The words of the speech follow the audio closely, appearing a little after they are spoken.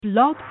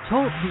Blog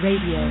Talk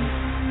Radio.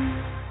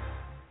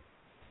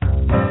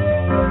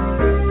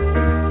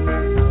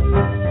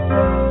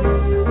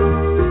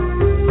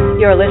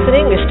 You're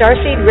listening to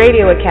Starseed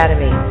Radio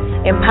Academy,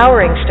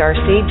 empowering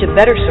Starseed to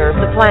better serve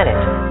the planet.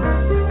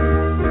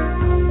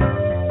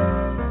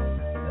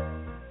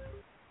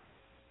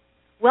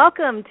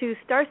 Welcome to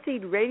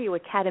Starseed Radio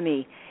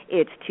Academy.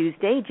 It's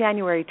Tuesday,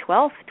 January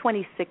 12th,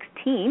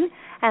 2016,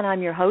 and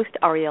I'm your host,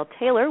 Ariel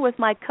Taylor, with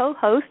my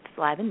co-hosts,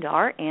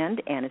 Lavendar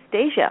and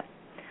Anastasia.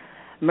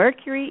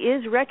 Mercury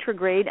is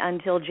retrograde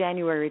until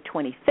January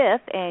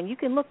 25th, and you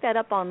can look that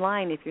up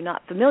online if you're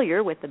not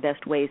familiar with the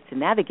best ways to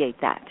navigate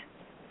that.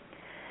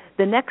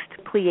 The next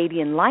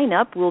Pleiadian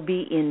lineup will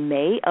be in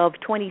May of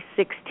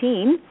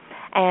 2016,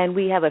 and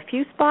we have a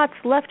few spots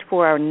left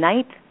for our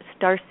 9th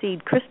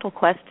Starseed Crystal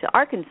Quest to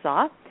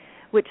Arkansas,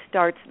 which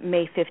starts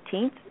May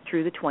 15th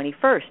through the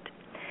 21st.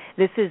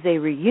 This is a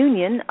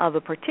reunion of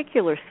a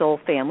particular soul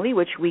family,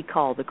 which we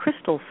call the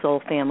Crystal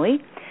Soul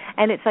Family,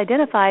 and it's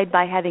identified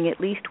by having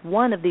at least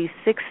one of these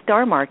 6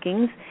 star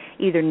markings,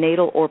 either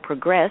natal or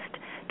progressed,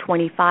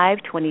 25,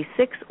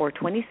 26, or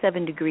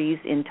 27 degrees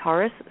in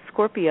Taurus,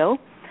 Scorpio,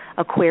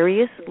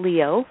 Aquarius,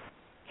 Leo,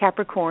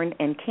 Capricorn,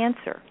 and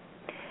Cancer.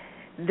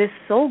 This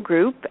soul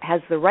group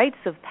has the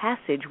rites of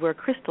passage where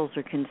crystals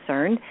are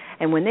concerned,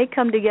 and when they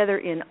come together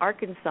in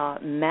Arkansas,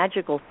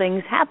 magical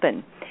things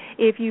happen.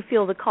 If you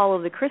feel the call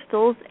of the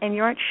crystals and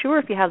you aren't sure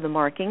if you have the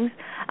markings,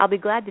 I'll be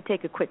glad to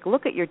take a quick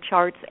look at your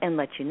charts and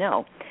let you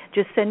know.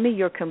 Just send me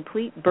your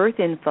complete birth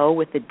info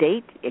with the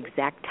date,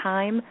 exact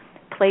time,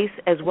 place,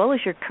 as well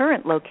as your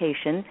current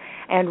location,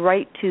 and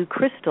write to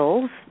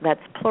crystals,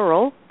 that's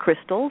plural,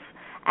 crystals,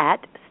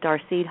 at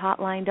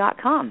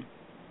starseedhotline.com.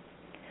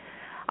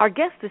 Our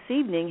guest this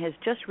evening has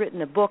just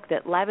written a book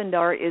that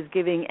Lavendar is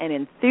giving an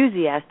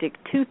enthusiastic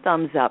 2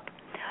 thumbs up.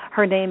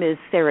 Her name is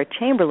Sarah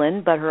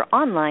Chamberlain, but her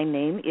online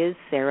name is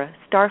Sarah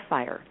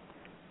Starfire.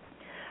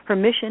 Her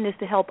mission is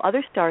to help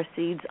other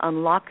starseeds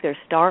unlock their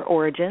star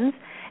origins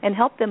and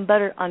help them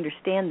better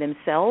understand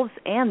themselves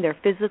and their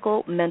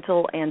physical,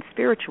 mental, and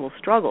spiritual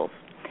struggles.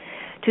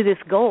 To this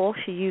goal,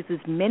 she uses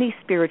many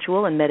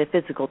spiritual and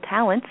metaphysical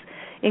talents,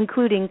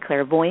 including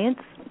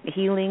clairvoyance,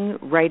 healing,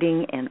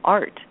 writing, and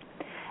art.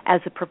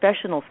 As a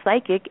professional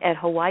psychic at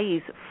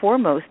Hawaii's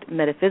foremost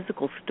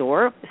metaphysical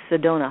store,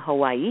 Sedona,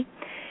 Hawaii,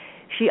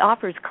 she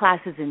offers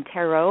classes in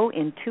tarot,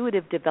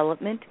 intuitive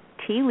development,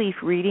 tea leaf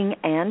reading,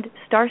 and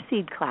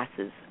starseed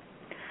classes.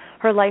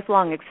 Her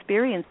lifelong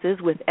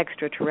experiences with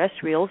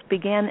extraterrestrials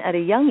began at a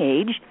young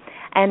age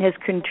and has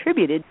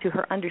contributed to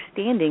her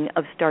understanding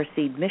of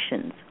starseed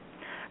missions.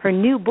 Her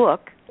new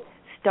book,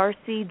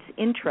 Starseeds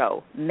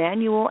Intro,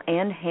 Manual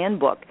and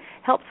Handbook,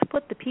 helps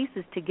put the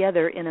pieces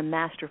together in a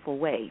masterful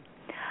way.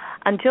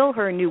 Until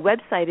her new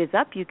website is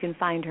up, you can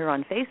find her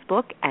on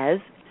Facebook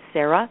as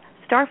Sarah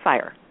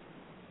Starfire.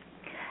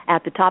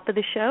 At the top of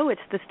the show,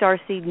 it's the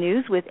Starseed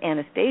News with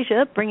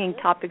Anastasia, bringing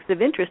topics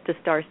of interest to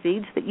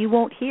starseeds that you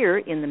won't hear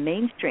in the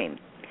mainstream.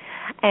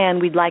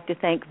 And we'd like to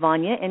thank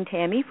Vanya and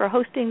Tammy for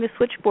hosting the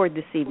switchboard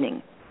this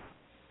evening.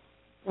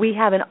 We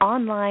have an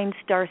online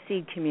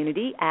Starseed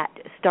community at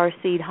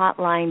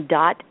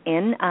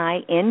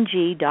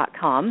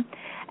starseedhotline.ning.com,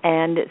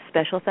 and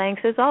special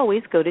thanks, as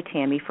always, go to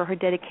Tammy for her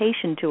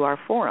dedication to our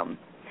forum.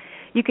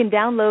 You can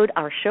download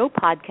our show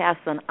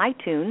podcasts on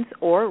iTunes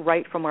or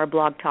right from our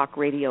Blog Talk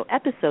Radio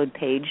episode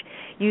page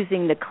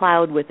using the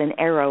cloud with an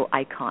arrow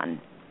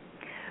icon.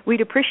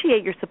 We'd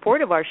appreciate your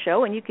support of our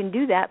show, and you can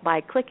do that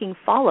by clicking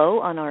follow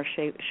on our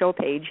show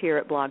page here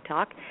at Blog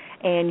Talk,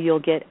 and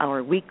you'll get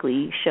our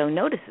weekly show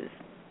notices.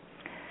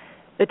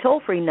 The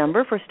toll-free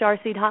number for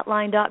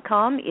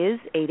StarseedHotline.com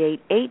is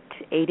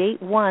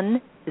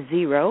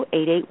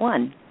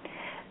 888-881-0881.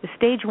 The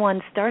Stage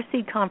 1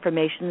 Starseed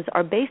confirmations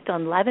are based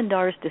on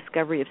Lavendar's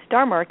discovery of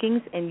star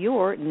markings and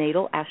your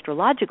natal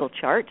astrological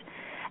chart,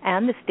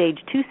 and the Stage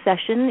 2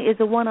 session is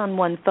a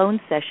one-on-one phone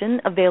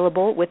session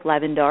available with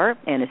Lavendar,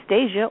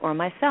 Anastasia, or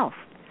myself.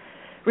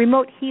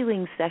 Remote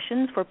healing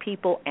sessions for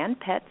people and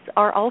pets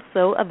are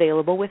also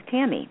available with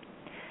Tammy.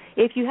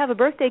 If you have a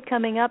birthday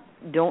coming up,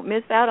 don't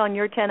miss out on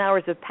your 10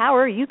 hours of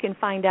power. You can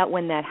find out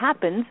when that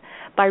happens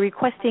by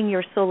requesting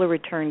your solar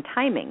return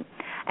timing.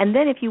 And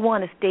then if you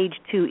want a Stage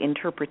 2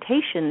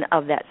 interpretation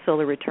of that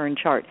solar return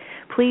chart,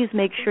 please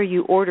make sure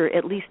you order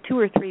at least 2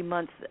 or 3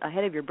 months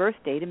ahead of your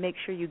birthday to make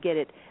sure you get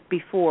it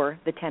before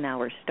the 10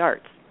 hours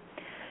starts.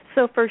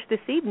 So first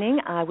this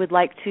evening, I would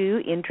like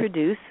to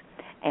introduce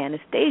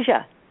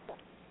Anastasia.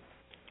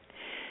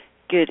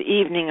 Good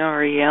evening,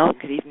 Ariel.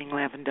 Good evening,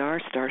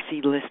 Lavendar.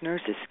 Starseed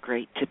listeners, it's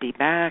great to be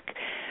back.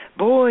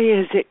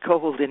 Boy, is it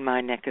cold in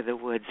my neck of the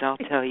woods, I'll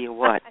tell you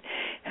what.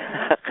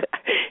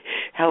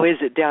 How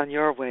is it down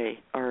your way,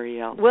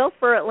 Ariel? Well,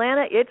 for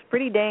Atlanta, it's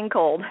pretty dang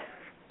cold.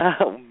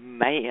 Oh,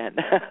 man.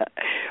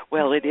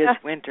 Well, it is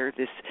winter.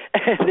 This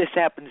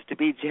happens to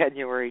be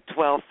January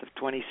 12th of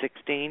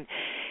 2016,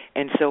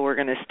 and so we're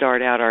going to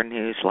start out our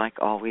news, like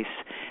always,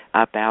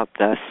 about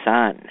the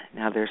sun.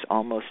 Now, there's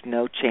almost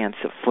no chance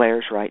of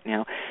flares right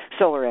now.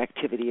 Solar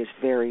activity is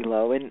very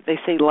low, and they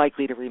say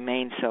likely to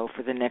remain so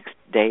for the next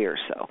day or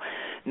so.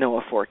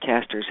 NOAA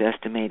forecasters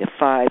estimate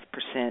a 5%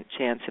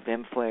 chance of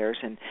M flares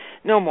and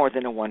no more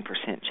than a 1%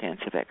 chance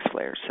of X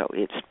flares, so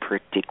it's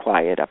pretty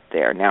quiet up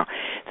there. Now,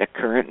 the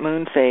current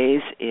moon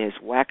phase is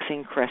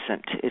waxing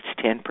crescent. It's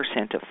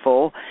 10% of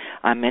full.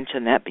 I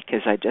mention that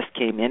because I just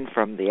came in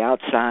from the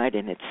outside,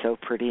 and it's so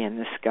pretty in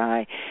the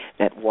sky,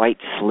 that white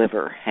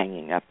sliver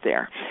hanging up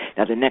there.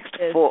 Now, the next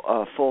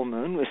full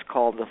moon was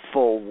called the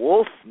full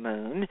wolf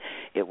moon.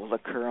 It will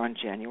occur on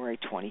January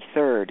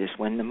 23rd, is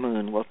when the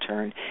moon will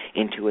turn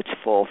into its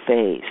full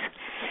phase.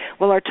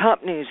 Well, our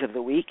top news of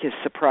the week is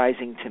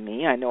surprising to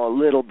me. I know a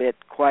little bit,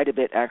 quite a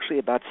bit actually,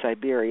 about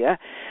Siberia,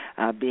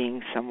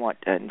 being somewhat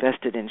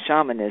invested in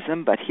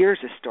shamanism, but here's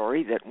a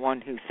story that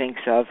one who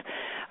thinks of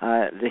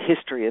the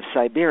history of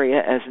Siberia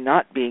as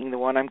not being the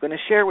one I'm going to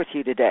share with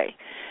you today.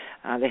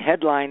 The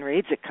headline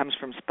reads, it comes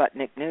from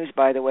Sputnik News,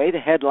 by the way. The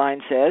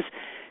headline says,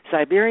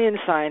 Siberian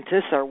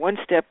scientists are one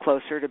step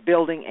closer to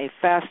building a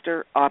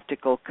faster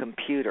optical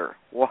computer.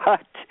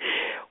 What?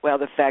 Well,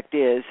 the fact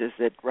is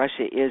that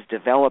Russia is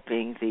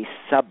developing the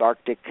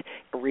subarctic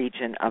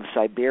region of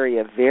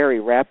Siberia very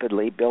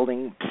rapidly,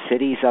 building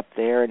cities up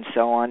there and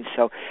so on.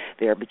 So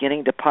they are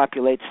beginning to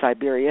populate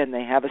Siberia, and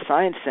they have a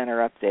science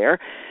center up there.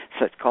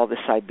 So it's called the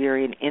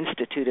Siberian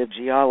Institute of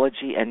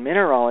Geology and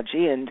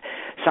Mineralogy, and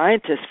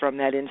scientists from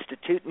that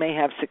institute may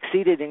have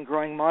succeeded in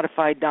growing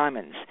modified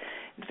diamonds.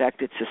 In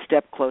fact, it's a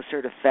step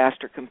closer to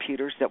faster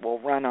computers that will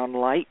run on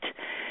light.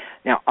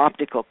 Now,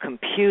 optical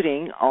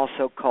computing,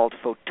 also called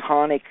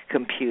photonic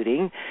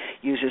computing,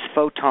 uses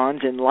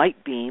photons and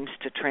light beams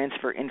to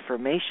transfer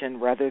information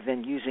rather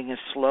than using a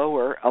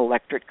slower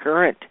electric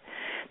current.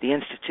 The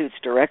Institute's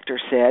director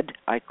said,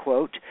 I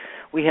quote,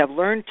 "We have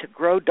learned to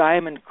grow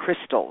diamond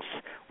crystals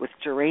with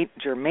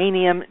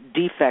germanium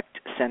defect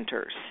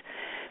centers.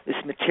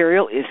 This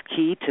material is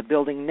key to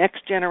building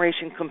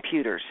next-generation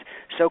computers,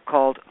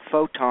 so-called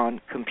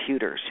photon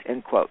computers,"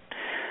 end quote.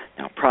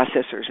 Now,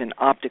 processors in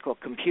optical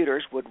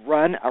computers would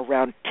run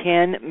around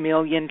 10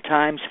 million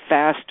times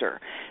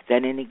faster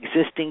than in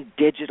existing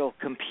digital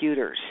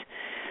computers.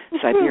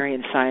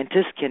 Siberian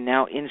scientists can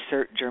now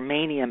insert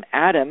germanium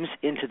atoms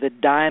into the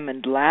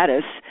diamond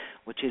lattice,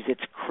 which is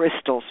its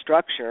crystal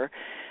structure,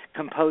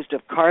 composed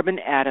of carbon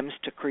atoms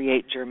to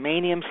create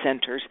germanium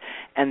centers,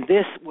 and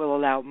this will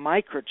allow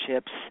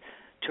microchips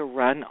to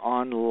run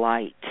on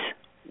light.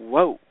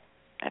 Whoa,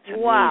 that's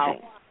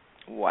amazing.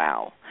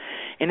 Wow.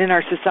 And in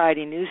our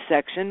Society News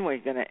section, we're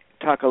going to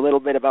talk a little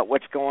bit about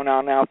what's going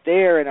on out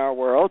there in our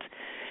world.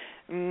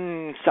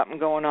 Something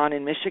going on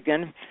in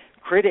Michigan.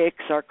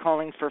 Critics are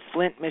calling for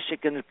Flint,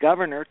 Michigan's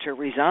governor to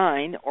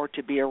resign or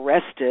to be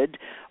arrested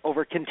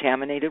over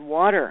contaminated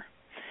water.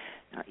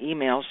 Now,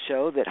 emails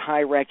show that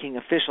high-ranking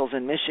officials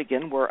in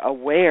Michigan were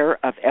aware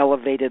of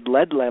elevated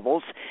lead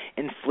levels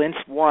in Flint's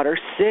water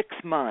 6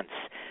 months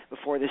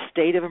before the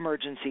state of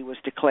emergency was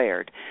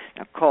declared.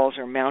 Now, calls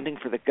are mounting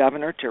for the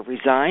governor to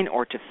resign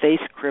or to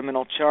face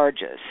criminal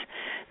charges.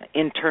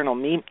 Internal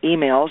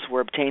emails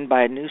were obtained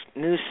by a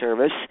news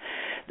service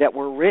that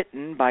were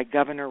written by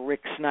Governor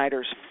Rick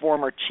Snyder's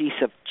former chief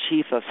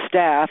of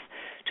staff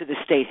to the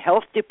state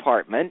health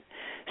department,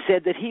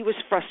 said that he was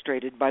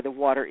frustrated by the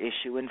water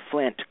issue in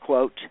Flint.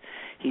 Quote,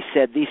 he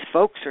said, "These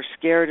folks are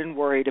scared and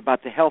worried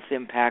about the health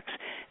impacts,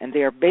 and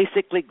they are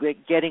basically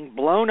getting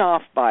blown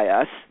off by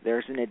us."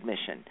 There's an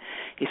admission.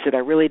 He said, "I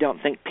really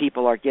don't think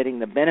people are getting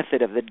the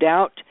benefit of the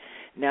doubt.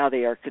 Now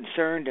they are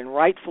concerned, and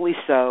rightfully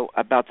so,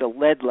 about the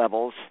lead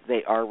levels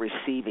they are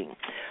receiving."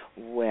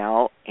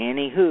 Well,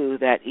 anywho,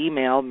 that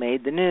email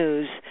made the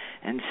news,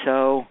 and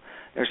so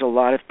there's a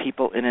lot of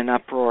people in an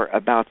uproar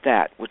about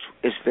that, which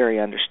is very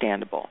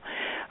understandable.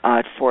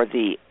 For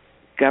the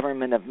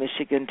government of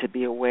Michigan to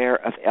be aware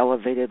of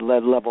elevated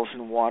lead levels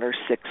in water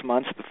 6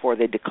 months before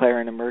they declare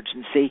an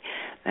emergency,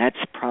 that's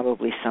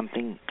probably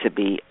something to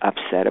be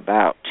upset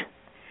about.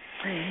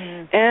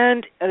 Mm-hmm.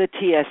 And the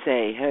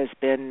TSA has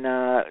been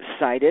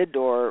cited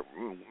or,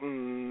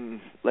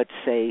 let's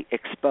say,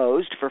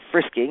 exposed for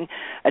frisking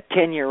a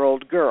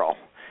 10-year-old girl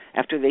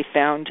after they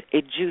found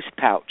a juice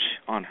pouch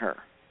on her.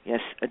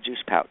 Yes, a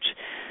juice pouch.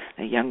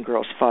 A young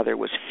girl's father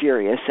was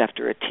furious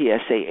after a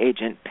TSA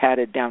agent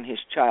patted down his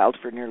child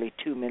for nearly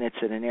 2 minutes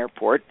at an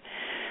airport.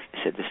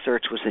 He said the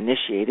search was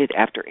initiated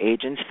after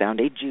agents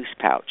found a juice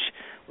pouch,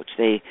 which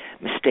the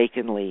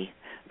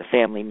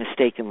family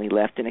mistakenly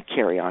left in a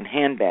carry-on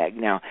handbag.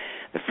 Now,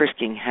 the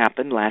frisking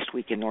happened last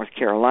week in North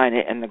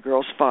Carolina, and the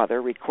girl's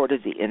father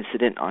recorded the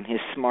incident on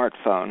his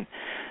smartphone.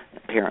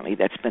 Apparently,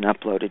 that's been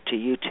uploaded to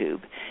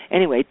YouTube.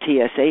 Anyway,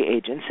 TSA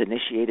agents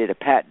initiated a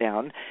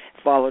pat-down,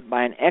 followed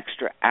by an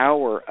extra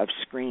hour of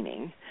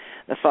screening.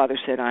 The father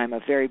said, "I'm a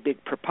very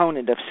big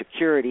proponent of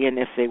security, and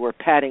if they were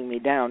patting me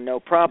down,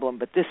 no problem,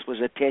 but this was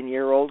a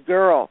 10-year-old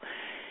girl."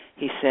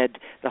 He said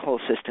the whole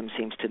system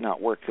seems to not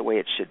work the way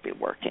it should be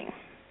working.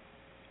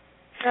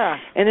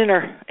 And in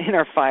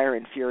our fire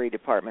and fury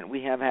department,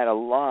 we have had a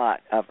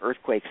lot of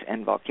earthquakes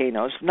and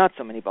volcanoes. Not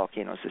so many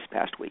volcanoes this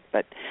past week,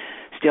 but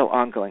still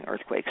ongoing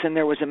earthquakes. And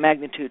there was a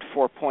magnitude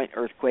 4-point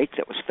earthquake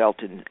that was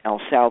felt in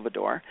El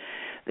Salvador.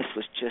 This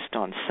was just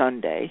on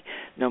Sunday.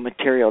 No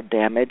material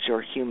damage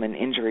or human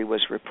injury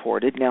was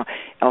reported. Now,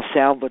 El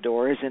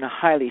Salvador is in a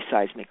highly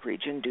seismic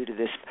region due to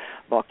this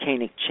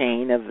volcanic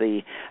chain of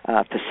the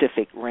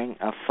Pacific Ring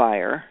of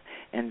Fire,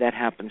 and that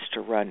happens to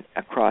run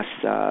across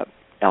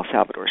El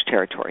Salvador's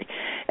territory.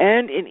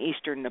 And in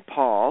eastern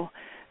Nepal,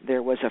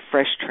 there was a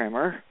fresh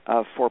tremor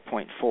of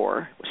 4.4. It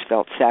was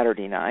felt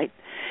Saturday night.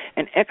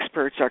 And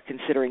experts are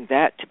considering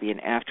that to be an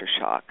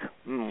aftershock.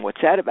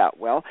 What's that about?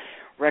 Well,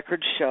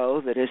 records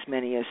show that as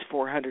many as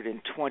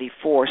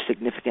 424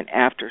 significant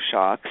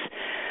aftershocks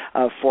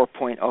of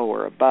 4.0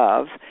 or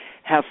above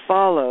have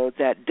followed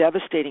that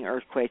devastating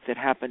earthquake that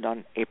happened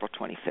on April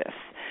 25th.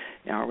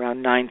 Now,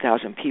 around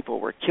 9,000 people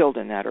were killed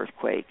in that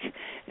earthquake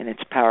and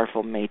its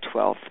powerful May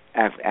 12th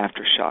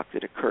aftershock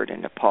that occurred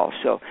in Nepal.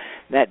 So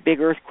that big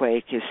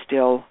earthquake is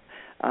still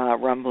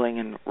rumbling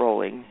and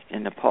rolling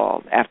in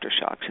Nepal,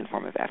 aftershocks, in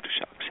form of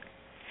aftershocks.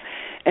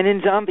 And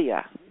in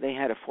Zambia, they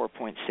had a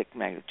 4.6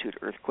 magnitude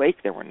earthquake.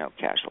 There were no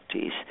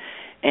casualties.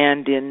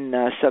 And in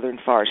southern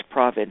Fars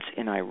province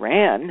in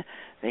Iran,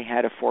 they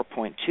had a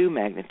 4.2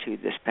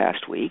 magnitude this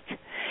past week.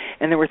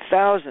 And there were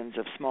thousands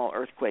of small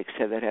earthquakes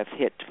that have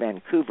hit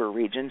Vancouver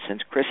region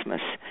since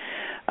Christmas.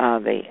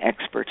 The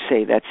experts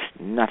say that's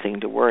nothing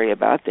to worry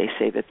about. They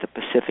say that the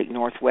Pacific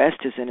Northwest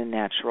is in a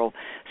natural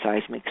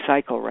seismic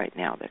cycle right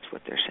now. That's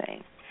what they're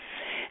saying.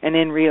 And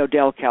in Rio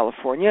Dell,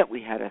 California,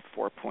 we had a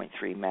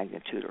 4.3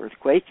 magnitude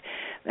earthquake.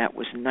 That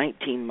was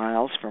 19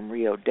 miles from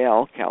Rio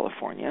Dell,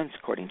 California,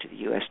 according to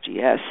the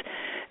USGS.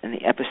 And the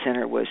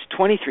epicenter was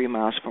 23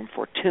 miles from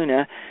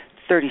Fortuna,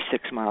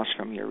 36 miles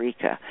from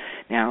Eureka.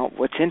 Now,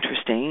 what's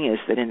interesting is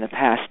that in the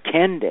past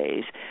 10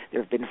 days,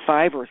 there have been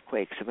 5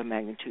 earthquakes of a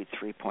magnitude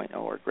 3.0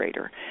 or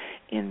greater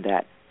in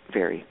that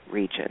very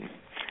region.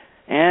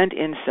 And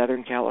in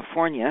Southern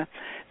California,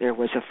 there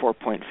was a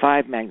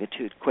 4.5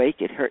 magnitude quake.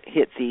 It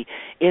hit the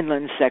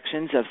inland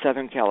sections of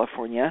Southern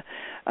California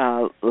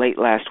mid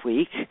last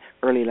week,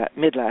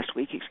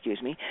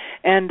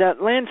 and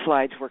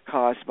landslides were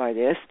caused by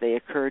this. They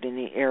occurred in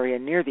the area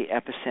near the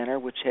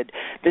epicenter, which had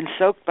been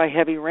soaked by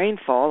heavy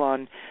rainfall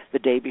on the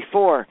day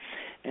before.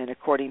 And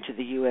according to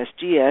the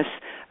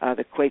USGS,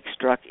 the quake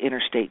struck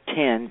Interstate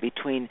 10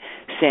 between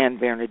San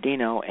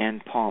Bernardino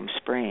and Palm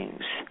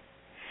Springs.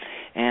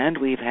 And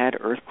we've had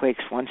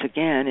earthquakes once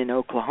again in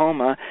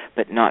Oklahoma,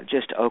 but not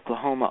just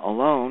Oklahoma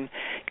alone.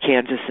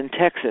 Kansas and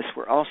Texas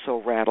were also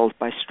rattled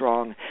by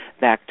strong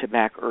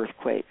back-to-back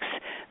earthquakes.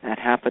 That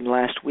happened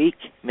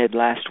mid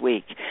last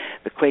week.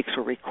 The quakes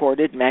were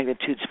recorded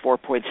magnitudes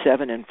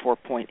 4.7 and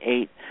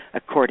 4.8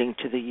 according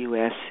to the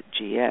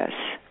USGS.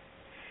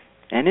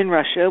 And in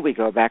Russia, we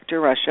go back to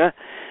Russia.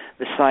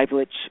 The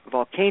Sivlich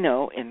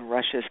volcano in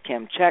Russia's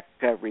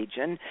Kamchatka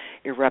region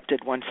erupted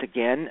once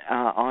again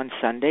on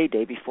Sunday,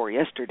 day before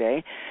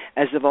yesterday,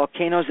 as the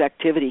volcano's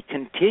activity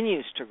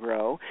continues to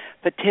grow,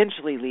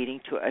 potentially leading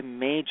to a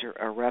major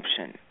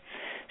eruption.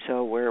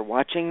 So we're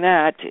watching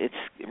that. It's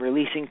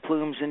releasing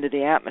plumes into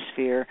the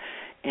atmosphere,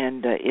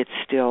 and it's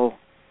still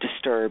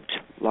disturbed.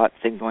 A lot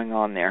of things going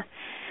on there.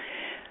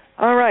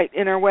 All right,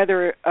 in our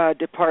weather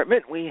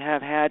department, we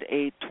have had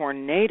a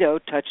tornado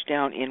touch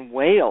down in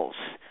Wales.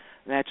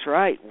 That's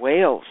right,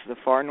 Wales, the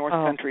far north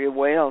country of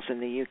Wales in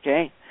the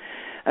UK.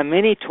 A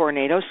mini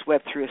tornado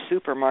swept through a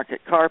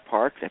supermarket car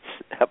park. That's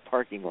a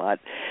parking lot.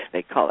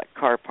 They call it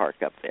car park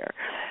up there.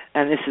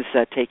 And this is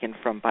taken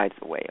from, by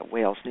the way, a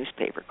Wales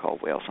newspaper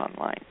called Wales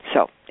Online.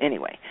 So,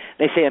 anyway,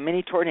 they say a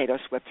mini tornado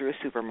swept through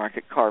a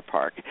supermarket car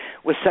park.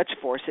 With such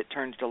force, it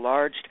turned a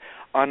large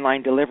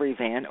online delivery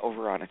van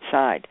over on its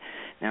side.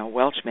 Now, a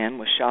Welshman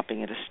was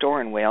shopping at a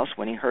store in Wales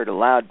when he heard a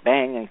loud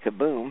bang and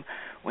kaboom.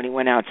 When he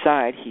went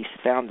outside, he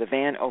found the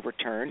van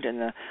overturned and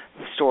the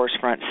store's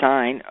front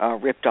sign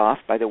ripped off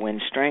by the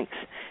wind strength.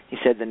 He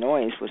said the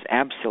noise was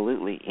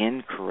absolutely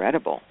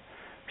incredible.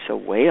 So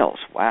Wales,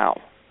 wow.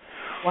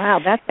 Wow,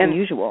 that's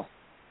unusual.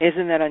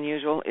 Isn't that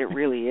unusual? It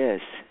really is.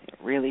 It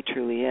really,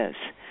 truly is.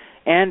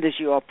 And as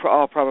you all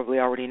probably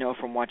already know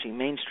from watching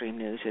mainstream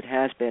news, it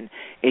has been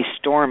a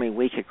stormy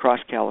week across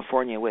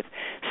California with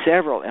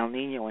several El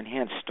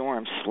Nino-enhanced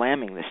storms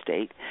slamming the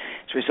state.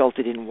 It's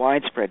resulted in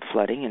widespread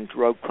flooding and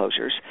road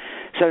closures.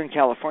 Southern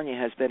California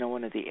has been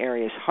one of the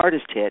areas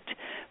hardest hit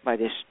by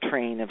this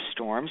train of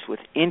storms, with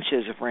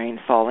inches of rain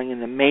falling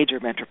in the major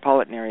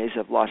metropolitan areas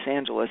of Los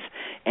Angeles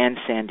and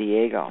San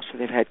Diego. So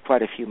they've had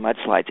quite a few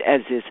mudslides,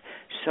 as is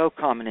so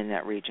common in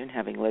that region.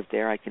 Having lived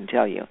there, I can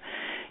tell you.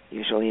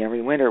 Usually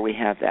every winter we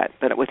have that.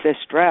 But with this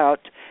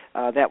drought,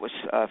 that was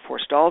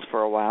forestalled for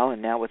a while,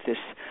 and now with this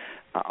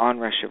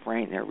onrush of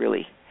rain, they're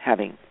really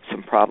having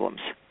some problems.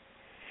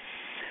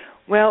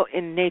 Well,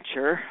 in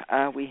nature,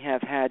 we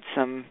have had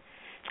some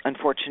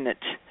unfortunate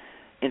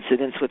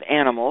incidents with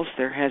animals.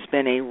 There has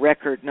been a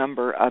record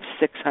number of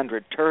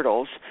 600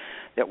 turtles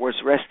that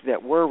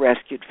were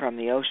rescued from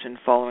the ocean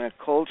following a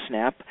cold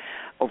snap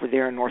over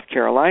there in North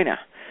Carolina.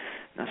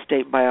 Now,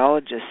 state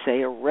biologists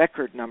say a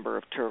record number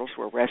of turtles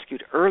were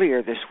rescued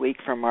earlier this week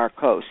from our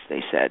coast,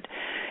 they said.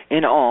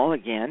 In all,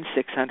 again,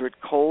 600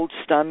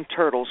 cold-stunned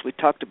turtles, we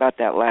talked about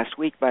that last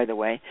week, by the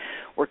way,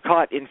 were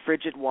caught in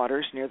frigid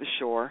waters near the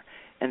shore,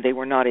 and they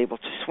were not able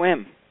to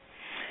swim.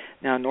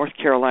 Now, North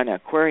Carolina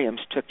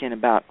aquariums took in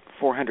about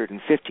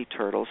 450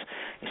 turtles.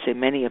 They say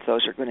many of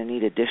those are going to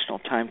need additional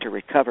time to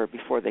recover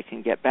before they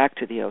can get back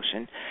to the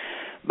ocean.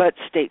 But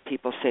state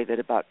people say that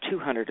about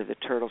 200 of the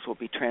turtles will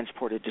be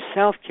transported to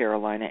South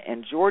Carolina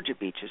and Georgia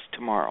beaches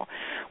tomorrow,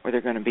 where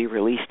they're going to be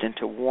released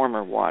into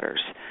warmer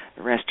waters.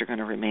 The rest are going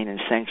to remain in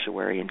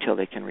sanctuary until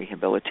they can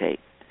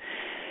rehabilitate.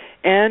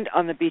 And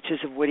on the beaches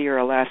of Whittier,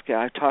 Alaska,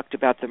 I talked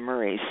about the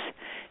Murrays,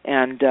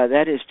 and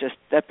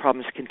that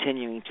problem is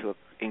continuing to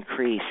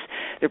increase.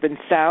 There have been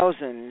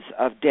thousands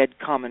of dead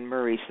common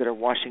Murrays that are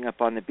washing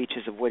up on the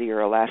beaches of Whittier,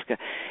 Alaska.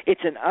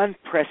 It's an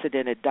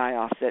unprecedented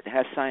die-off that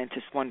has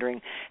scientists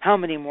wondering how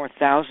many more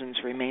thousands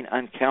remain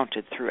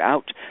uncounted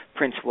throughout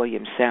Prince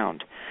William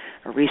Sound.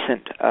 A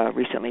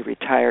recently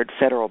retired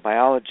federal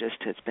biologist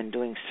has been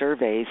doing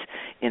surveys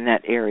in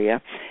that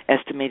area,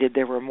 estimated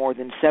there were more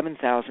than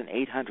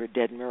 7,800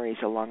 dead Murrays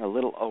along a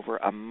little over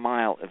a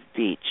mile of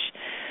beach.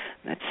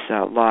 That's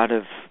a lot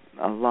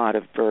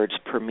of birds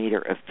per meter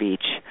of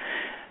beach.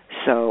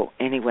 So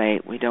anyway,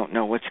 we don't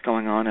know what's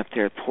going on up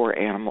there, poor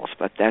animals,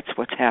 but that's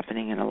what's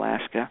happening in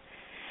Alaska.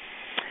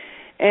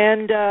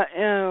 And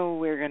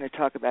we're going to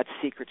talk about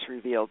secrets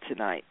revealed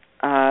tonight.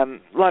 A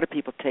lot of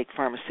people take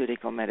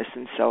pharmaceutical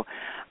medicine, so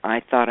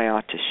I thought I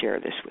ought to share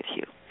this with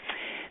you.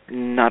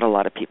 Not a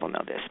lot of people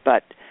know this,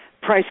 but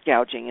price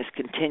gouging is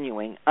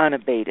continuing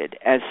unabated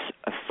as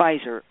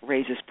Pfizer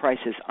raises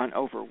prices on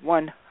over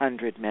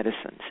 100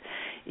 medicines.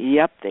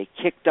 Yep, they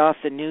kicked off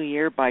the new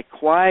year by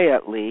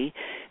quietly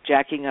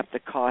jacking up the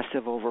cost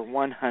of over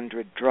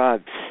 100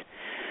 drugs.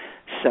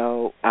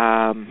 So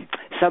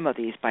some of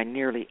these by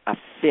nearly a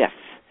fifth.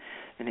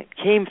 And it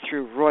came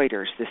through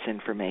Reuters, this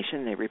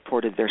information. They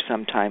reported their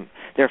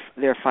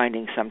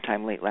findings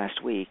sometime late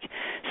last week,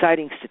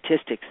 citing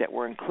statistics that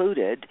were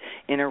included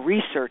in a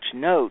research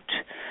note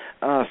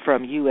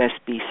from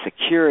USB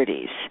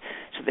Securities.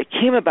 So they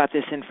came about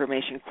this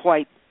information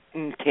quite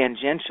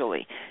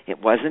tangentially.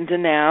 It wasn't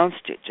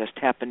announced. It just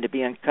happened to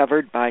be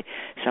uncovered by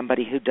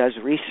somebody who does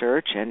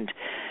research, and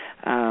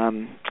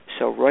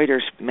so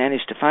Reuters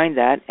managed to find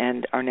that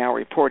and are now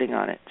reporting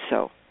on it.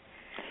 So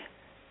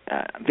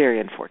very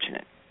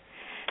unfortunate.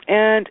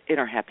 And in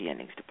our happy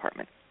endings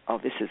department,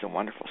 this is a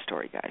wonderful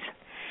story, guys.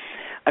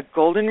 A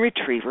golden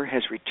retriever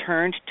has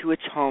returned to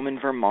its home in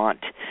Vermont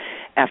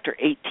after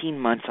 18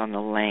 months on the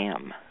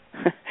lam.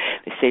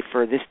 They say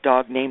for this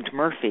dog named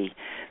Murphy,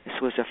 this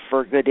was a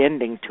for-good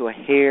ending to a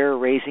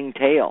hair-raising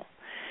tale.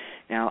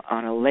 Now,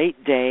 on a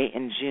late day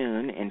in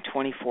June in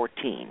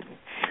 2014,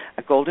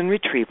 a golden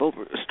retriever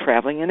was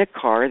traveling in a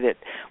car that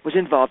was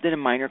involved in a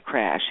minor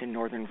crash in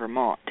northern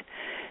Vermont.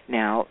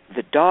 Now,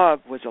 the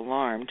dog was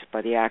alarmed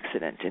by the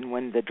accident, and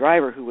when the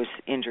driver, who was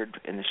injured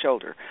in the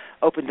shoulder,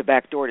 opened the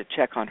back door to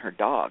check on her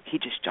dog, he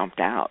just jumped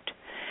out.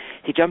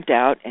 He jumped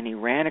out, and he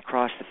ran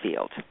across the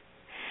field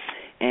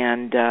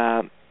and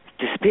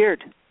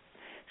disappeared.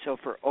 So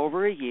for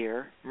over a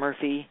year,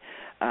 Murphy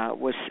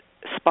was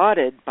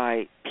spotted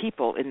by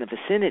people in the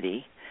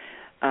vicinity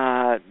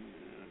all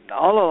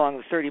along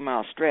the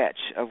 30-mile stretch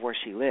of where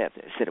she lived.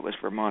 They said it was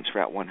Vermont's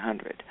Route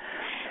 100.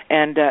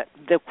 And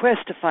the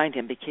quest to find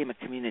him became a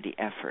community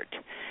effort.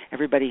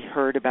 Everybody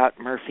heard about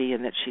Murphy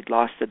and that she'd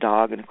lost the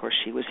dog, and of course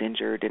she was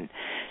injured, and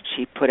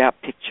she put out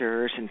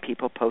pictures, and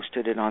people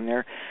posted it on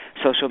their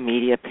social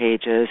media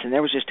pages, and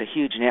there was just a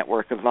huge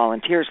network of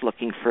volunteers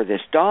looking for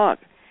this dog.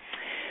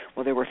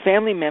 Well, there were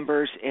family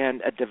members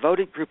and a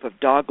devoted group of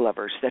dog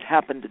lovers that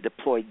happened to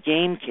deploy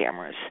game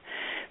cameras.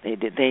 They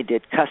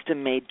did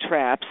custom-made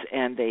traps,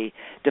 and they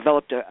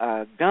developed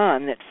a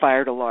gun that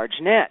fired a large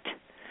net.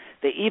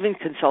 They even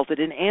consulted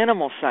an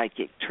animal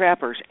psychic,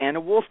 trappers, and a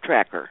wolf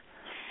tracker.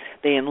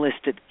 They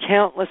enlisted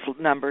countless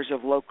numbers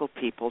of local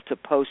people to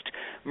post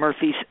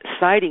Murphy's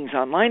sightings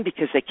online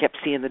because they kept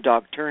seeing the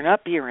dog turn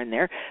up here and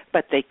there,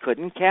 but they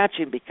couldn't catch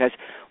him because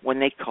when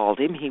they called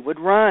him, he would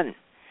run.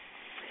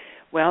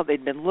 Well,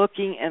 they'd been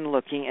looking and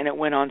looking, and it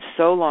went on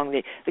so long.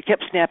 They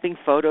kept snapping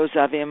photos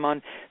of him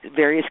on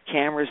various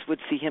cameras, would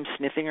see him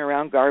sniffing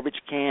around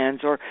garbage cans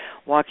or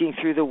walking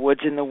through the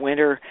woods in the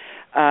winter.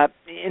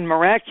 And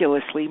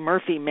miraculously,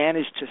 Murphy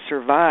managed to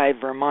survive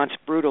Vermont's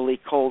brutally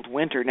cold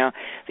winter. Now,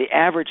 the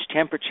average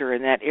temperature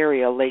in that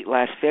area late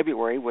last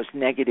February was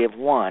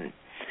 -1.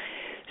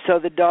 So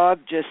the dog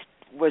just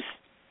was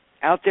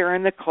out there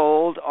in the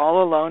cold,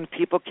 all alone.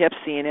 People kept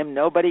seeing him.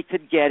 Nobody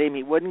could get him.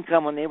 He wouldn't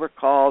come when they were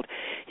called.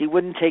 He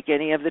wouldn't take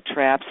any of the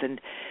traps.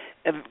 And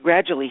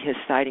gradually his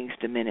sightings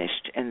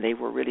diminished, and they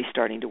were really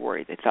starting to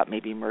worry. They thought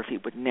maybe Murphy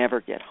would never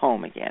get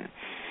home again.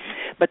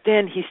 But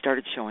then he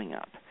started showing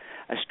up.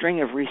 A string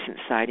of recent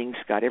sightings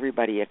got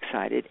everybody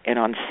excited. And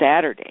on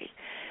Saturday,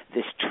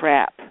 this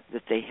trap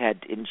that they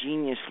had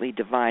ingeniously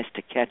devised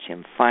to catch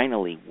him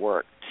finally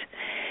worked.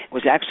 It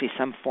was actually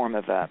some form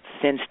of a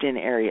fenced-in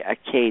area, a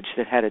cage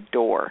that had a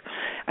door.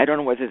 I don't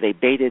know whether they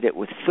baited it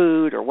with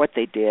food or what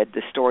they did.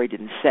 The story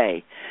didn't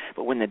say.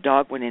 But when the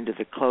dog went into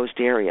the closed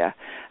area,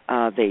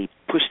 they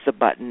pushed the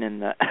button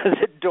and the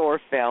door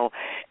fell,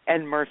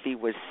 and Murphy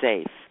was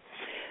safe.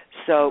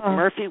 So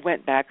Murphy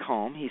went back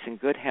home. He's in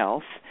good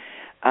health.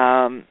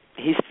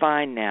 He's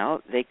fine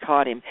now. They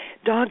caught him.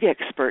 Dog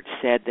experts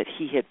said that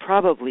he had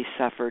probably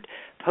suffered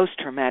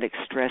post-traumatic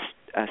stress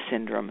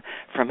syndrome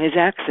from his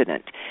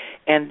accident.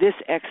 And this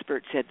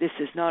expert said this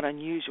is not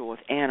unusual with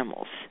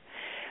animals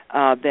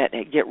that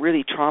get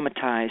really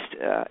traumatized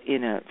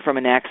from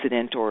an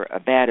accident or a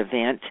bad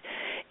event,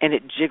 and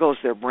it jiggles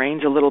their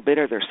brains a little bit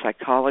or their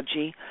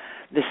psychology.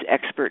 This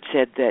expert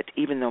said that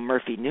even though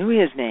Murphy knew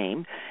his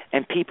name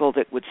and people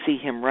that would see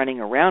him running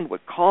around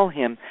would call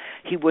him,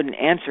 he wouldn't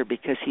answer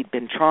because he'd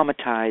been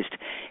traumatized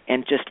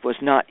and just was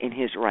not in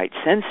his right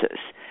senses.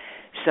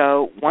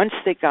 So once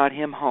they got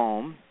him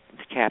home,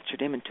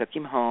 captured him and took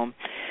him home,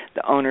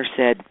 the owner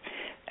said,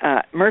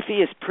 Murphy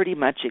is pretty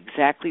much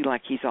exactly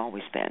like he's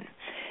always been.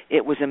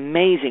 It was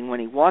amazing when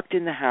he walked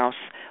in the house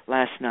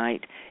last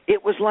night.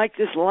 It was like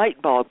this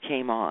light bulb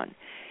came on.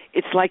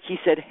 It's like he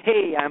said,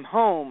 hey, I'm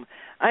home.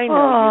 I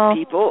know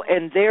you people,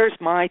 and there's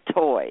my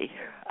toy.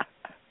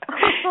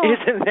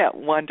 Isn't that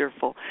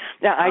wonderful?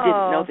 Now, I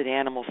didn't know that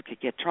animals could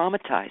get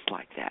traumatized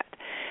like that.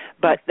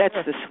 But that's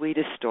the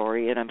sweetest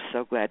story, and I'm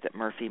so glad that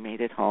Murphy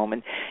made it home.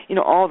 And,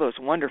 all those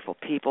wonderful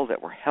people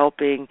that were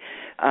helping,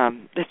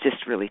 it's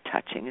just really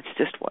touching. It's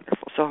just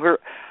wonderful. So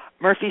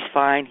Murphy's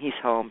fine. He's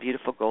home.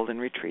 Beautiful golden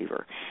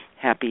retriever.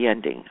 Happy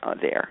ending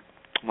there.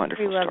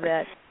 Wonderful story. We love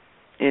that.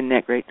 Isn't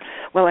that great?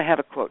 Well, I have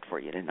a quote for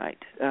you tonight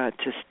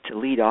to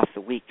lead off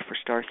the week for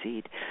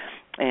Starseed,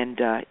 and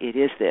it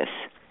is this.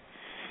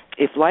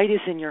 If light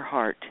is in your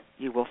heart,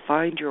 you will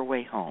find your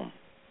way home.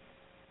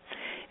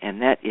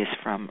 And that is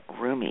from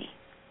Rumi.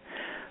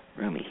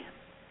 Rumi.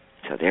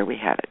 So there we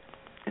have it.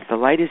 If the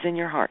light is in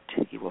your heart,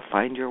 you will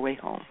find your way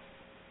home.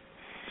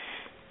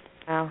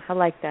 Wow, I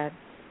like that.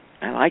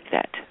 I like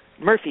that.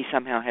 Murphy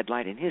somehow had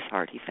light in his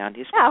heart. He found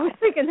his way I home. was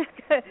thinking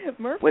that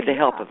Murphy. With the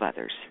help of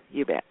others.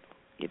 You bet.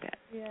 You bet.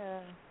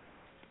 Yeah.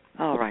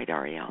 All right,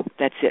 Ariel.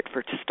 That's it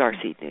for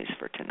Starseed News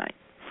for tonight,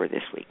 for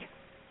this week.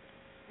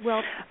 Well,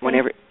 I want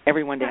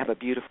everyone to have a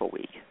beautiful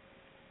week.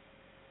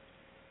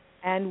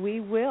 And we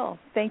will.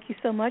 Thank you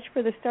so much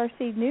for the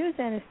Starseed News,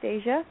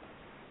 Anastasia.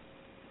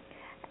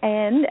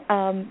 And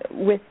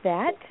with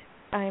that,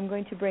 I'm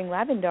going to bring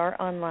Lavendar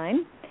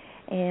online,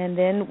 and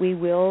then we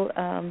will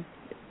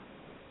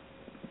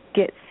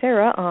get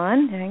Sarah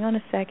on. Hang on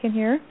a second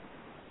here.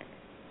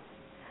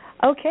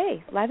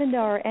 Okay,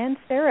 Lavendar and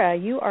Sarah,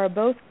 you are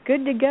both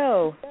good to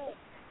go.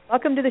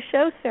 Welcome to the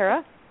show,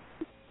 Sarah.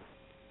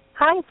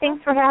 Hi,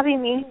 thanks for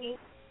having me.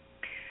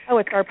 Oh,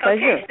 it's our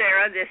pleasure. Okay,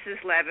 Sarah, this is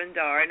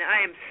Lavendar, and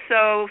I am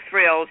so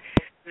thrilled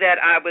that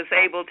I was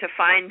able to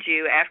find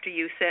you after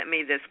you sent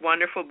me this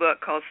wonderful book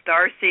called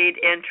Starseed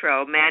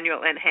Intro,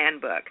 Manual and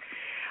Handbook.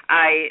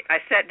 I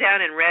sat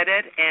down and read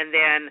it, and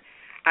then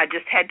I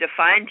just had to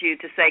find you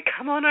to say,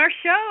 come on our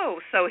show.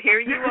 So here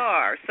you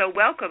are. So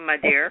welcome, my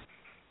dear.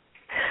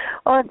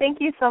 Well, thank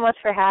you so much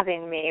for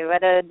having me.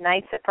 What a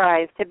nice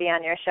surprise to be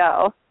on your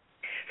show.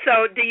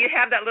 So do you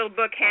have that little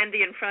book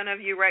handy in front of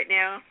you right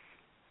now?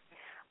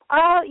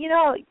 Oh,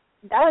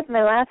 that was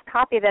my last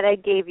copy that I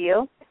gave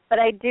you, but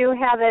I do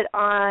have it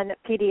on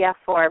PDF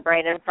form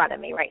right in front of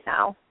me right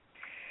now.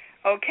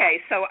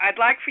 Okay, so I'd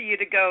like for you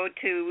to go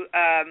to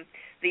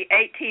the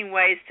 18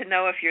 Ways to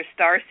Know If You're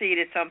Starseed.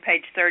 It's on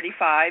page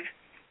 35.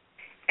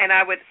 And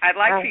I'd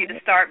like for you to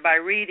start by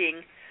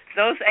reading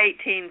those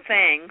 18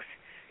 things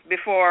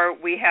before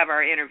we have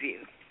our interview.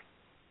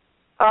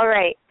 All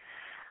right.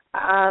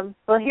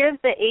 Well, here's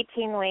the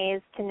 18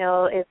 ways to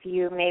know if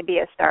you may be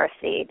a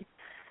starseed.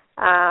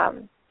 I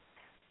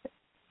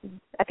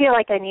feel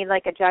like I need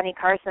like a Johnny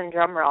Carson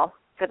drum roll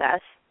for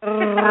this.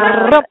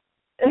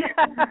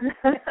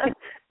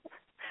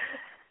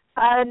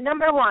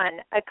 Number one,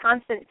 a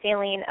constant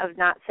feeling of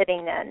not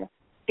fitting in,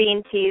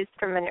 being teased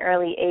from an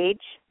early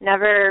age,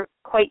 never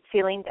quite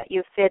feeling that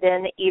you fit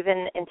in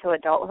even into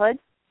adulthood.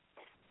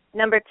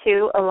 Number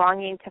two, a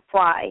longing to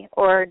fly,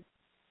 or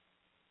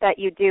that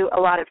you do a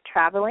lot of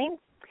traveling,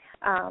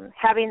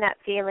 having that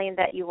feeling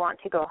that you want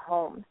to go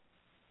home.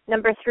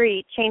 Number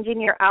three,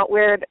 changing your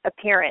outward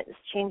appearance,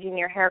 changing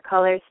your hair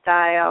color,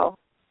 style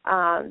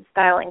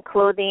and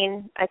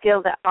clothing. I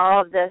feel that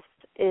all of this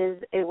is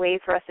a way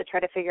for us to try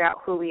to figure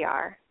out who we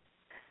are.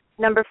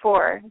 Number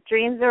four,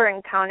 dreams or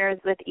encounters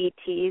with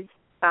ETs,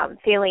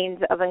 feelings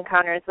of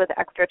encounters with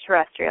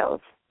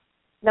extraterrestrials.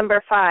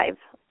 Number five,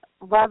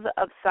 love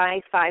of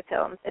sci-fi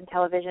films and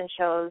television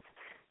shows,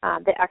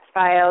 the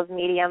X-Files,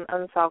 Medium,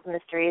 Unsolved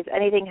Mysteries,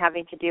 anything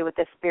having to do with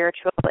the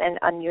spiritual and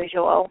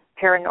unusual,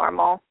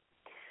 paranormal.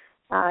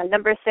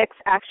 Number six,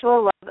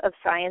 actual love of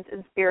science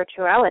and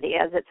spirituality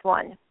as it's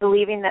one,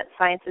 believing that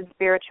science and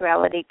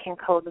spirituality can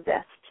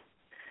coexist.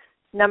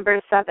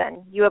 Number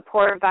 7, you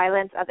abhor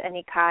violence of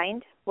any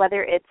kind,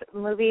 whether it's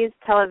movies,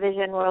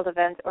 television, world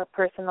events, or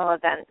personal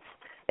events.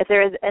 If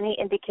there is any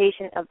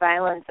indication of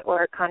violence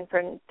or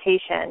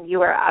confrontation,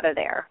 you are out of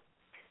there.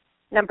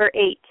 Number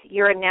 8,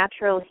 you're a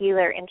natural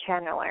healer and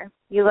channeler.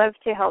 You love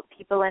to help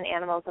people and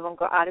animals and will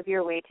go out of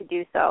your way to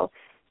do so.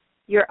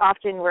 You're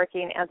often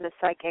working as a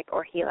psychic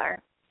or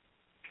healer.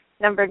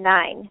 Number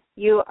 9,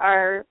 you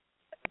are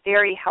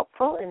very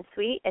helpful and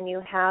sweet, and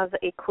you have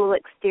a cool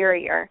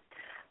exterior.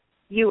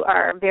 You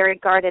are very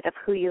guarded of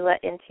who you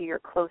let into your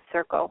close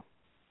circle.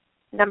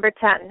 Number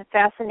 10,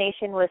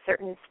 fascination with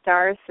certain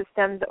star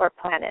systems or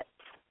planets.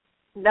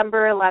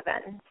 Number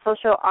 11,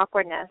 social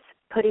awkwardness,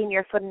 putting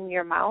your foot in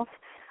your mouth,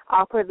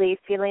 awkwardly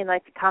feeling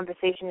like the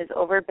conversation is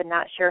over but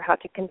not sure how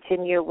to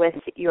continue with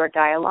your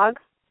dialogue.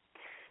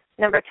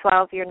 Number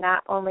 12, you're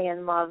not only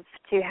in love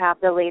to have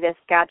the latest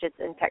gadgets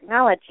and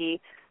technology,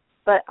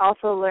 but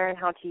also learn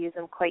how to use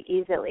them quite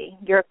easily.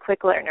 You're a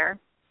quick learner.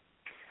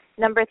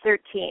 Number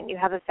 13, you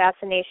have a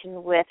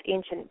fascination with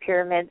ancient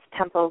pyramids,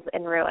 temples,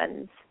 and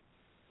ruins.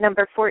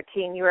 Number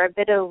 14, you are a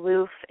bit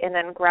aloof and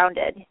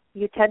ungrounded.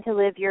 You tend to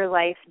live your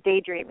life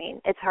daydreaming.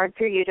 It's hard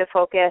for you to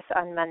focus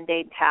on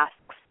mundane tasks.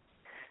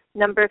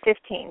 Number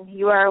 15,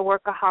 you are a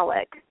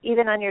workaholic.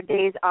 Even on your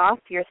days off,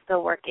 you're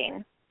still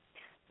working.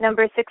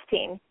 Number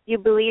 16, you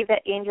believe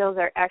that angels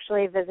are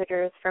actually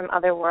visitors from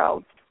other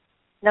worlds.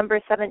 Number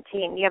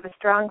 17, you have a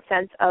strong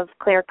sense of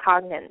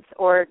claircognizance,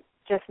 or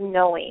just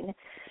knowing.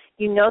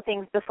 You know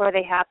things before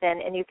they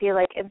happen, and you feel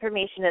like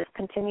information is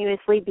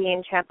continuously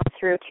being channeled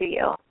through to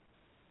you.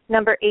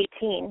 Number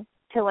 18,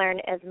 to learn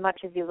as much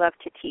as you love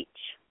to teach.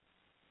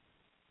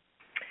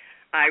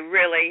 I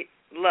really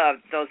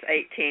loved those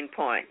 18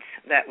 points.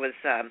 That was,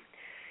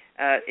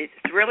 it's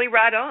really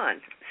right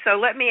on. So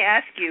let me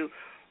ask you,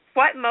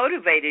 what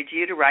motivated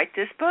you to write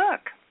this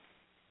book?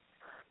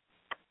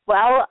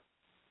 Well,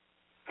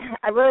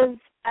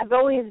 I've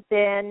always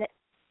been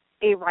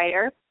a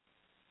writer.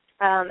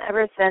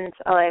 Ever since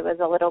I was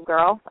a little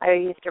girl, I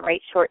used to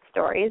write short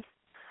stories.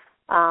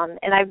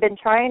 And I've been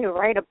trying to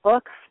write a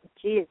book,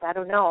 I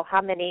don't know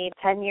how many,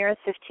 10 years,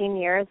 15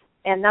 years,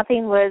 and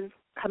nothing was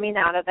coming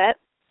out of it.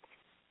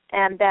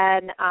 And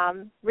then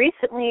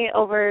recently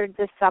over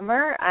the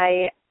summer,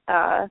 I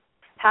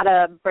had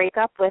a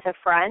breakup with a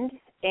friend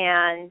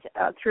and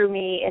threw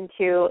me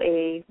into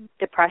a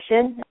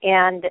depression.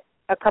 And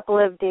a couple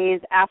of days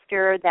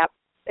after that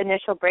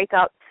initial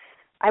breakup,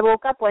 I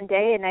woke up one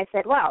day and I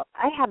said, wow,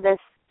 I have this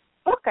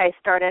book I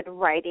started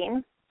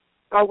writing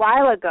a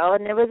while ago,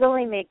 and it was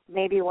only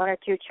maybe 1 or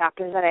 2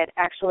 chapters that I had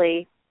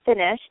actually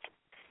finished.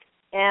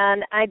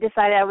 And I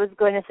decided I was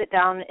going to sit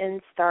down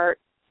and start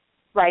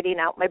writing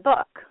out my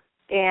book.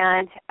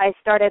 And I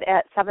started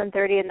at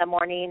 7:30 in the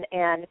morning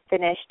and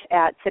finished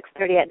at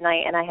 6:30 at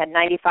night, and I had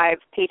 95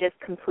 pages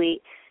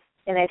complete.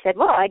 And I said,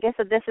 well, I guess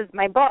this is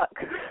my book.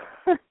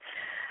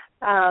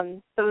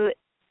 So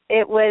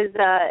it was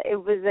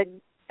a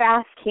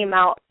fast came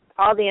out.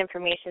 All the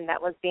information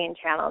that was being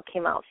channeled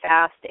came out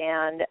fast,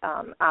 and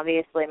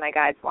obviously my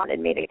guides wanted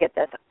me to get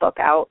this book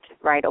out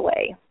right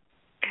away.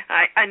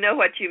 I know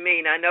what you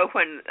mean. I know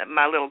when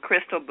my little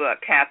crystal book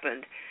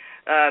happened,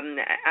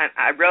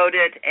 I wrote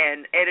it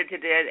and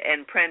edited it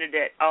and printed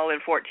it all in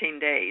 14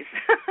 days.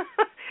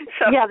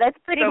 So, yeah, that's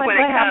pretty much what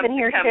happened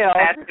here, too. It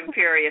comes fast and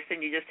furious,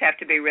 and you just have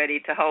to be ready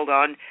to hold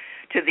on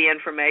to the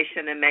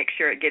information and make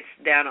sure it gets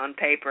down on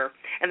paper.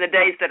 And the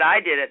days that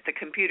I did it, the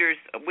computers,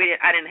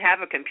 I didn't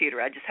have a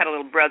computer. I just had a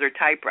little brother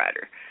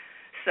typewriter.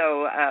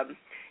 So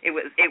it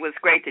was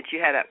great that you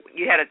had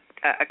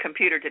a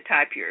computer to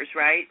type yours,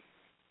 right?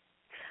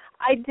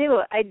 I do.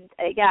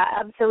 Yeah,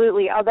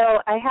 absolutely. Although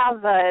I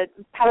have a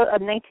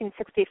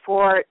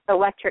 1964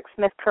 electric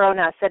Smith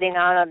Corona sitting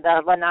on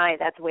the lanai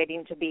that's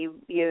waiting to be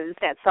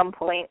used at some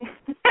point.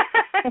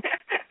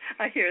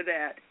 I hear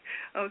that.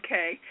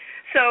 Okay.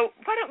 So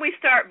why don't we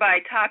start by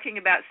talking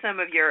about some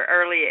of your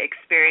early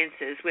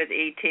experiences with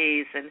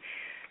ETs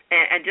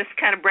and just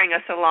kind of bring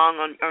us along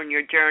on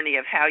your journey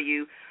of how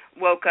you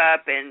woke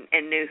up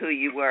and knew who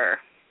you were.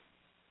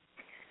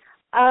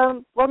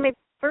 Well, my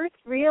first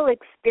real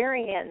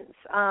experience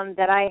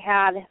that I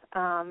had,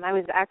 I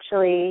was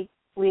actually,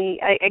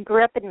 I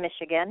grew up in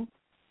Michigan,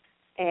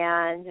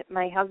 and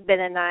my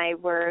husband and I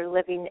were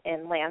living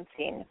in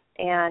Lansing,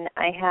 and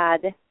I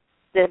had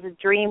this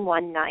dream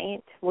one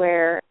night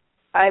where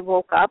I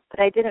woke up,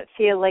 but I didn't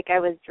feel like I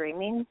was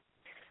dreaming.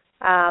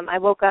 I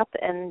woke up,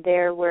 and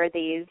there were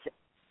these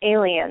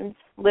aliens,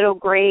 little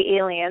gray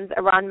aliens,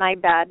 around my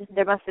bed.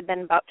 There must have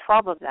been about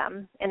 12 of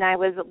them, and I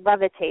was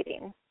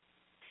levitating.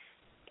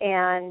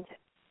 And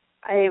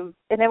I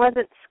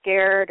wasn't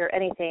scared or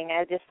anything.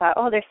 I just thought,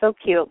 oh, they're so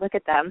cute. Look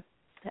at them.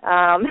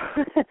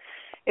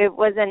 It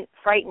wasn't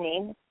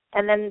frightening.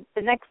 And then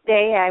the next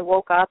day I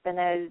woke up and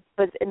I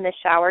was in the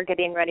shower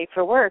getting ready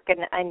for work,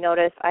 and I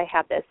noticed I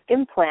had this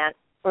implant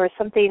or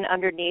something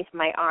underneath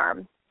my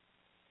arm.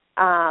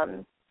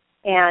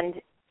 And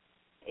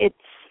it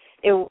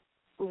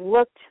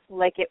looked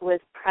like it was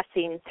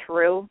pressing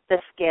through the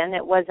skin.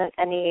 It wasn't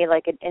any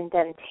like an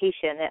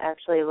indentation. It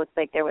actually looked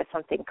like there was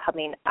something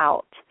coming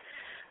out.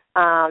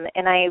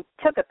 And I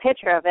took a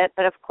picture of it,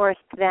 but of course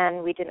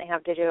then we didn't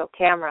have digital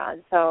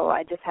cameras, so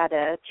I just had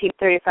a cheap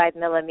 35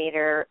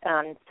 millimeter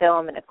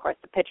film, and of course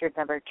the picture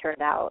never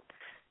turned out.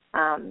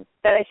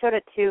 But I showed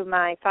it to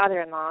my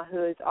father-in-law,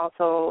 who is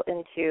also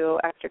into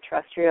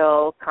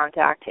extraterrestrial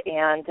contact,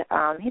 and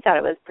he thought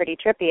it was pretty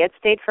trippy. It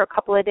stayed for a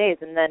couple of days,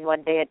 and then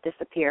one day it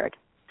disappeared.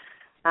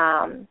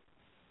 And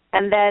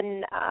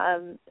then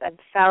I've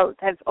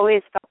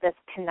always felt this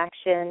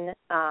connection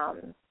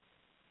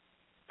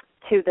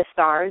to the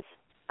stars.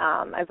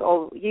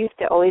 Used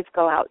to always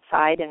go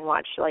outside and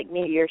watch like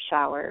meteor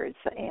showers,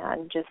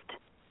 and just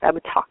I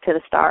would talk to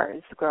the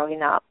stars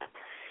growing up.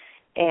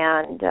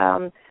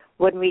 And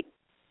when we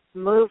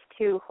moved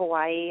to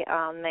Hawaii,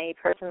 my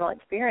personal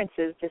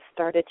experiences just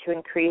started to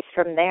increase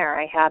from there.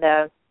 I had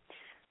a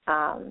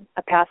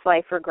past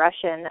life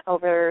regression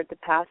over the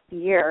past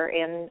year,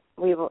 and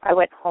I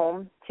went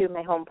home to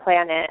my home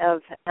planet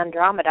of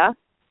Andromeda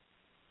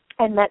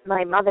and met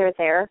my mother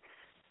there.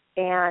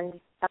 And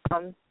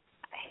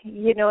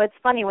it's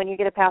funny when you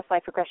get a past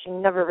life regression, you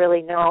never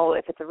really know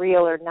if it's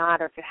real or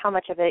not, or how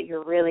much of it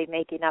you're really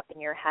making up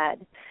in your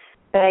head.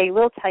 But I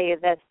will tell you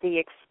that the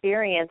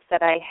experience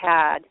that I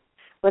had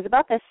was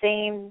about the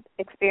same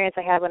experience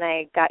I had when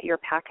I got your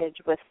package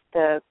with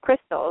the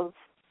crystals.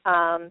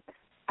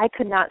 I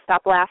could not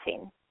stop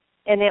laughing.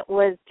 And it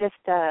was just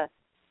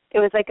it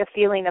was like a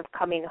feeling of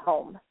coming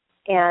home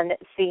and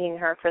seeing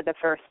her for the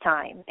first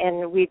time.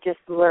 And we just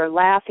were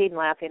laughing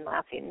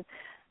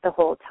the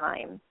whole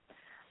time.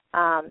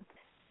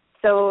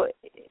 So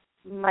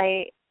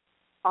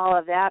all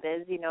of that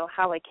is,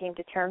 how I came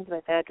to terms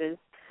with it is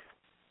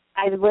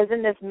I was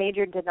in this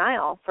major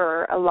denial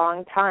for a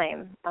long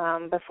time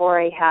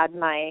before I had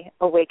my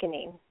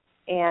awakening.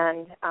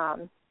 And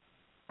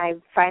I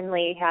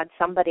finally had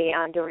somebody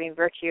on Doreen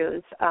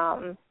Virtue's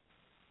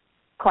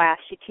class.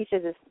 She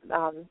teaches this,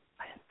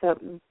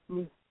 the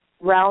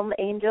realm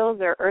angels,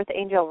 or earth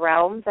angel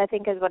realms, I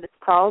think is what it's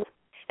called.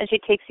 And she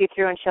takes you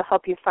through and she'll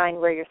help you find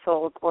where your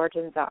soul's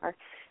origins are.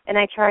 And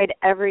I tried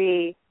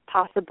every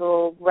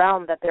possible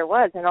realm that there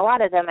was, and a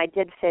lot of them I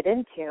did fit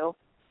into,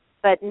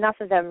 but none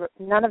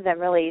of them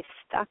really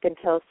stuck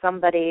until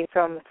somebody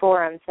from the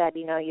forum said,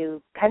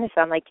 you kind of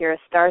sound like you're a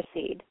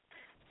starseed.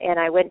 And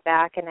I went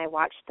back and I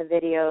watched the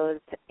videos,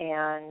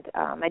 and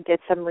I did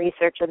some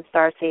research on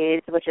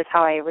starseeds, which is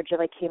how I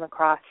originally came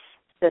across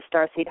the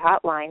Starseed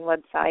Hotline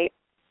website.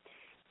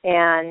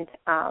 And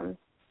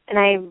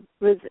I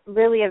was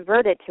really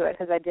averted to it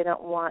because I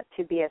didn't want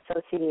to be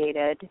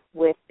associated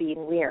with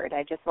being weird.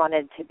 I just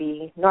wanted to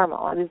be normal.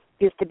 I was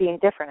used to being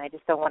different. I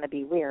just don't want to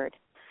be weird.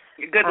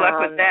 Good luck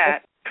with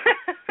that.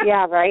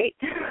 Yeah, right?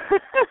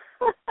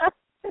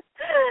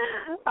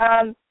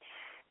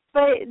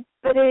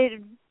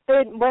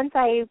 But once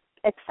I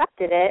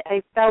accepted it,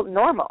 I felt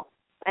normal.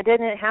 I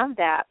didn't have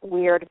that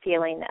weird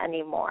feeling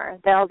anymore.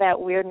 All that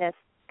weirdness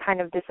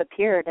kind of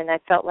disappeared, and I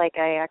felt like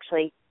I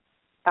actually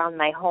found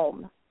my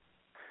home.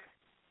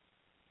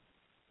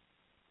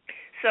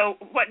 So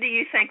what do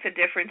you think the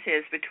difference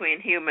is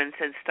between humans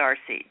and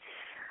starseeds?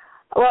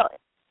 Well,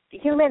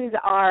 humans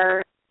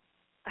are,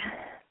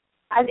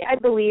 I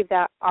believe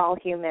that all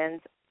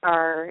humans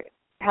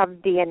have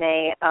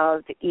DNA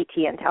of ET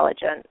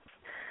intelligence.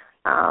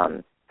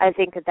 I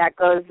think that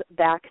goes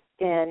back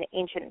in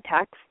ancient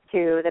texts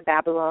to the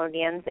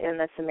Babylonians and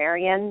the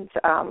Sumerians.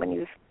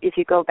 If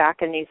you go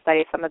back and you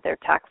study some of their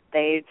texts,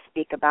 they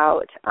speak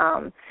about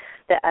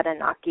the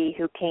Anunnaki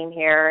who came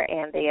here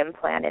and they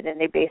implanted, and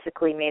they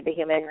basically made the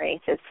human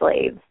race as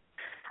slaves.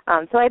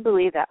 So I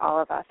believe that all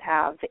of us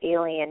have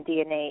alien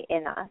DNA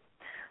in us.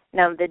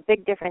 Now, the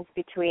big difference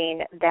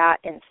between that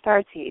and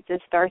starseeds is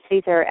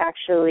starseeds are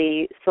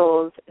actually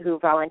souls who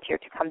volunteer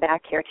to come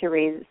back here to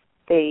raise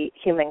the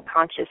human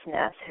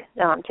consciousness,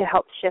 to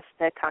help shift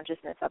the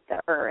consciousness of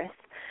the earth.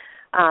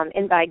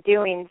 And by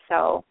doing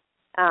so,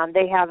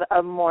 they have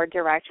a more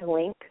direct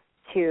link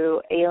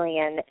to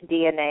alien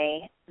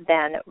DNA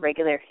than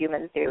regular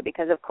humans do,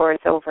 because, of course,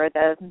 over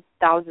the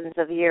thousands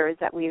of years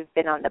that we've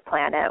been on the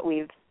planet,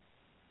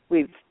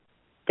 we've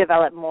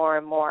developed more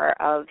and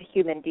more of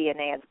human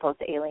DNA as opposed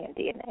to alien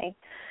DNA.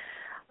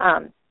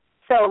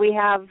 So we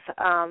have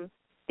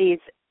these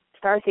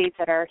starseeds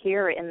that are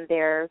here, and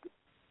they're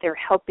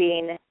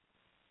helping.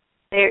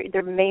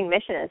 Their main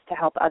mission is to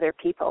help other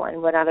people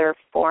in whatever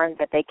form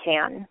that they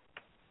can.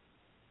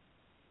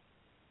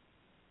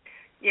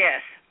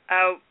 Yes.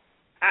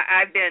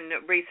 I've been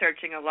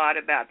researching a lot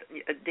about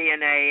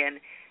DNA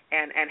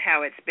and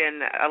how it's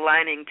been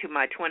aligning to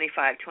my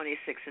 25,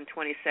 26, and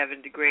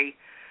 27 degree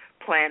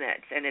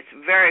planets. And it's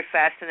very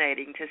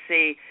fascinating to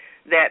see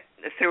that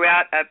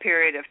throughout a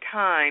period of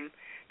time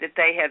that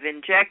they have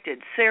injected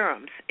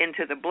serums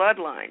into the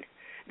bloodline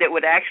that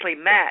would actually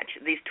match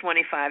these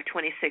 25,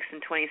 26,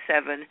 and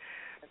 27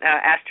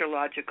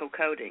 astrological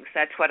codings.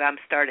 That's what I'm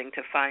starting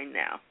to find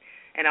now.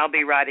 And I'll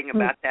be writing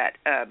about that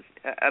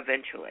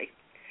eventually.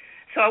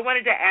 So I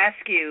wanted to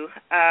ask you,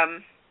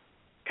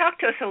 talk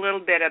to us a little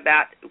bit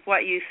about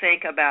what you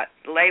think about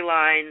ley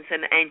lines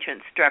and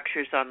ancient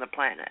structures on the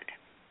planet.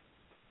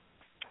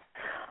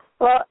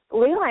 Well,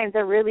 ley lines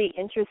are really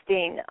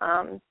interesting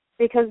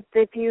because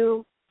if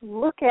you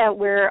look at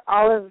where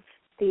all of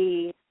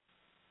the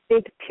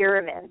big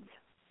pyramids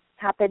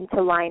happen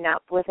to line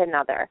up with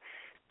another,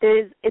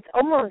 it's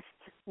almost,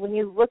 when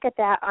you look at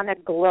that on a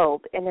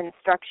globe and in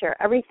structure,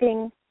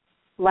 everything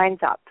lines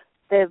up.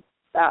 The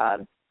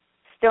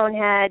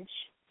Stonehenge,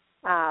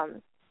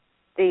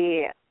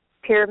 the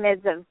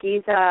pyramids of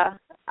Giza,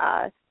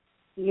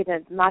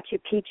 Machu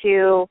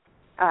Picchu,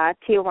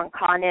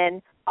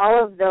 Tiahuanacan,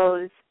 all of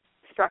those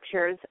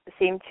structures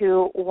seem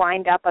to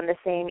wind up on the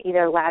same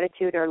either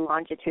latitude or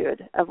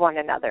longitude of one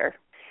another.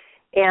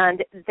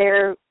 And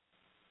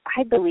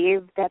I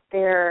believe that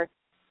they're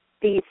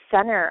the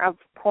center of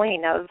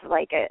point of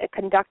like a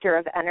conductor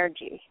of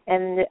energy,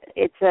 and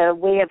it's a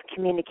way of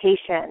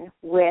communication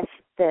with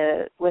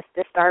the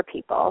star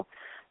people.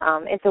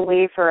 It's a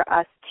way for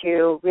us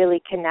to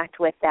really connect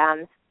with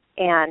them,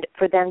 and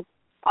for them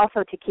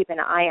also to keep an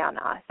eye on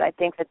us. I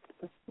think that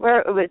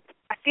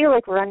I feel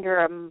like we're under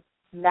a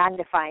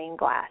magnifying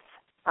glass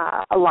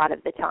a lot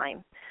of the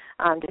time,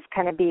 just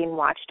kind of being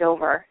watched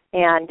over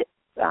and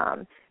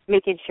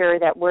making sure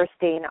that we're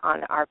staying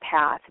on our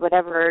path.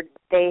 Whatever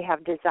they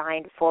have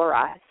designed for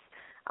us,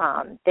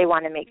 they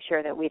want to make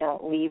sure that we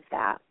don't leave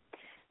that.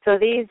 So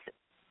these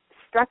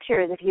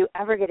structures, if you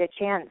ever get a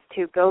chance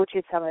to go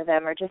to some of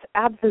them, are just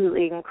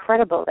absolutely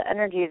incredible. The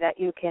energy that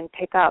you can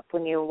pick up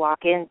when you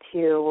walk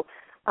into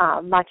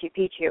Machu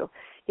Picchu.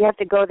 You have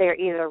to go there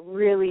either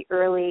really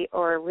early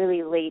or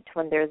really late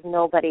when there's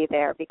nobody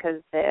there,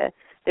 because there's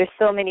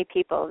so many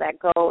people that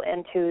go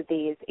into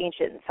these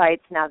ancient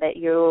sites now that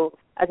you,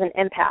 as an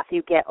empath,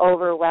 you get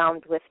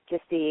overwhelmed with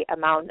just the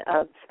amount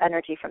of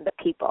energy from the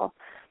people.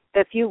 But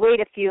if you wait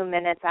a few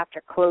minutes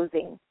after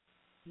closing,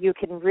 you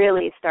can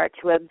really start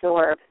to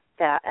absorb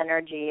the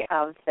energy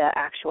of the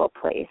actual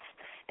place,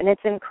 and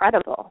it's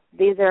incredible.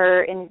 These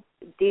are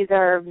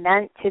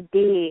meant to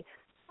be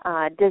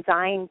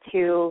designed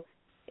to.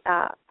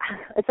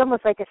 It's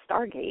almost like a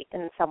Stargate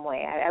in some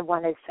way, I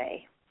want to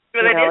say.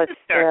 Well, it is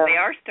they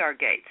are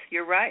Stargates.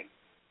 You're right.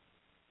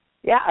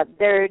 Yeah,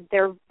 they're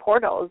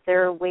portals.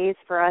 They're ways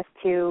for us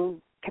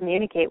to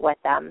communicate with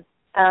them.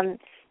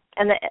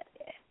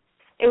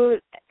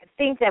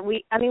 Things that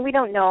we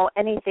don't know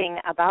anything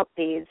about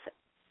these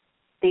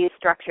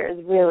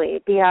structures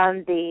really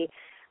beyond the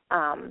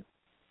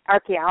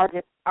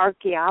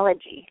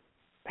archaeology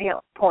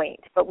point,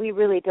 but we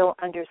really don't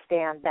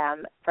understand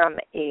them from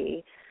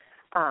a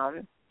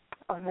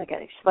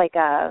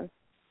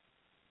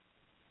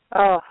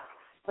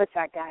what's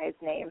that guy's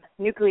name?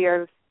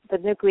 The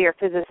nuclear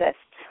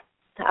physicist.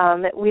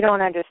 We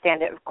don't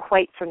understand it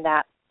quite from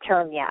that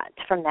term yet,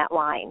 from that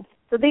line.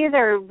 So these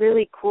are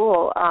really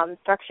cool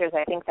structures,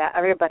 I think, that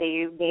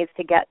everybody needs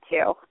to get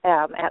to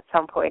at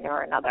some point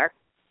or another.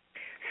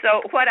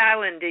 So what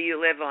island do you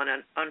live on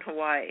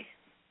Hawaii?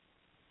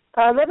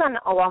 I live on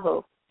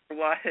Oahu.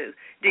 Oahu.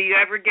 Do you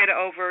ever get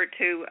over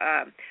to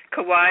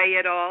Kauai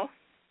at all?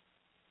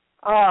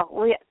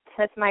 Oh,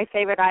 that's my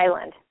favorite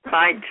island.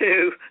 Mine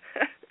too.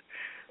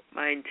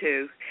 Mine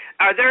too.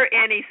 Are there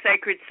any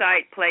sacred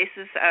site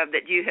places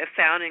that you have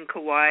found in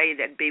Kauai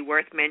that'd be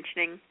worth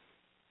mentioning?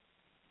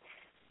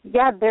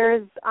 Yeah,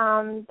 there's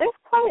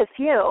quite a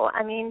few.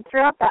 I mean,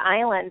 throughout the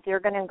islands, you're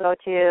going to go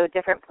to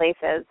different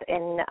places,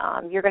 and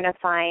you're going to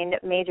find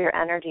major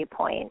energy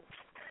points.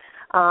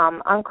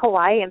 On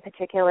Kauai in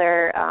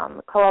particular,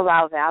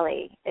 Ko'olau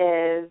Valley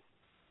is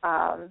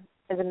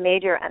a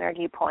major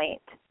energy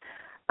point.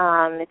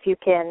 If you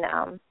can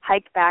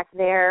hike back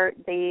there,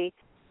 the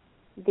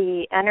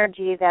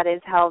energy that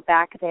is held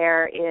back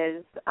there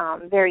is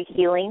very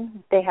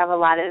healing. They have a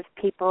lot of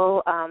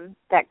people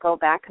that go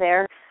back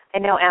there. I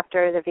know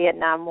after the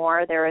Vietnam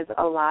War, there was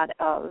a lot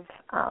of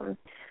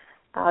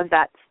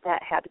vets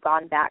that had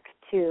gone back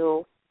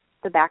to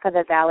the back of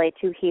the valley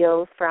to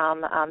heal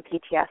from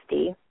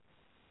PTSD.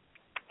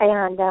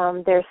 And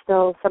there's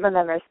still, some of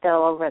them are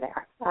still over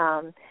there.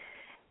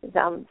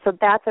 So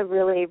that's a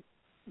really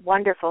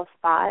wonderful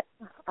spot.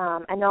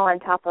 I know on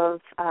top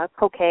of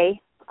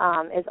Kokei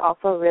is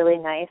also really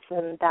nice,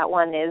 and that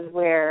one is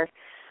where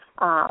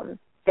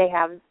they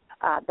have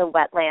the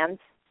wetlands.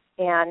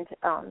 And,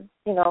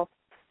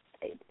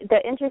 the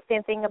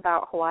interesting thing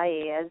about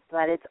Hawaii is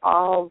that it's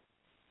all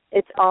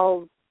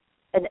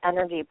an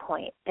energy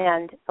point.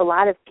 And a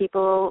lot of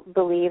people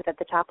believe that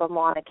the top of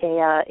Mauna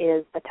Kea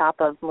is the top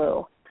of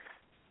Mu.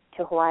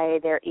 To Hawaii,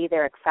 they're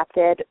either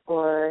accepted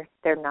or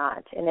they're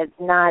not. And it's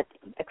not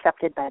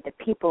accepted by the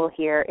people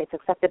here. It's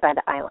accepted by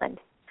the island.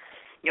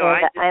 You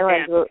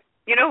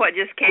know what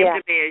just came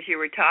to me as you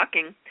were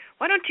talking?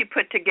 Why don't you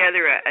put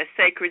together a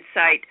sacred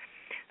site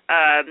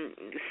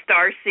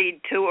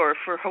starseed tour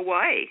for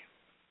Hawaii?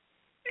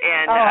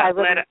 And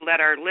let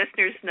our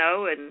listeners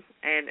know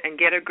and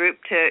get a group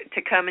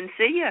to come and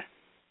see you.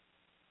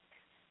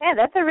 Yeah,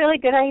 that's a really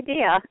good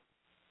idea.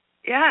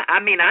 Yeah, I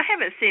mean, I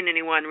haven't seen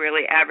anyone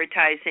really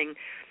advertising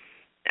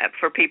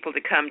for people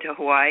to come to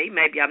Hawaii.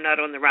 Maybe I'm not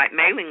on the right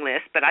mailing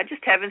list, but I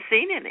just haven't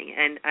seen any,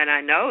 and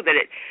I know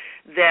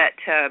that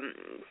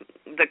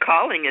the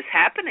calling is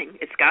happening.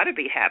 It's got to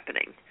be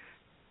happening.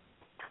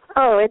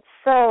 Oh, it's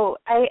so.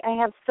 I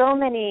have so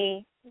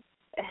many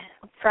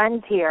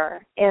friends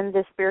here in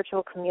the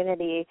spiritual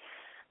community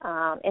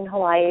in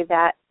Hawaii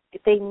that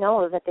they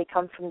know that they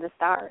come from the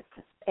stars,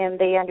 and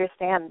they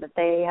understand that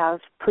they have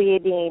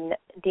Pleiadian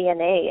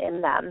DNA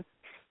in them,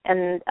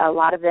 and a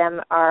lot of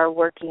them are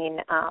working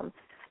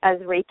as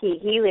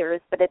Reiki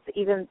healers, but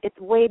it's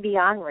way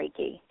beyond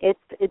Reiki. It's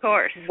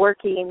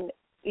working,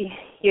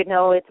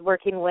 it's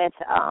working with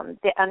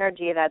the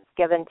energy that's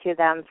given to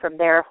them from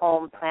their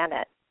home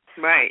planet.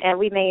 Right. And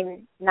we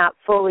may not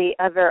fully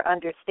ever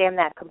understand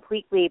that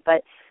completely,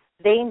 but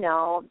they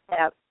know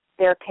that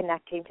they're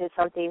connecting to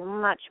something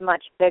much,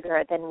 much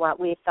bigger than what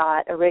we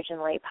thought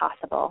originally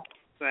possible.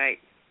 Right.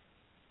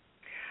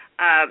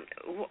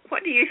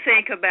 What do you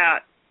think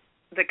about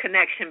the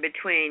connection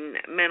between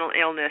mental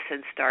illness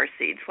and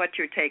starseeds? What's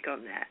your take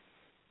on that?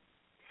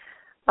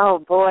 Oh,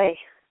 boy.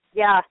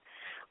 Yeah.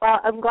 Well,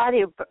 I'm glad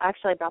you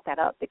actually brought that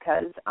up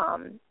because,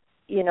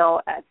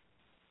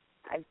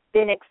 I've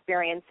been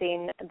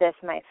experiencing this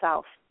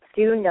myself.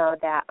 Do know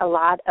that a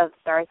lot of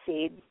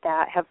starseeds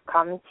that have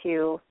come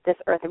to this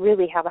earth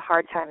really have a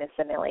hard time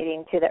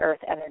assimilating to the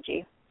earth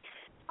energy.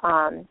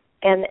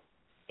 And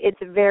it's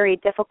very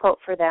difficult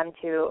for them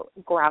to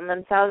ground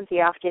themselves.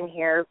 You often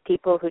hear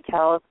people who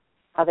tell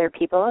other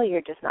people,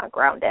 you're just not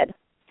grounded.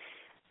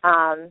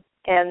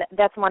 And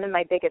that's one of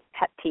my biggest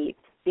pet peeves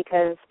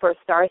because for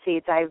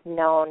starseeds I have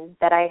known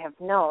that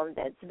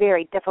it's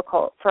very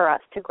difficult for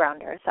us to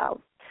ground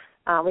ourselves.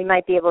 We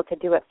might be able to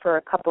do it for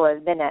a couple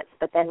of minutes,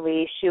 but then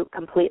we shoot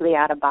completely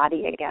out of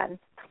body again.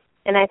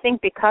 And I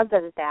think because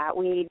of that,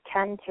 we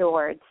tend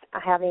towards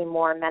having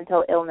more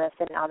mental illness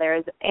than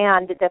others,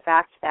 and the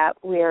fact that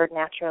we're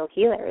natural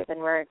healers and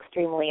we're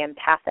extremely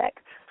empathic.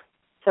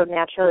 So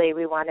naturally,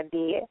 we want to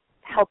be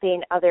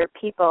helping other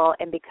people,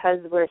 and because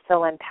we're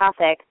so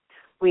empathic,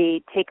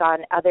 we take on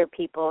other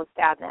people's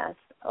sadness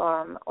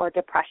or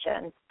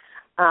depression.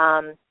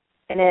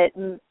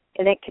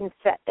 And it can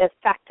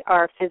affect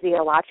our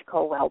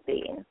physiological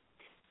well-being.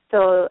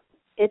 So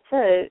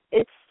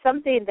it's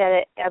something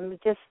that I'm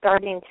just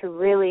starting to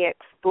really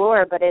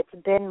explore, but it's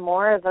been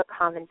more of a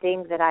common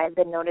thing that I've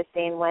been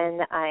noticing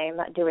when I'm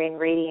doing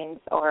readings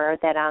or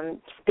that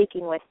I'm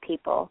speaking with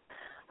people,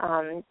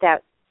 that,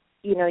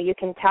 you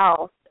can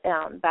tell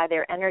by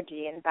their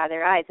energy and by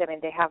their eyes. I mean,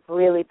 they have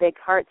really big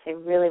hearts. They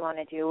really want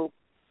to do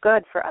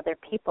good for other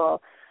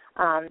people,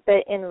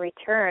 but in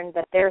return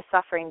that they're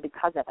suffering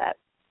because of it.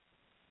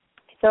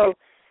 So,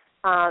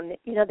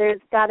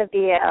 there's got to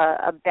be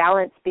a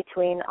balance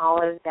between all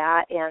of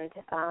that. And,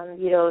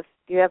 if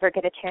you ever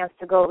get a chance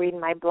to go read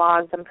my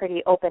blogs, I'm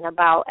pretty open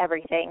about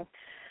everything.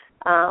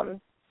 And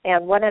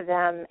one of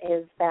them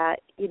is that,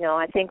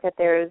 I think that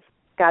there's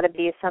got to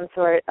be some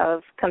sort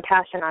of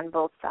compassion on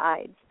both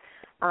sides.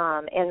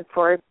 And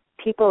for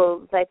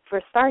people, like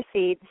for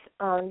starseeds,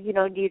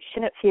 you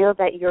shouldn't feel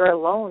that you're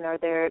alone or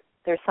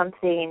there's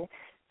something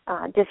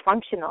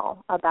dysfunctional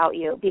about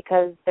you,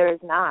 because there's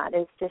not.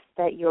 It's just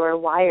that you're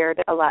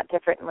wired a lot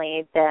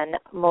differently than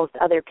most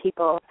other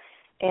people,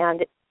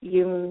 and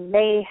you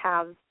may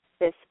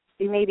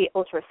be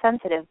ultra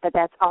sensitive, but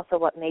that's also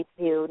what makes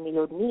you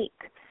unique,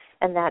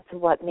 and that's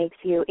what makes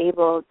you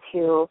able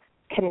to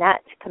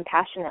connect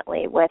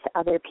compassionately with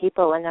other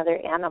people and other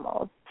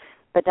animals.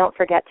 But don't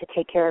forget to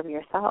take care of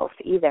yourself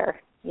either.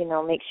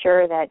 Make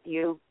sure that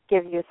you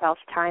give yourself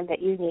time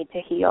that you need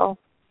to heal.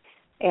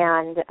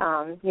 And,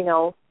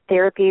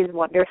 therapy is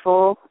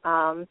wonderful,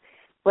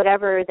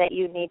 whatever that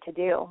you need to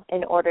do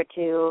in order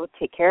to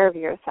take care of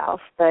yourself.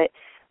 But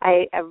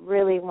I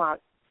really want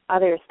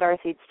other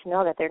starseeds to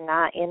know that they're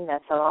not in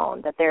this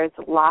alone, that there's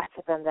lots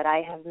of them that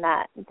I have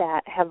met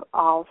that have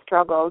all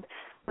struggled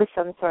with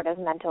some sort of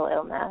mental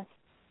illness.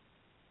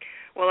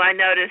 Well, I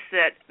noticed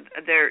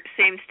that there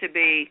seems to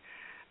be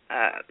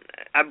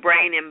a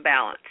brain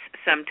imbalance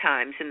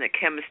sometimes in the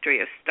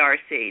chemistry of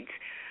starseeds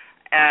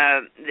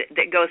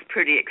that goes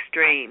pretty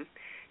extreme.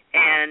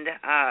 And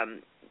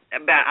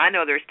I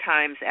know there's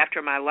times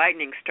after my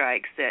lightning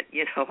strikes that,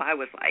 I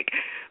was like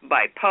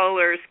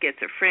bipolar,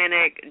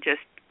 schizophrenic, just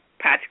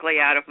practically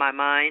out of my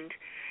mind.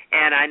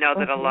 And I know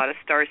that a lot of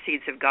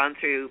starseeds have gone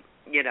through,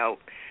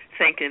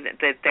 thinking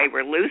that they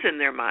were losing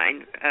their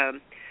mind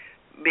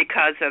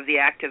because of the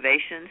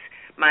activations.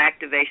 My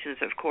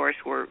activations, of course,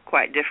 were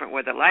quite different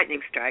with the lightning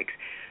strikes.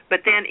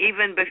 But then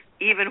even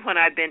when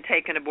I've been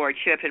taken aboard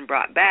ship and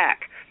brought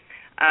back,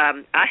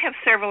 I have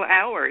several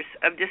hours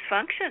of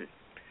dysfunction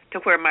to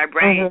where my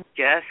brain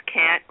just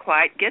can't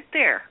quite get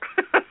there.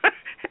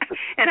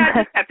 And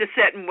I just have to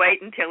sit and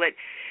wait until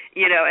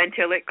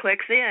it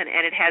clicks in.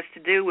 And it has to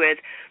do with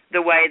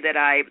the way that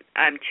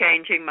I'm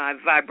changing my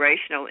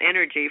vibrational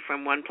energy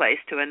from one place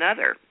to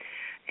another.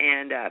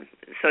 And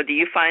so do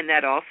you find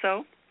that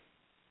also?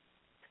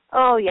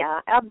 Oh,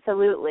 yeah,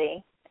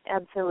 absolutely.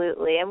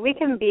 Absolutely. And we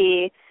can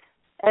be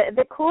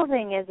the cool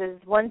thing is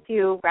once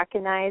you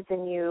recognize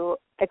and you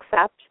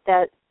accept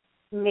that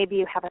maybe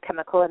you have a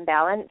chemical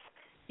imbalance,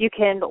 you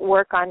can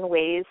work on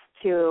ways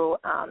to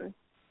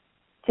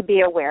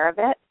be aware of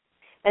it,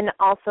 and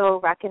also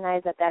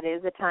recognize that that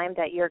is a time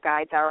that your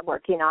guides are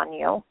working on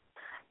you.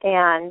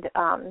 And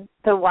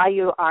so while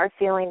you are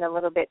feeling a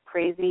little bit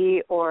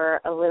crazy or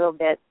a little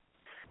bit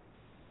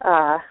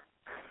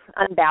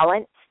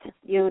unbalanced,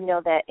 you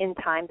know that in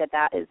time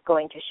that is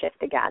going to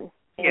shift again.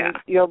 And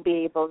you'll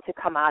be able to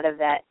come out of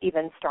that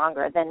even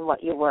stronger than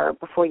what you were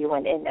before you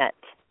went in it.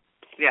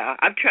 Yeah,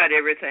 I've tried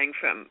everything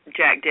from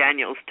Jack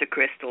Daniels to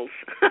crystals.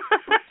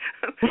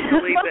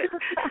 Believe it.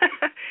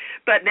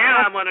 But now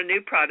I'm on a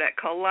new product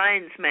called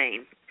Lion's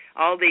Mane.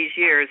 All these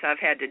years I've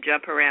had to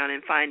jump around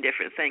and find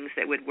different things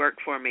that would work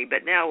for me,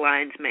 but now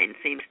Lion's Mane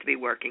seems to be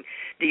working.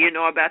 Do you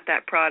know about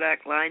that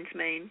product, Lion's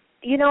Mane?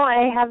 You know,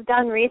 I have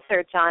done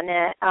research on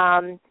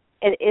it.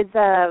 It is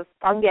a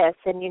fungus,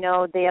 and, you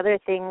know, the other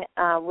thing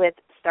with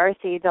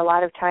starseeds a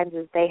lot of times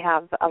is they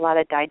have a lot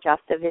of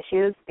digestive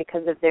issues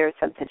because of their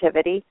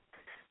sensitivity.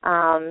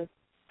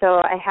 So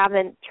I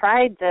haven't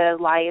tried the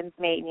Lion's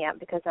Mane yet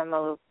because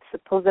I'm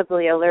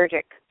supposedly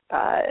allergic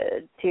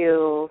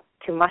to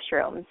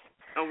mushrooms.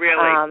 Oh, really?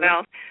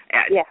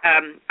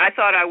 I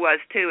thought I was,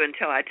 too,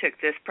 until I took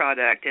this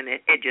product, and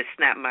it just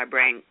snapped my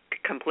brain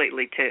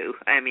completely, too.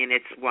 I mean,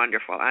 it's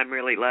wonderful. I'm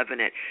really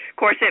loving it. Of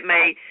course, it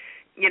may,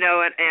 you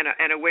know,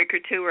 in a week or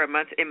two or a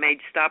month, it may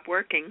stop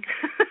working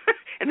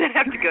and then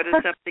have to go to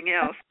something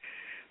else.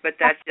 But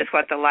that's just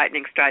what the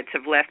lightning strikes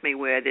have left me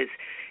with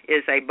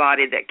is a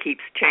body that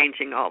keeps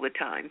changing all the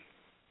time.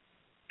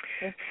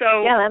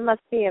 So yeah, that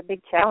must be a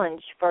big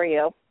challenge for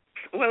you.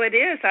 Well, it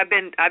is. I've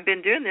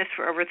been doing this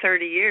for over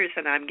 30 years,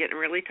 and I'm getting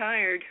really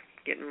tired.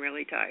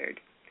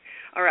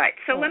 All right.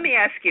 So let me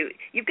ask you.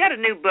 You've got a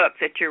new book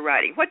that you're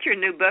writing. What's your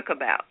new book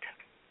about?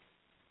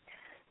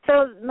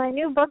 So my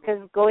new book is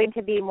going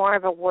to be more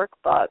of a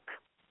workbook.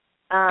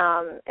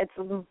 It's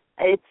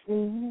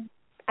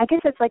I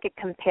guess it's like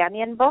a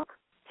companion book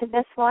to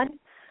this one.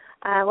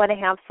 I want to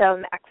have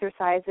some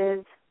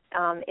exercises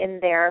in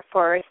there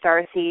for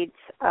starseeds,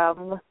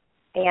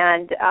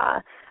 and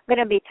I'm going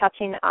to be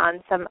touching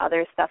on some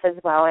other stuff as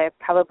well. I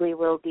probably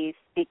will be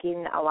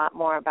speaking a lot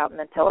more about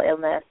mental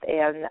illness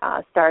and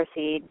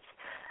starseeds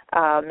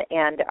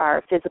and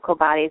our physical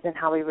bodies and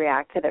how we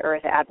react to the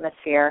Earth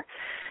atmosphere.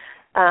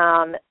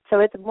 So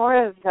it's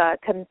more of a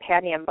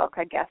companion book,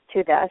 I guess,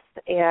 to this,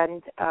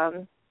 and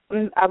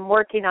I'm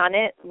working on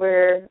it.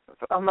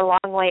 I'm a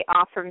long way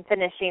off from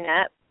finishing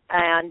it,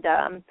 and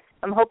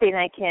I'm hoping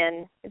I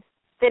can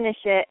finish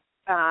it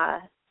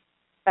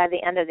by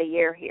the end of the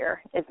year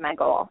here is my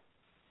goal.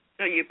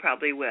 Oh, you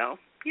probably will.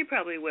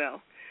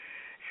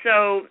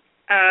 So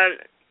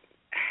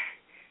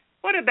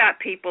what about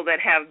people that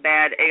have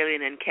bad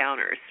alien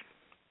encounters?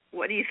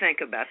 What do you think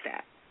about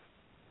that?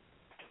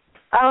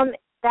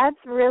 That's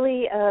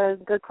really a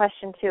good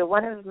question, too.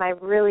 One of my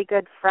really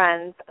good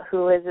friends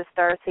who is a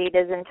starseed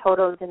is in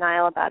total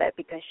denial about it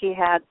because she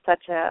had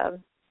such a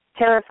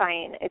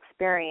terrifying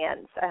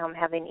experience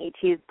having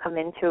ETs come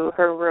into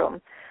her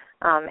room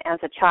as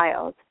a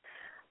child.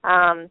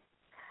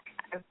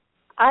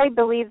 I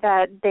believe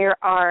that there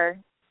are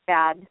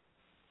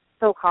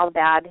so-called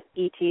bad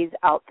ETs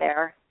out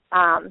there,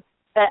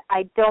 but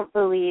I don't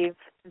believe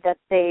that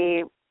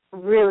they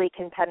really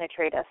can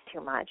penetrate us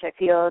too much. I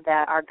feel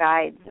that our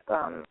guides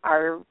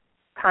are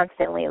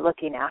constantly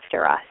looking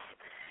after us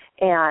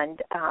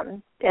and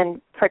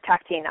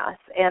protecting us.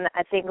 And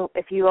I think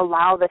if you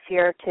allow the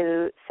fear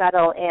to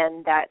settle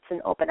in, that's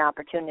an open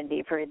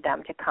opportunity for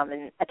them to come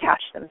and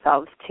attach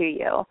themselves to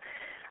you.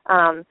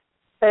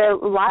 But a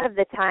lot of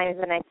the times,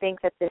 and I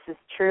think that this is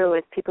true,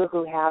 is people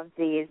who have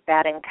these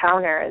bad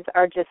encounters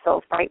are just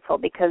so frightful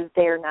because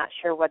they're not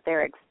sure what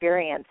they're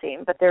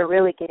experiencing, but they're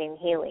really getting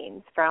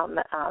healings from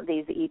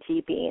these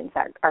ET beings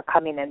that are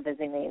coming and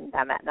visiting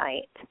them at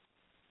night.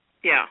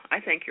 Yeah, I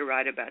think you're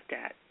right about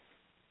that.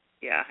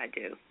 Yeah, I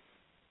do.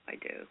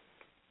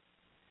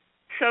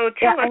 So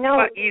tell us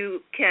what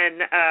you can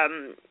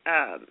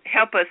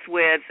help us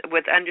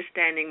with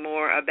understanding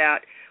more about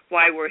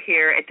why we're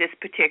here at this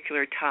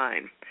particular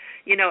time.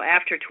 You know,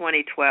 after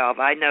 2012,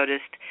 I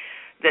noticed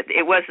that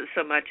it wasn't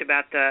so much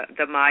about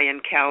the Mayan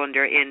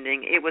calendar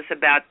ending. It was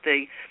about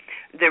the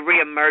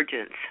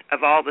reemergence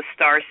of all the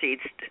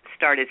starseeds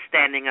started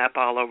standing up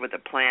all over the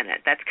planet.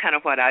 That's kind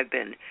of what I've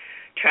been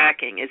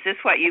tracking. Is this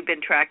what you've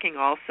been tracking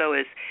also?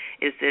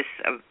 Is this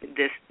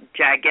this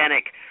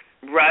gigantic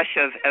rush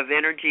of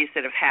energies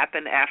that have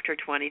happened after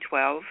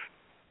 2012?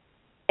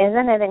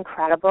 Isn't it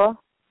incredible?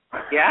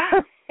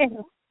 Yeah.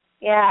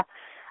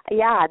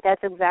 Yeah,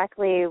 that's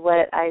exactly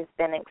what I've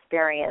been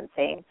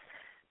experiencing.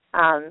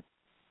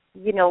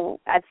 You know,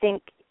 I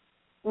think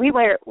we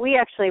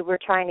actually were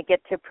trying to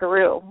get to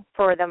Peru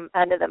for the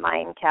end of the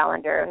Mayan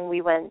calendar, and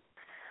we went,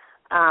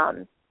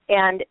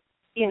 and,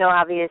 you know,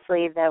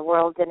 obviously the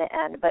world didn't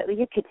end, but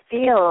you could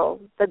feel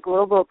the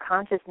global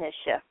consciousness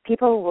shift.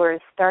 People were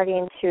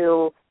starting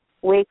to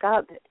wake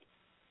up,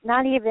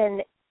 not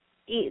even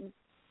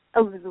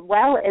as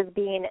well as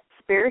being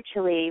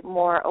spiritually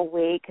more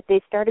awake,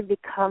 they started to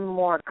become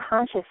more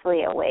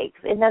consciously awake.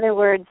 In other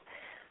words,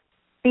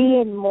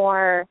 being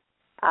more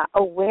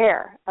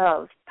aware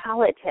of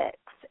politics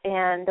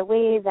and the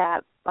way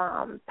that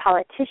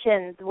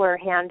politicians were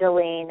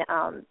handling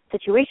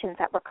situations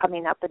that were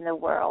coming up in the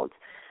world.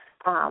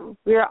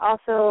 We are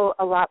also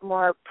a lot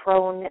more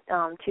prone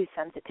to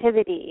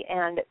sensitivity,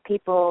 and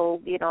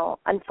people,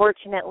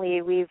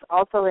 unfortunately, we've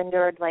also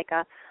endured like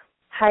a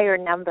higher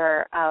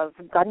number of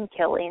gun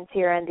killings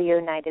here in the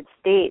United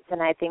States,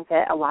 and I think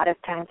that a lot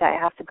of times I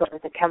have to go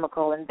with the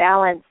chemical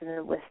imbalance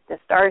and with the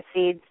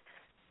starseeds.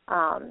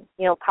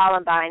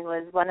 Columbine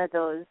was one of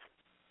those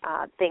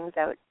things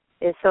that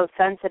is so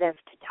sensitive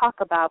to talk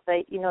about,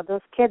 but,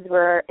 those kids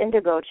were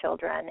indigo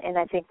children, and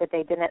I think that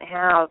they didn't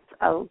have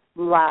a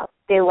lot,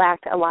 they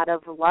lacked a lot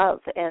of love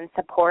and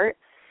support,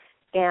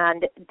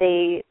 and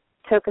they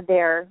took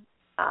their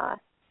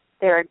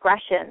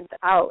aggressions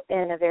out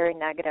in a very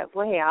negative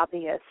way,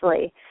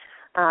 obviously.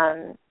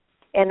 And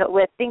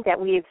we think that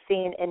we've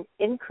seen an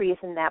increase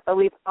in that, but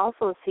we've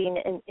also seen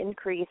an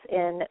increase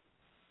in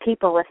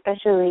people,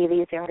 especially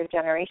these younger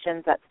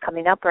generations that's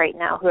coming up right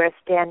now, who are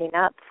standing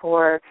up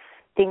for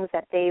things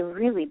that they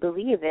really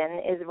believe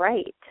in is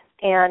right.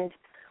 And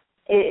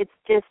it's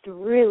just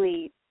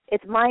really,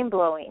 it's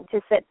mind-blowing to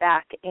sit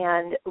back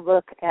and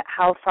look at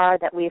how far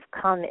that we've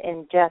come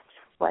in just,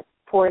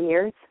 4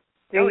 years?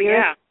 3 years?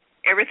 Yeah.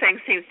 Everything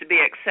seems to be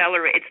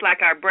accelerated. It's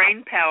like our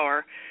brain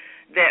power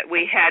that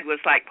we had was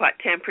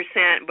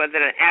 10%, but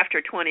then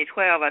after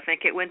 2012, I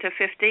think it went to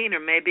 15 or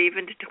maybe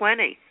even to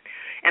 20.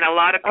 And a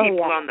lot of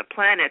people on the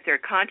planet, their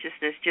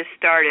consciousness just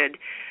started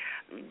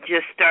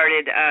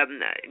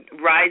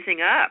rising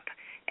up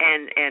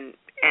and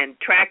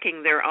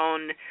tracking their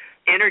own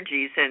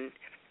energies. And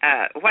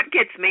what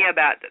gets me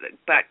about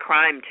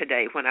crime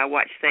today, when I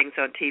watch things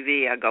on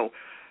TV, I go,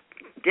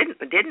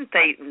 didn't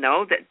they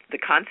know that the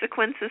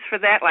consequences for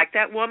that? Like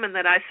that woman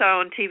that I saw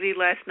on TV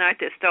last night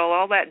that stole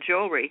all that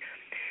jewelry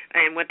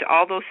and went to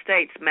all those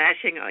states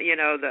mashing,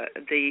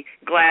 the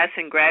glass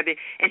and grabbing,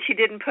 and she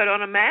didn't put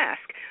on a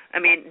mask. I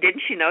mean,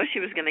 didn't she know she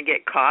was going to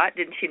get caught?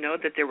 Didn't she know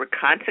that there were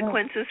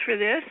consequences for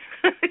this?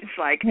 It's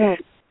like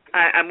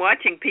I'm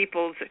watching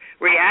people's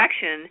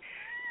reaction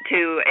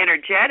to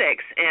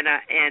energetics,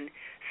 and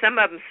some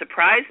of them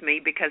surprise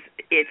me because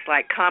it's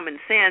like common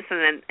sense,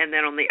 and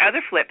then on the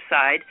other flip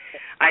side,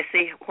 I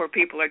see where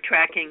people are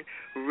tracking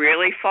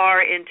really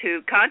far into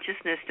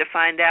consciousness to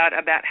find out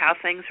about how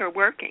things are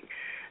working.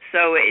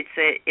 So it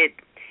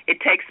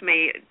takes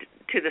me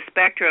to the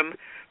spectrum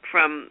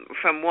from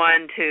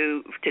 1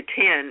 to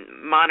 10,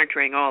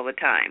 monitoring all the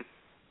time.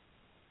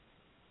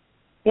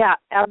 Yeah,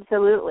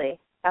 absolutely.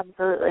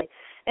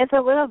 It's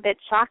a little bit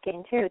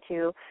shocking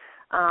too.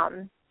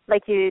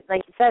 Like you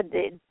said,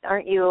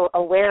 aren't you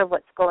aware of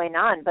what's going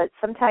on? But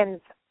sometimes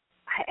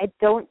I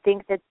don't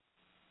think that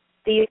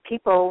these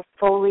people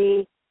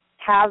fully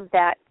have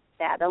that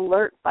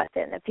alert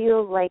button. It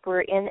feels like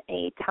we're in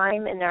a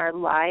time in our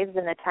lives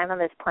and a time on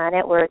this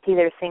planet where it's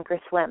either sink or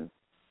swim.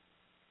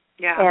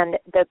 Yeah. And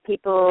the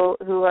people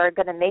who are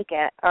going to make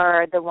it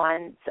are the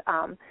ones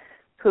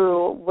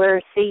who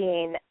we're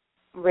seeing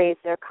raise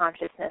their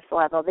consciousness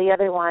level. The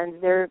other ones,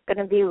 they're going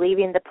to be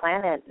leaving the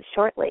planet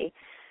shortly.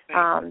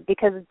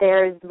 Because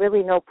there's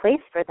really no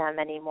place for them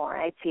anymore,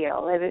 I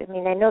feel. I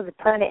mean, I know the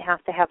planet has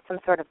to have some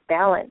sort of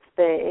balance,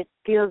 but it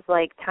feels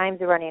like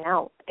time's running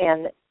out.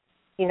 And,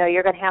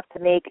 you're going to have to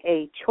make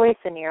a choice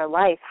in your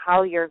life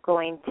how you're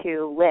going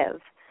to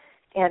live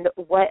and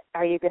what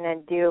are you going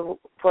to do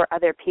for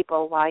other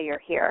people while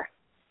you're here.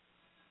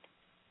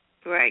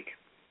 Right.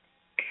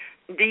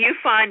 Do you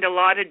find a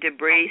lot of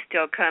debris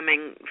still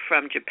coming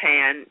from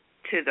Japan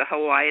to the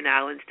Hawaiian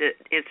Islands?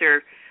 Is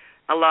there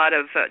a lot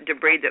of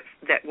debris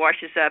that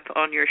washes up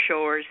on your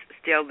shores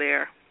still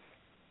there?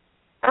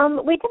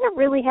 We didn't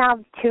really have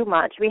too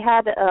much. We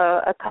had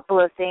a couple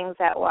of things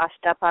that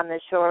washed up on the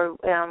shore.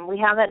 We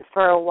haven't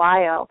for a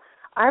while.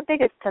 Our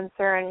biggest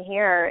concern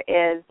here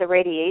is the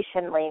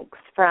radiation links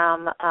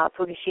from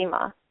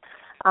Fukushima.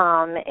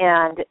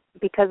 And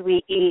because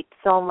we eat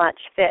so much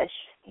fish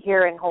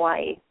here in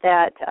Hawaii,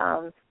 that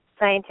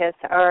scientists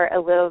are a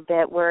little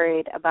bit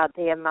worried about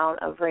the amount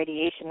of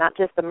radiation, not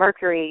just the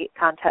mercury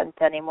content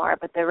anymore,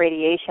 but the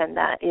radiation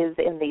that is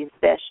in these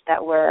fish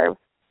that we're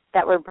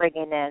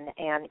bringing in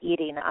and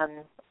eating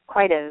on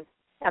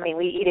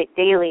we eat it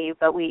daily,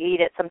 but we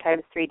eat it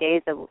sometimes 3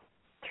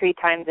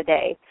 times a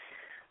day.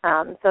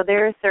 So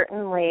there's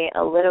certainly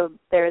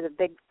there's a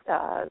big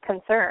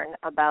concern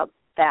about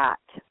that,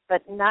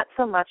 but not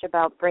so much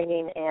about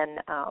bringing in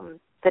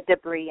the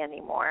debris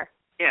anymore.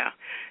 Yeah.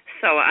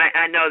 So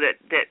I know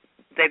that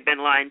they've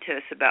been lying to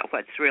us about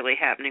what's really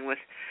happening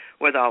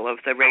with all of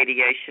the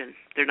radiation.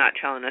 They're not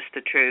telling us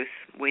the truth.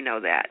 We know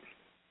that.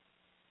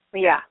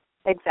 Yeah,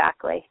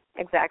 exactly.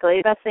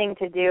 The best thing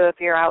to do if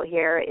you're out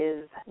here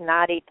is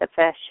not eat the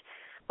fish,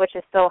 which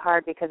is so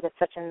hard because it's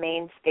such a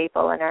main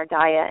staple in our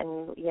diet,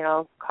 and,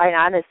 quite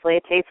honestly,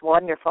 it tastes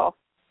wonderful.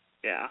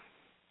 Yeah.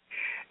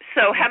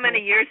 So how many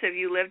years have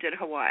you lived in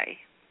Hawaii?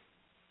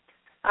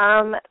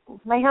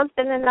 My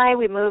husband and I,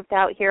 we moved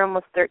out here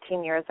almost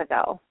 13 years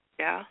ago.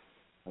 Yeah.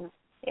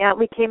 Yeah,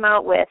 we came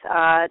out with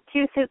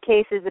 2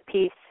 suitcases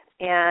apiece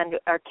and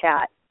our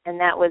cat, and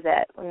that was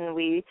it. And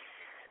we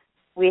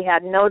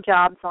had no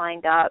jobs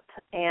lined up,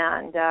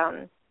 and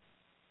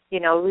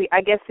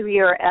I guess we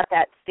were at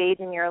that stage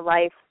in your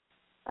life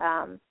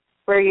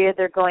where you're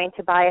either going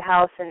to buy a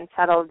house and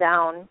settle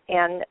down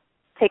and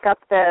take up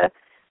the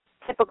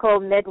typical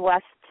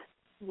Midwest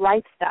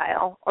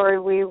lifestyle,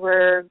 or we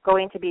were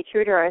going to be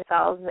true to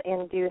ourselves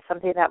and do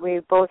something that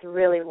we both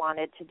really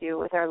wanted to do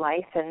with our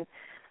life, and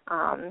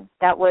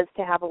that was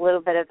to have a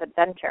little bit of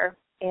adventure.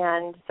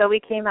 And so we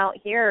came out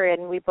here,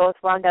 and we both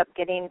wound up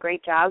getting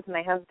great jobs.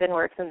 My husband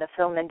works in the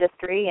film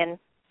industry, and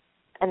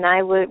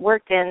I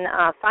worked in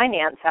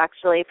finance,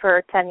 actually,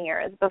 for 10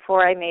 years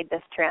before I made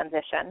this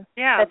transition.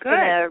 Yeah, That's good. been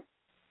a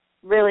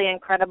really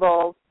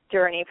incredible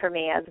journey for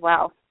me as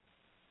well.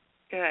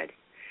 Good.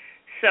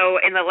 So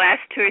in the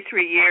last 2 or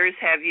 3 years,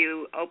 have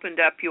you opened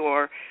up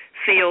your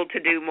field to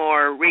do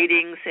more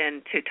readings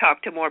and to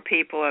talk to more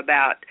people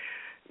about,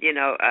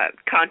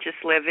 conscious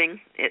living?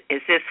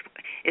 Is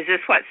this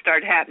what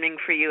started happening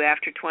for you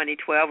after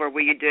 2012, or were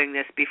you doing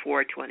this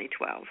before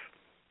 2012?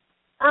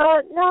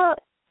 No,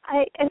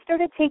 I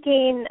started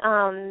taking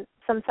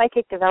some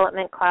psychic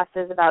development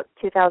classes about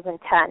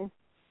 2010,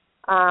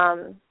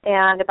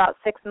 and about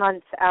 6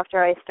 months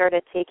after I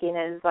started taking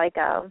is like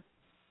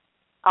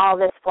all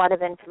this flood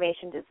of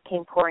information just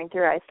came pouring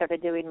through. I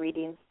started doing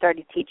readings,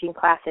 started teaching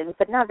classes,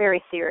 but not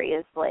very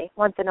seriously.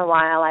 Once in a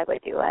while I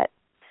would do it.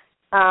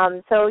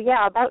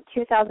 About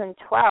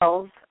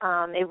 2012,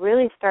 it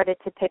really started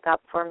to pick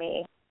up for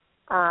me.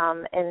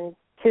 In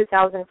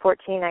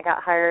 2014, I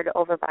got hired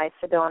over by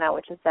Sedona,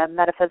 which is the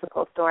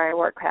metaphysical store I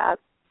work at.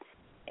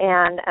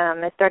 And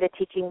I started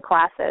teaching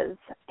classes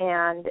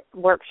and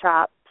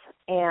workshops,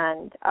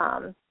 and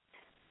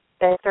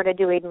I started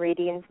doing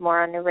readings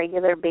more on a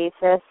regular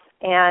basis.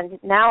 And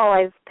now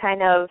I've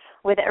kind of,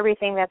 with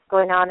everything that's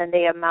going on and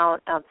the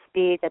amount of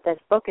speed that this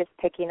book is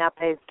picking up,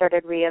 I've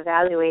started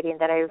reevaluating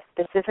that I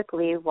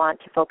specifically want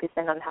to focus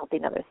in on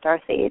helping other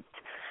starseeds.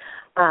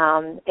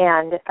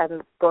 And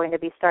I'm going to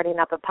be starting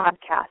up a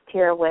podcast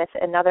here with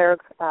another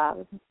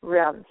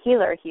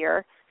healer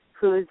here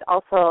who's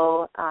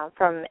also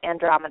from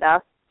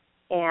Andromeda.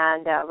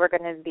 And we're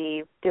going to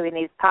be doing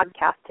these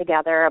podcasts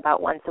together about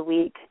once a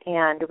week.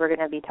 And we're going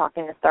to be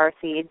talking to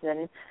starseeds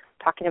and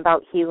talking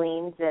about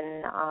healings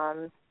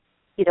and,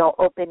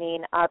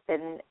 opening up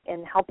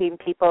and helping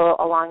people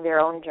along their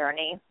own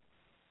journey.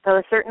 So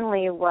it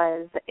certainly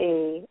was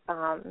a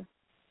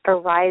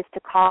rise to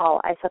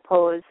call, I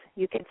suppose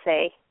you could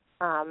say.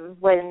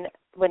 When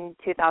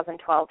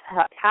 2012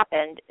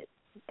 happened,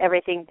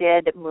 everything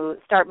did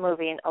start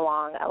moving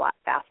along a lot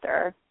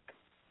faster.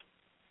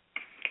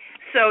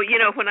 So,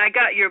 when I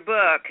got your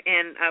book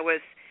and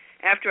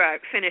after I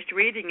finished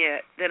reading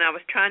it, then I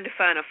was trying to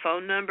find a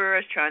phone number, I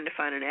was trying to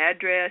find an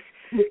address,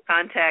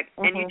 contact,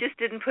 and you just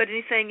didn't put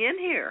anything in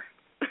here.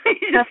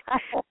 You just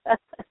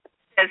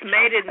says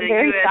made in the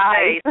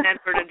USA, San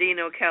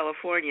Bernardino,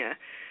 California,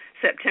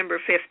 September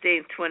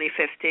 15th,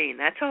 2015.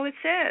 That's all it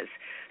says.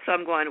 So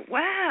I'm going,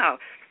 wow,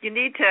 you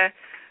need to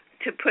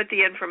put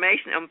the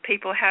information on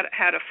people how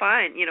to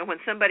find. When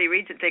somebody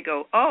reads it, they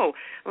go, oh,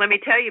 let me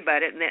tell you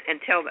about it,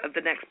 and tell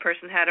the next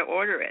person how to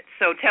order it.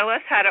 So tell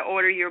us how to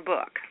order your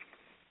book.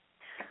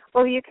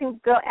 Well, you can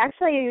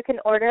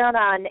order it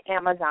on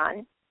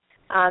Amazon.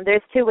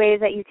 There's 2 ways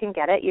that you can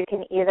get it. You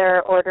can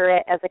either order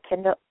it as a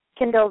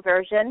Kindle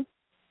version,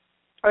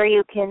 or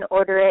you can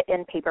order it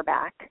in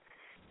paperback.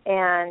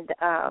 And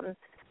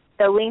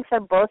the links are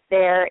both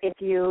there. If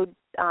you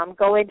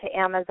go into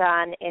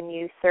Amazon and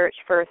you search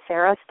for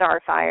Sarah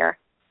Starfire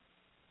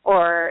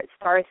or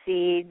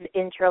Starseeds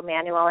Intro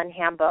Manual and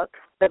Handbook,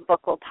 the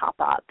book will pop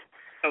up.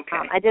 Okay.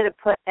 I didn't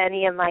put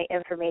any of my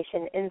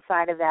information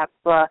inside of that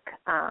book.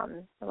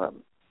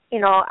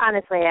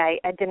 Honestly,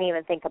 I didn't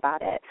even think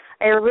about it.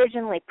 I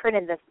originally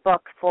printed this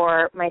book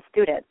for my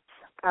students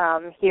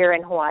here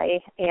in Hawaii,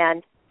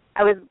 and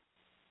I was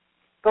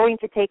going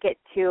to take it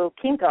to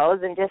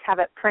Kinko's and just have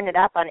it printed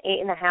up on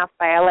 8.5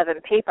 by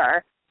 11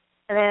 paper,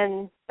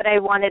 but I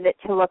wanted it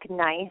to look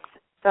nice,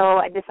 so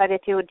I decided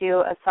to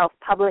do a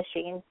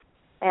self-publishing.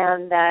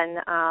 And then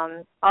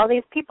all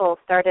these people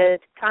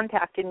started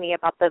contacting me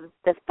about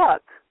this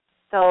book.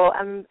 So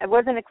I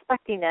wasn't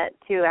expecting it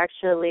to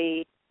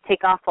actually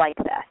take off like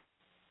this.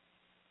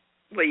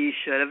 Well, you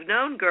should have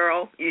known,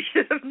 girl. You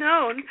should have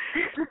known.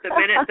 The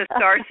minute the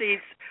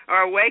starseeds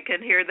are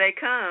awakened, here they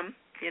come.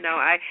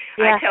 I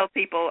tell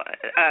people,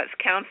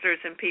 counselors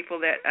and people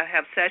that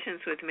have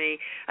sessions with me,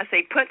 I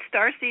say, put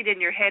Starseed in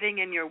your heading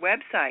in your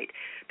website,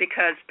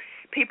 because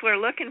people are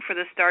looking for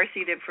the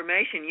Starseed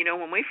information.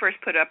 When we first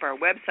put up our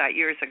website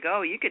years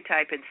ago, you could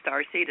type in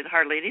Starseed and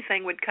hardly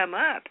anything would come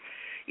up.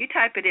 You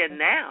type it in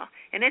now,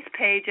 and it's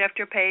page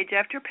after page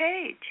after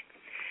page.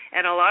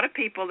 And a lot of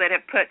people that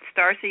have put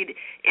Starseed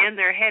in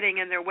their heading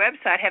in their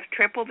website have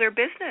tripled their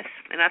business.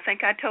 And I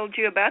think I told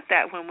you about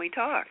that when we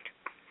talked.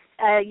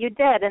 you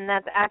did, and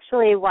that's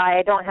actually why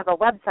I don't have a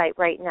website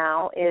right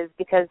now, is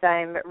because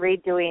I'm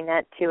redoing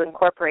it to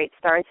incorporate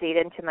Starseed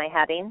into my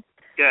heading.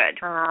 Good.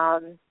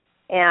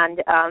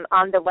 And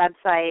on the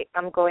website,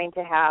 I'm going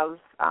to have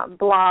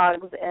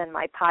blogs and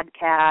my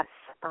podcasts,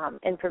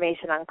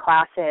 information on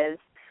classes.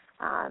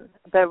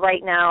 But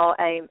right now,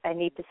 I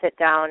need to sit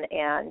down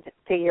and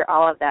figure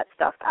all of that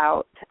stuff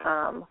out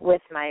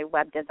with my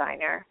web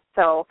designer.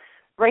 So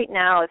right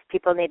now, if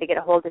people need to get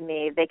a hold of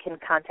me, they can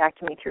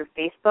contact me through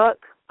Facebook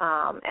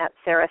at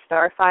Sarah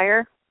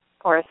Starfire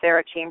or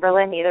Sarah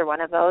Chamberlain. Either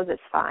one of those is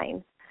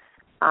fine.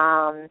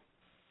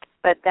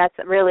 But that's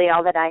really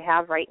all that I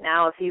have right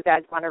now. If you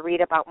guys want to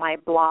read about my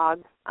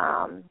blog,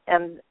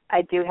 and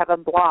I do have a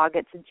blog,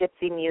 it's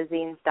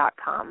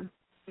gypsymusings.com.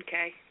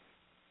 Okay,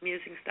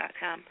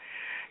 musings.com.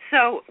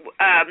 So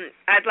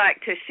I'd like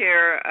to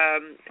share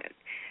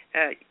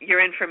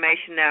your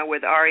information now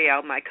with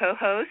Ariel, my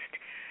co-host.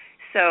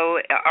 So,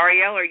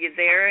 Ariel, are you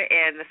there?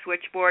 And the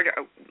switchboard,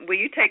 will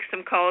you take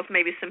some calls?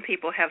 Maybe some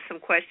people have some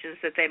questions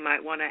that they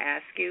might want to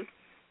ask you.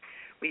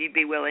 Will you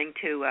be willing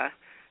to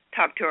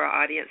talk to our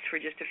audience for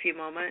just a few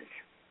moments?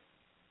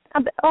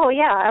 Oh,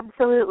 yeah,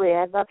 absolutely.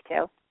 I'd love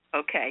to.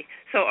 Okay.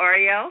 So,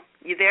 Ariel,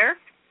 you there?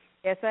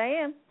 Yes, I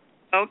am.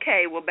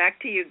 Okay. Well,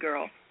 back to you,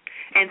 girl.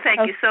 And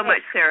thank you so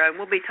much, Sarah. And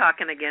we'll be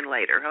talking again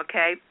later,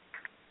 okay?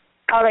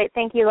 All right.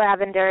 Thank you,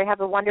 Lavender.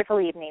 Have a wonderful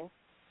evening.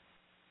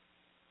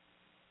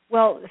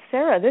 Well,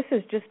 Sarah, this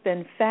has just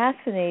been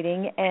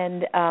fascinating,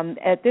 and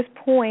at this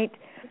point,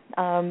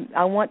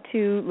 I want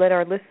to let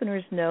our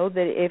listeners know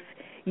that if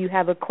you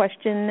have a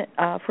question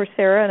for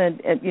Sarah and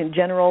in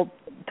general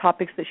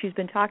topics that she's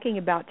been talking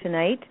about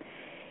tonight,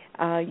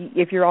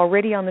 if you're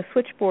already on the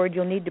switchboard,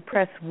 you'll need to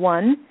press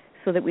 1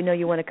 so that we know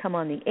you want to come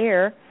on the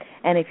air.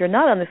 And if you're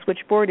not on the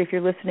switchboard, if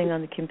you're listening on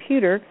the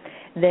computer,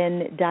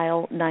 then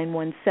dial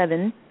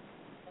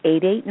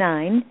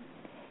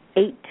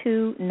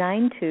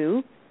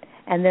 917-889-8292.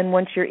 And then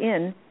once you're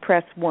in,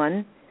 press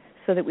 1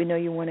 so that we know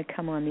you want to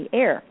come on the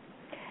air.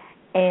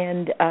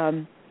 And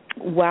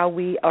while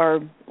we are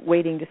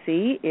waiting to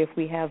see if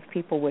we have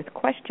people with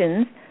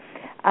questions,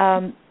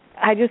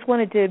 I just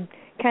wanted to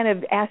kind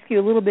of ask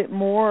you a little bit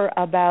more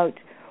about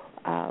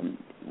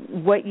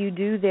what you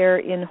do there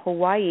in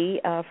Hawaii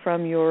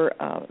from your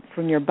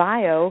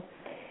bio,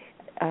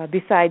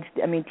 besides,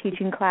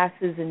 teaching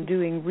classes and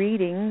doing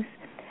readings.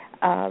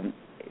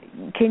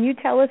 Can you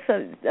tell us,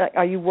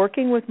 are you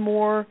working with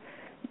more?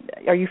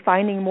 Are you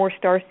finding more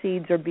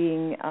starseeds are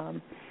being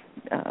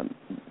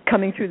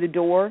coming through the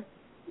door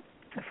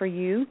for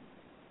you?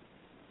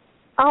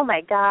 Oh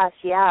my gosh,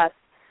 yes.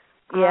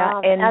 Yeah,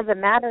 and as a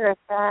matter of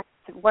fact,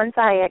 once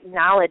I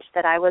acknowledged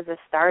that I was a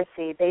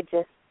starseed, they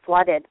just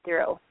flooded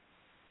through.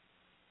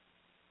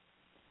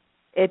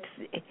 It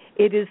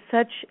is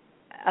such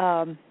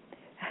a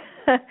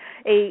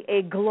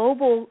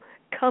global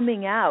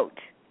coming out.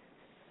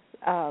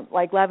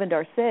 Like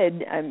Lavendar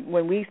said,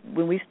 when we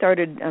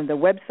started the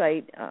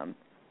website in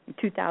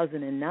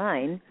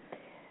 2009,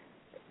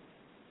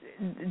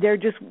 there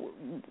just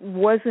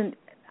wasn't.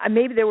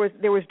 Maybe there was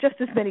just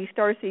as many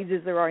starseeds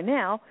as there are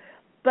now,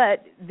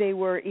 but they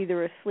were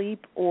either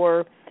asleep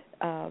or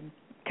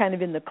kind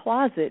of in the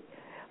closet.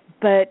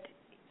 But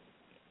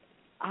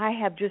I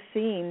have just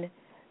seen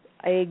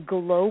a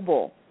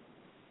global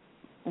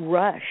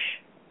rush.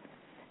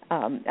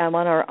 On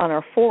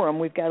our forum,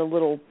 we've got a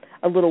little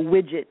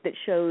widget that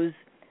shows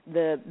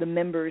the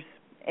members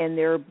and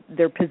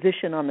their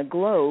position on the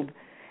globe,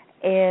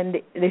 and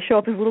they show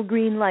up as little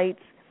green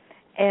lights,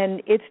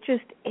 and it's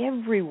just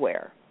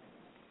everywhere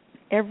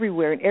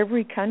in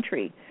every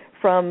country,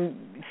 from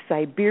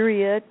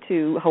Siberia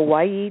to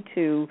Hawaii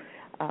to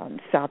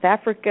South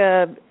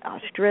Africa,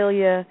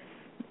 Australia,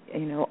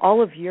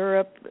 all of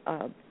Europe,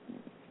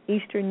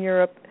 Eastern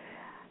Europe,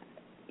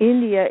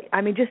 India.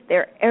 Just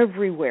they're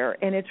everywhere,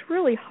 and it's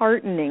really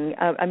heartening.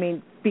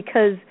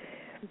 Because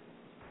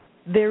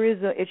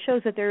it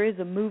shows that there is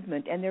a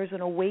movement and there's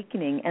an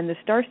awakening, and the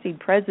starseed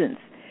presence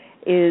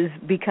is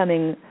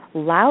becoming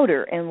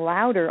louder and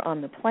louder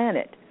on the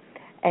planet,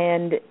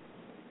 and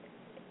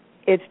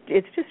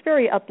it's just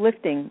very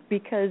uplifting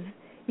because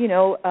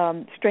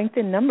strength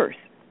in numbers.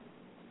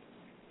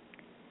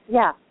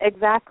 Yeah,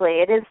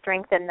 exactly. It is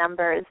strength in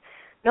numbers.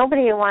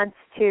 Nobody wants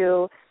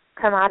to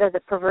come out of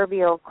the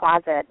proverbial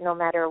closet no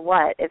matter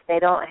what if they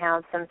don't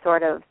have some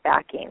sort of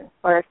backing,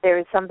 or if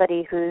there's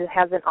somebody who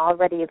hasn't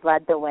already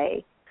led the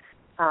way.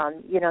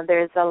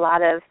 There's a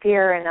lot of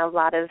fear and a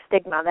lot of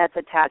stigma that's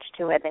attached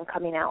to it and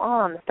coming out,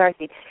 I'm a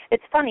starseed.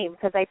 It's funny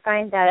because I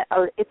find that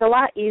it's a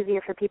lot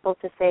easier for people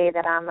to say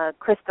that I'm a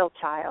crystal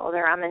child,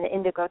 or I'm an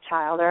indigo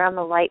child, or I'm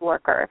a light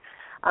worker.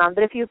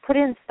 But if you put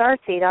in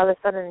starseed, all of a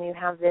sudden you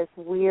have this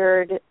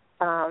weird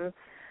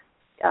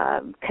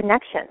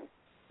connection.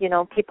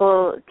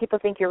 People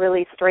think you're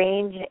really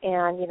strange,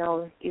 and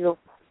you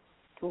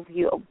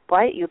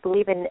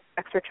believe in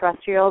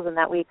extraterrestrials and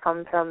that we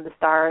come from the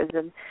stars,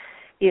 and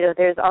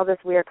there's all this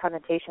weird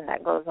connotation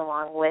that goes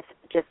along with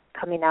just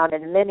coming out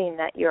and admitting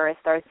that you're a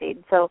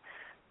starseed. So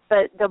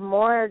But the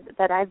more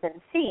that I've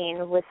been seeing,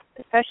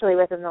 especially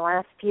within the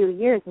last few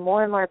years,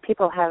 more and more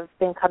people have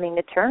been coming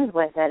to terms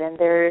with it, and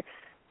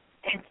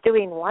it's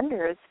doing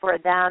wonders for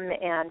them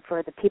and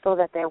for the people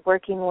that they're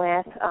working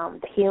with,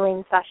 the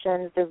healing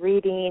sessions, the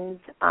readings,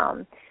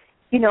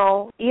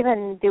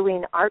 even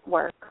doing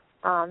artwork.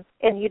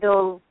 And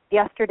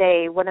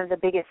yesterday one of the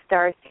biggest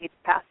starseeds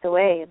passed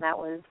away, and that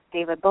was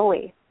David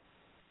Bowie.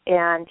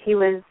 And he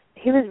was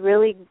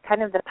really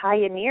kind of the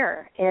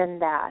pioneer in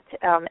that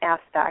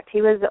aspect.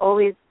 He was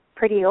always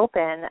pretty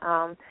open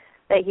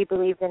that he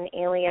believed in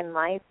alien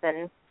life,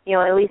 and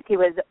at least he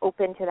was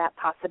open to that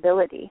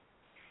possibility.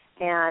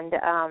 And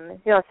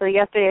so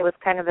yesterday was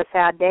kind of a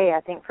sad day,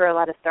 I think, for a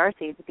lot of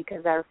starseeds,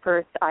 because our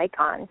first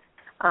icon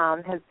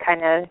had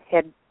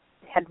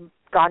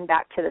gone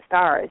back to the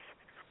stars.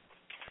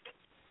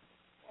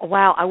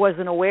 Wow, I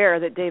wasn't aware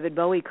that David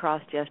Bowie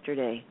crossed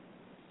yesterday.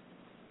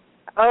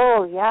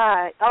 Oh,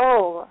 yeah.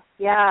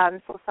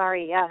 I'm so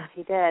sorry. Yes,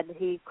 he did.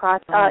 He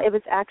crossed. It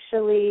was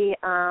actually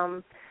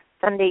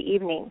Sunday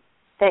evening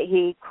that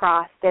he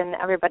crossed, and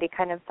everybody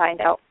kind of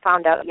found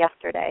out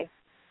yesterday.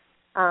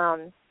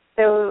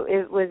 So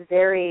it was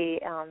very,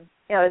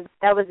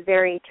 that was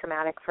very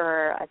traumatic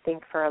for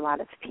a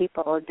lot of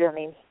people. I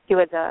mean, he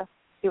was a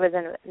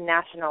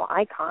national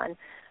icon,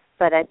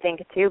 but I think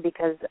too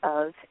because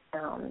of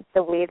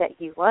the way that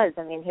he was.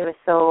 I mean, he was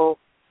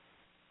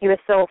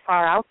so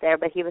far out there,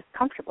 but he was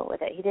comfortable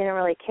with it. He didn't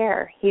really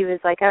care. He was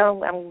like,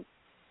 "Oh,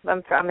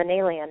 I'm an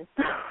alien,"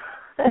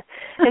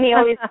 and he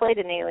always played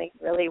an alien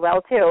really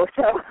well too.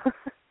 So,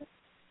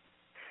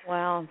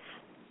 wow.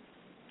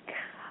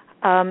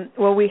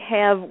 Well, we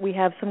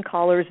have some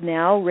callers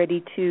now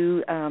ready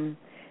to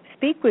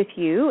speak with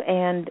you,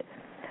 and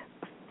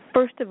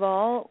first of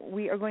all,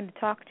 we are going to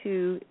talk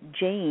to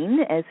Jane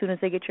as soon as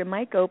I get your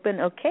mic open.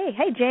 Okay.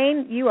 Hey,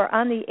 Jane, you are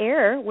on the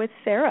air with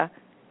Sarah.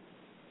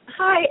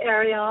 Hi,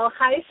 Ariel.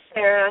 Hi,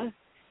 Sarah.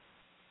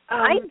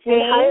 Hi,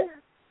 Jane.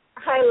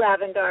 Hi,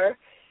 Lavendar.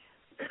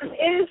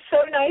 It is so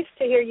nice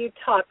to hear you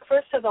talk.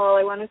 First of all,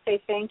 I want to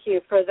say thank you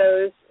for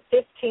those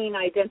 15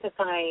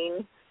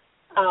 identifying,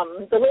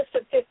 the list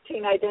of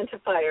 15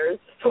 identifiers.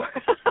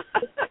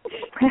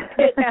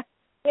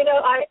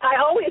 I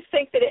always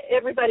think that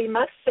everybody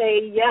must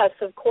say yes,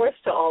 of course,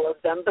 to all of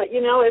them. But,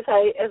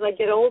 as I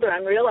get older,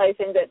 I'm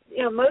realizing that,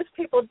 most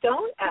people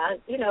don't,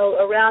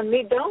 around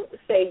me don't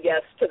say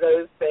yes to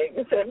those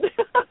things. And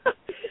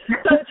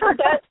so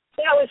that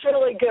was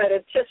really good.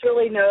 It's just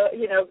really,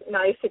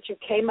 nice that you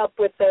came up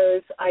with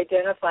those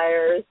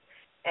identifiers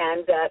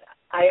and that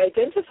I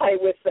identify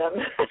with them.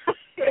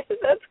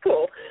 That's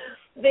cool.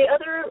 The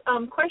other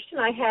question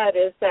I had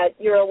is that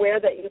you're aware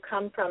that you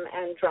come from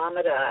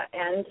Andromeda,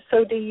 and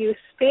so do you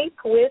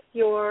speak with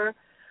your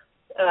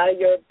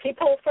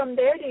people from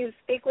there? Do you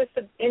speak with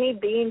any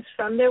beings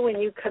from there when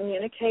you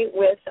communicate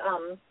with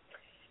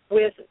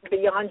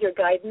beyond your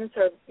guidance,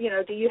 or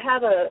do you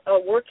have a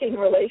working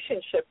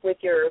relationship with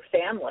your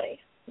family,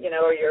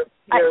 or your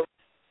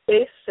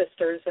base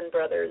sisters and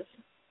brothers?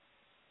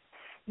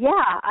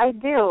 Yeah, I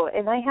do,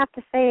 and I have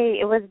to say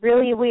it was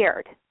really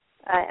weird.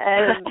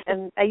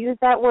 And I use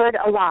that word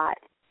a lot.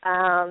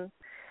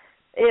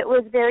 It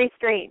was very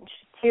strange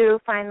to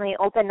finally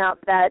open up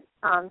that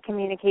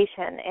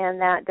communication and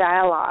that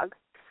dialogue.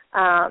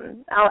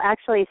 I'll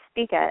actually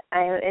speak it.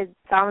 It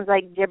sounds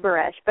like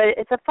gibberish, but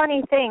it's a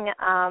funny thing.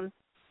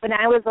 When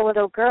I was a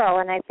little girl,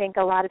 and I think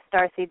a lot of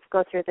starseeds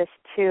go through this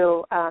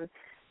too,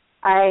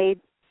 I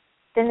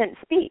didn't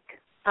speak.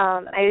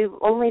 I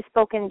only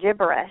spoke in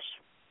gibberish.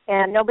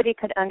 And nobody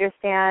could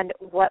understand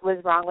what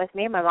was wrong with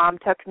me. My mom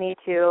took me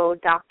to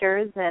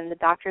doctors, and the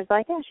doctor's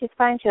like, yeah, she's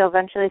fine. She'll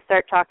eventually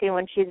start talking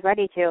when she's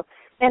ready to.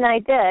 And I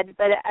did,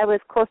 but I was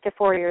close to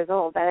 4 years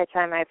old by the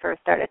time I first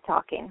started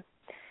talking.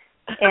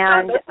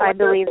 And I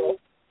believe,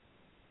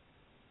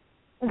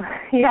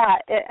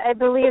 I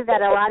believe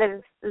that a lot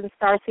of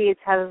starseeds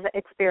have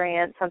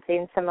experienced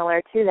something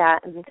similar to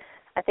that. And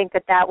I think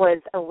that was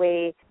a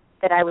way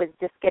that I was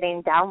just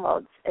getting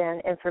downloads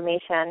and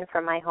information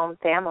from my home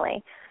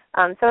family.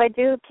 So I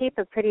do keep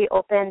a pretty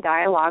open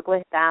dialogue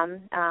with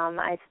them.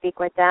 I speak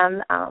with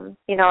them.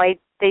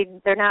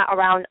 They're not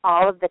around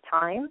all of the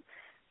time,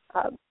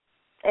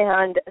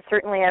 and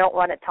certainly I don't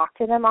want to talk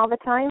to them all the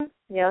time.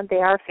 They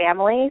are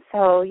family,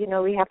 so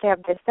we have to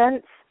have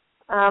distance.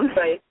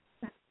 Right.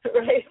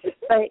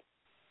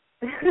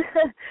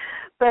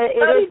 But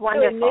it is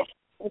wonderful.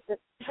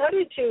 How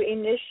did you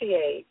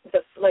initiate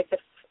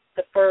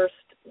the first,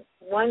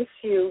 once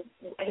you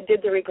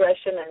did the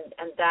regression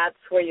and that's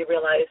where you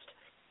realized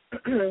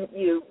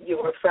you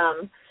were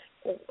from?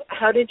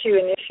 How did you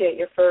initiate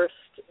your first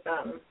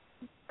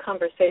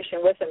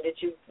conversation with them? Did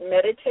you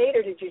meditate,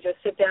 or did you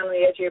just sit down on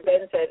the edge of your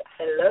bed and said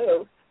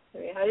hello?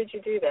 How did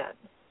you do that?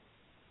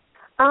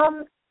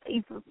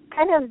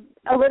 Kind of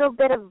a little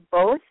bit of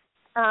both.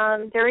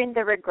 During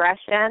the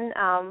regression,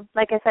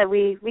 like I said,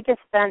 we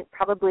just spent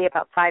probably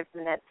about 5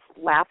 minutes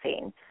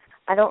laughing.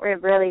 I don't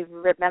really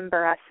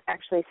remember us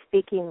actually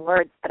speaking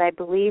words, but I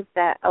believe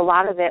that a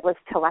lot of it was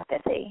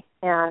telepathy,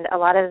 and a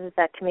lot of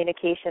that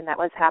communication that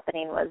was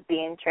happening was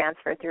being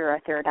transferred through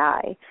our third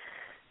eye.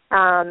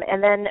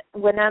 And then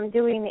when I'm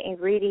doing a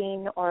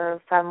reading or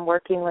if I'm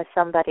working with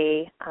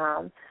somebody,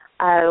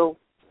 I'll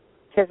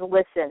just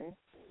listen.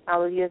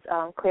 I'll use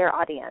clear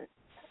audience,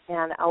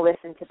 and I'll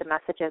listen to the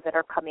messages that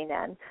are coming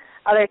in.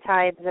 Other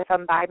times, if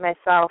I'm by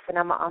myself and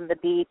I'm on the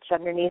beach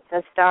underneath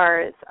the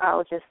stars,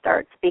 I'll just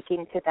start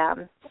speaking to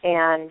them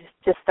and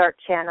just start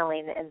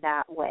channeling in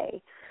that way.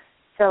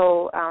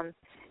 So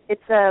it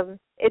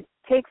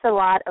takes a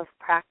lot of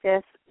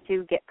practice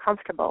to get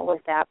comfortable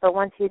with that, but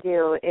once you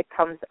do, it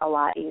comes a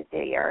lot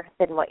easier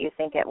than what you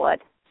think it would.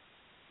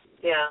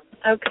 Yeah.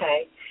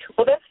 Okay.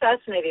 Well, that's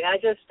fascinating. I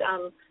just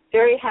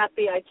very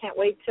happy. I can't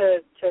wait to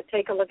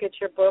take a look at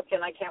your book,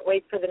 and I can't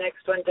wait for the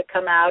next one to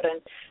come out.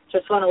 And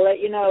just want to let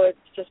you know it's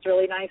just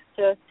really nice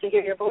to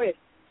hear your voice.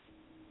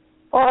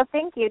 Well,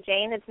 thank you,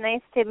 Jane. It's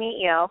nice to meet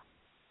you.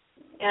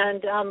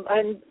 And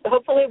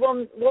hopefully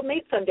we'll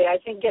meet someday. I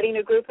think getting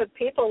a group of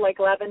people like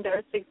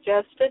Lavendar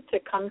suggested to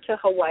come to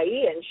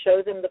Hawaii and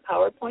show them the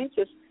PowerPoints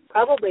is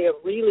probably a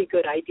really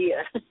good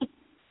idea.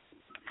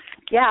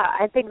 Yeah,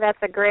 I think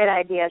that's a great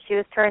idea. She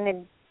was trying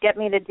to get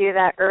me to do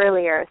that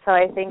earlier, so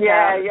I think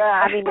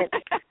having it.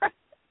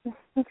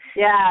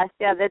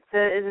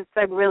 It's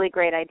a really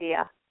great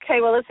idea. Okay,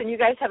 well, listen, you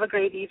guys have a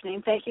great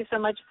evening. Thank you so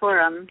much for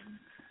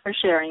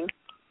sharing.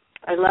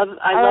 I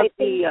like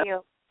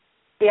the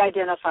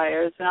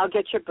identifiers, and I'll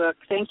get your book.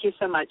 Thank you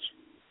so much.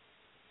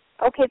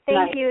 Okay,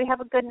 thank you.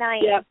 Have a good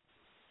night. Yeah.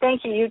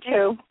 Thank you. You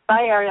too.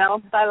 Bye,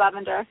 Ariel. Bye,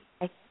 Lavendar.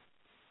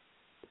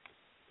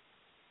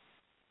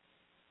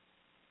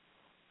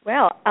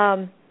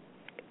 Well,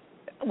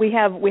 we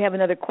have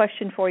another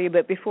question for you,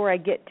 but before I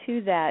get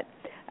to that,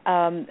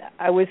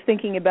 I was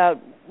thinking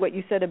about what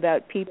you said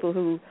about people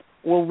who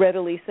will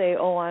readily say,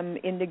 "Oh, I'm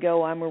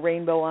indigo, I'm a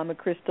rainbow, I'm a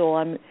crystal,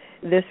 I'm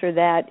this or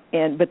that,"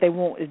 but they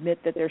won't admit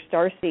that they're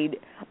starseed.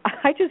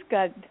 I just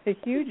got the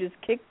hugest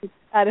kick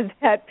out of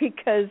that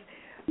because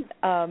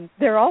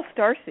they're all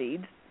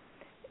starseeds.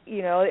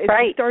 You know,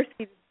 right.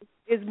 Starseed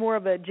is more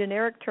of a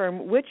generic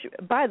term, which,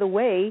 by the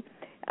way,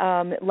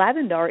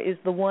 Lavendar is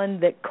the one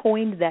that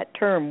coined that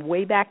term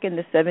way back in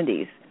the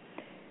 70s.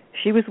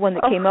 She was one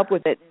that came up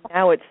with it.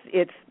 Now it's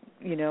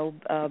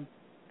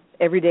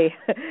everyday.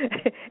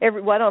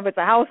 Well, I don't know if it's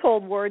a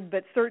household word,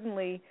 but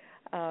certainly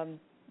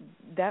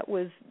that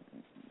was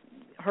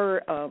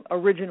her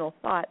original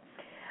thought.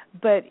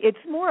 But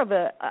it's more of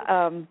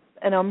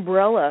an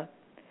umbrella,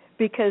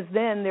 because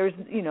then there's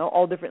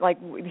all different, like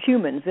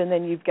humans, and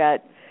then you've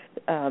got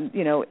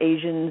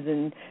Asians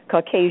and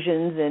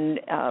Caucasians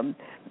and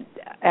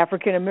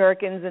African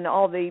Americans and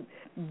all the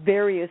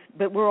various,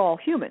 but we're all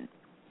human.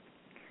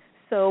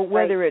 So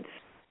whether it's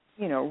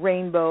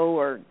rainbow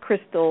or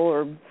crystal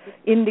or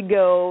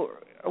indigo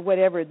or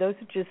whatever, those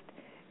are just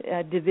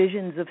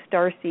divisions of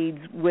starseeds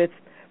with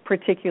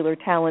particular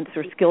talents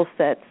or skill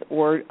sets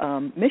or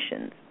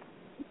missions.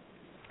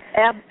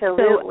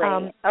 Absolutely.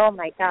 So, oh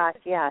my gosh,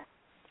 yes.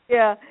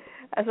 Yeah.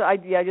 So I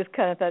just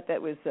kind of thought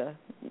that was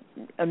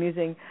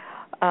amusing.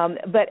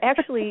 But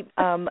actually,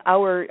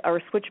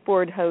 our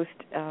switchboard host,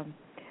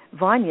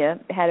 Vanya,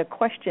 had a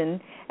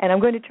question, and I'm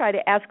going to try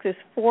to ask this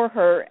for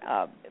her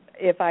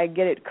if I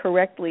get it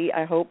correctly,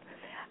 I hope.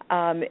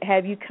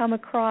 Have you come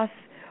across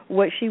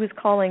what she was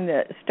calling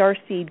the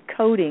starseed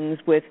codings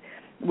with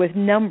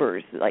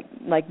numbers like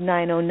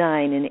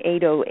 909 and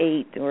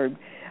 808, or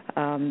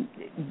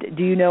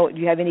do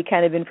you have any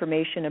kind of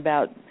information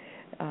about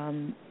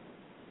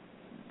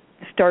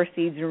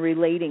starseeds and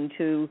relating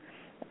to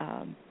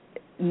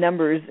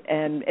numbers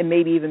and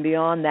maybe even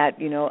beyond that,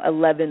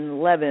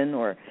 1111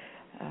 or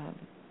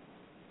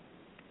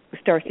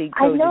starseed codes?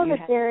 I know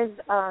that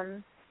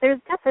there's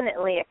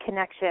definitely a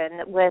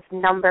connection with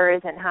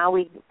numbers and how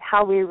we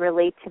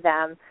relate to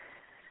them.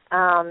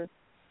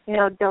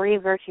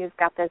 Doreen Virtue's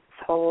got this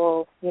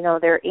whole,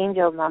 they're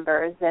angel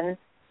numbers, and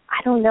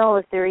I don't know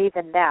if they're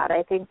even that.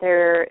 I think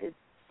they're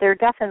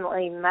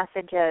definitely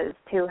messages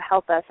to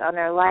help us on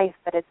our life,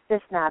 but it's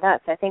just not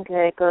us. I think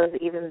that it goes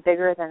even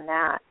bigger than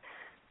that.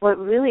 What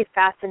really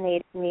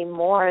fascinates me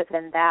more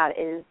than that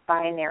is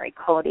binary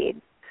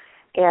coding,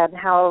 and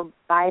how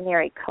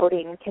binary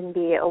coding can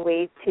be a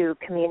way to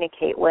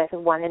communicate with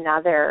one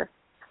another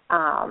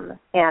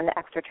and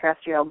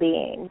extraterrestrial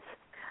beings.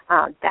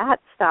 That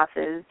stuff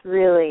is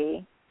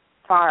really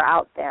far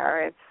out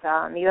there. If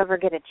you ever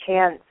get a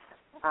chance,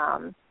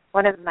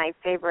 one of my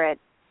favorite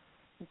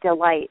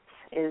delights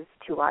is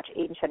to watch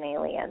Ancient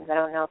Aliens. I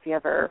don't know if you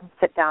ever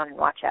sit down and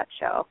watch that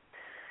show.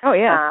 Oh,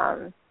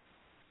 yeah.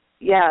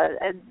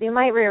 You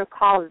might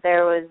recall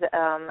there was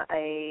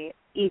a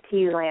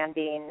E.T.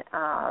 landing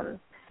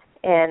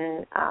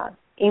in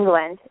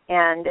England,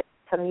 and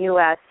some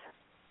U.S.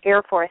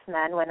 Air Force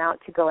men went out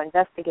to go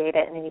investigate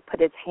it, and he put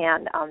his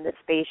hand on the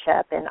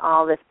spaceship, and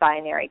all this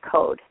binary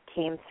code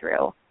came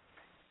through.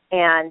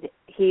 And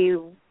he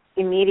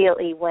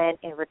immediately went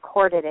and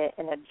recorded it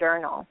in a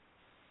journal.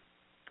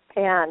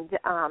 And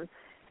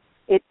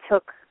it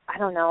took I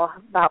don't know,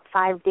 about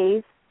 5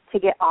 days to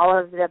get all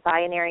of the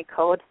binary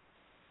code.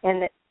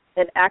 And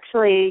it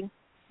actually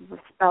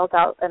spelled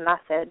out a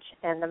message,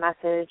 and the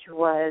message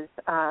was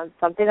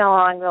something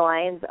along the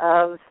lines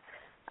of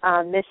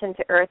mission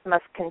to Earth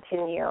must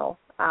continue,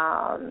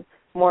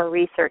 more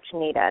research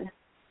needed.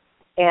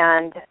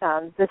 And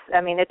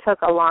it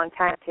took a long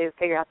time to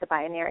figure out the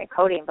binary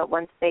coding, but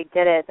once they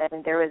did it,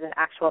 then there was an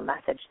actual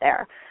message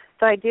there.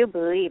 So I do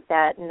believe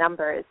that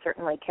numbers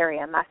certainly carry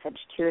a message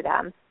to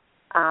them.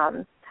 I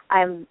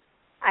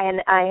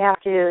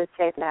have to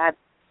say that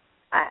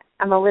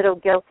I'm a little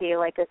guilty.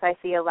 Like if I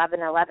see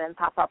 1111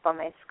 pop up on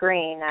my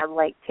screen,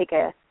 I'll take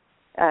a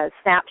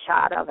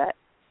snapshot of it,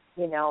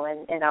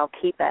 and I'll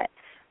keep it.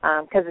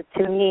 Because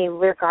to me,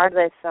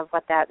 regardless of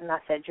what that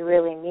message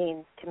really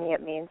means, to me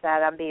it means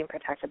that I'm being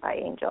protected by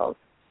angels.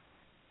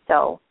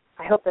 So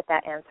I hope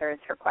that answers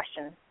her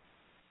question.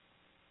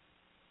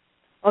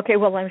 Okay,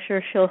 well, I'm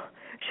sure she'll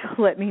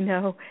let me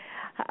know.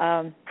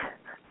 I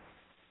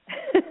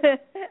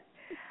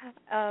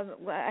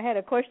had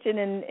a question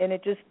and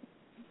it just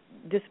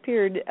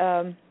disappeared.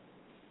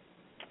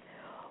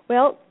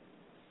 Well,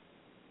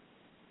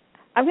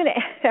 I'm going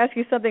to ask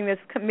you something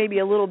that's maybe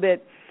a little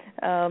bit,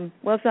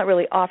 it's not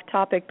really off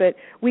topic, but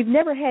we've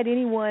never had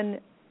anyone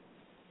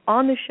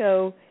on the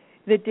show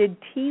that did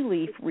tea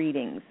leaf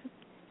readings,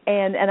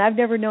 and I've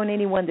never known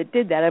anyone that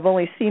did that. I've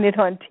only seen it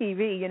on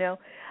TV.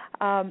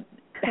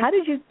 How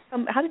did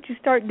you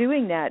start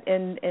doing that,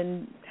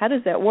 and how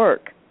does that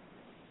work?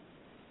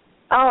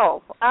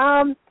 Oh,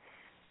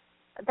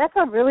 that's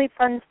a really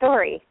fun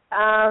story.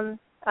 I'll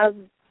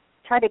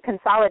try to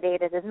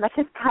consolidate it as much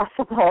as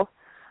possible.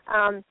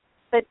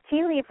 But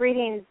tea leaf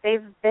readings,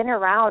 they've been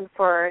around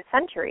for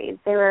centuries.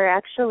 They were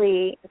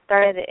actually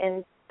started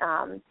in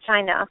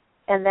China,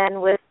 and then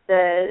with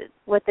the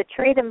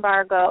trade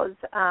embargoes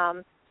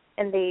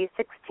in the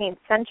 16th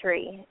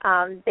century,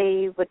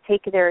 they would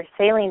take their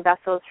sailing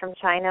vessels from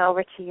China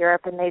over to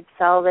Europe, and they'd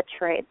sell the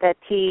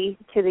tea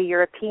to the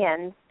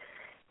Europeans.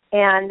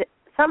 And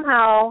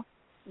somehow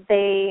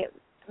they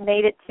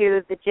made it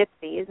to the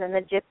gypsies, and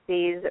the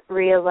gypsies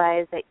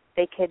realized that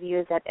they could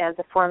use it as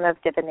a form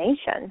of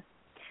divination.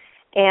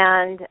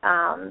 And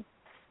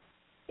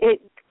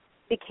it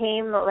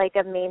became like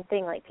a main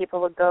thing. Like people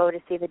would go to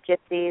see the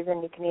gypsies,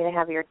 and you can either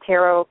have your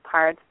tarot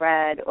cards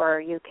read or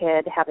you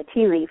could have a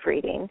tea leaf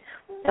reading.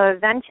 So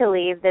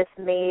eventually, this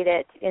made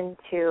it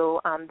into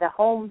the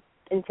homes,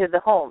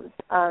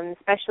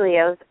 especially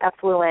of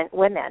affluent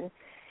women.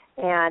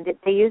 And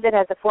they use it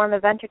as a form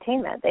of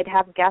entertainment. They'd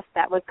have guests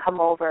that would come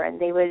over, and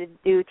they would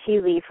do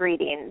tea leaf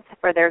readings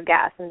for their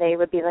guests, and they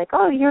would be like,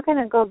 "Oh, you're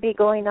going to be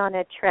going on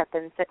a trip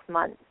in 6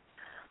 months."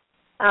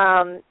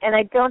 And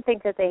I don't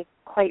think that they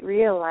quite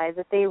realized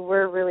that they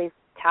were really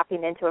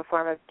tapping into a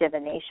form of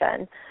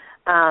divination.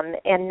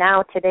 And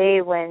now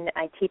today when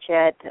I teach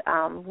it,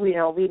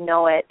 we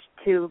know it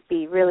to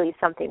be really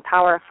something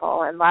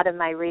powerful. And a lot of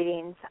my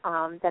readings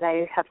that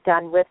I have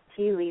done with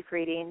tea leaf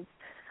readings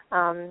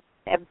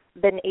have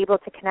been able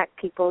to connect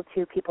people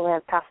to people who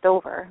have passed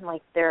over,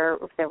 like their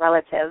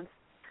relatives,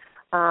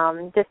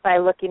 just by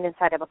looking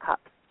inside of a cup.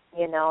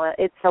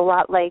 It's a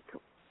lot like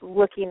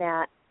looking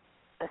at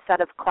a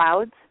set of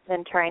clouds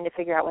and trying to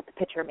figure out what the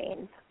picture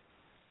means.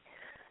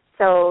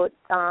 So it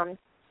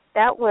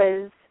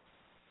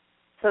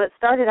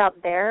started out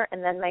there,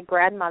 and then my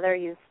grandmother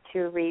used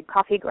to read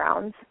coffee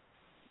grounds,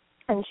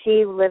 and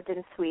she lived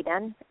in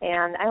Sweden,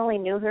 and I only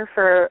knew her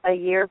for a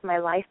year of my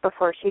life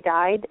before she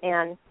died,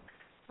 and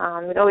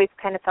it always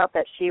kind of felt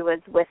that she was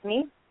with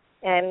me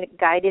and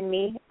guided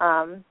me.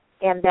 And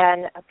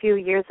then a few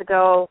years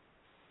ago,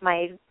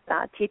 my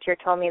teacher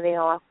told me,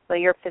 well,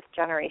 you're fifth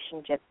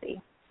generation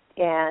gypsy,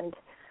 and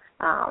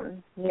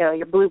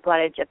you're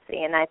blue-blooded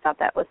gypsy, and I thought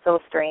that was so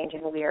strange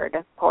and weird,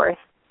 of course.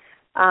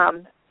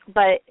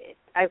 But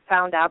I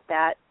found out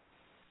that,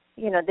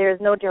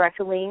 there's no direct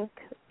link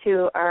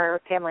to our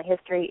family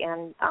history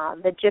and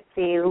the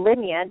gypsy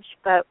lineage,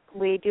 but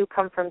we do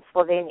come from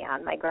Slovenia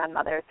on my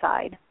grandmother's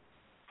side.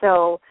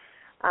 So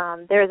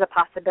there's a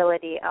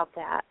possibility of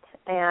that.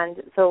 And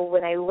so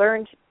when I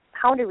learned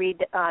how to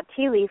read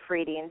tea leaf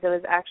readings, it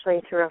was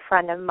actually through a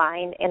friend of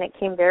mine, and it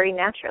came very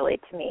naturally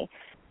to me.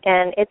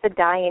 And it's a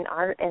dying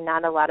art, and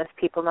not a lot of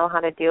people know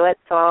how to do it,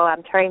 so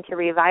I'm trying to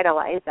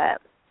revitalize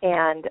it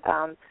and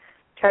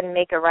try to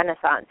make a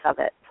renaissance of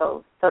it,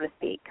 so to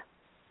speak.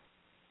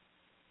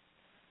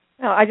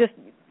 No,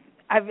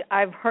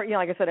 I've heard,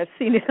 like I said, I've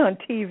seen it on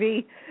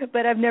TV,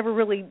 but I've never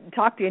really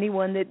talked to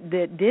anyone that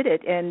did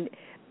it. And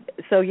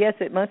so, yes,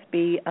 it must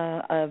be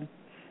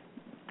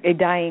a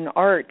dying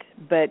art,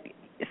 but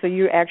so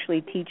you're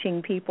actually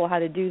teaching people how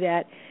to do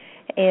that.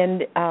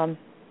 And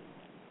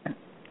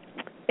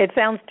it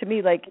sounds to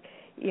me like,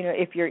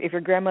 if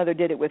your grandmother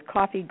did it with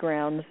coffee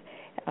grounds,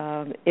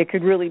 it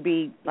could really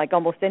be like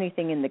almost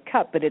anything in the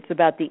cup, but it's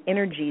about the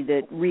energy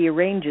that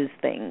rearranges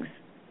things.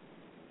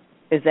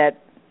 Is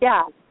that?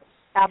 Yeah,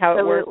 how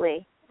it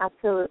works?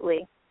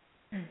 Absolutely.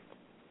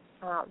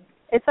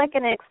 It's like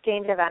an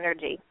exchange of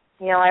energy.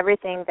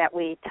 Everything that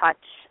we touch,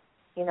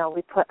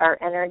 we put our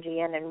energy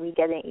in and we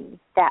get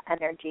that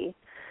energy.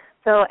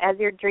 So as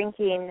you're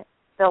drinking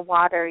the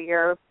water,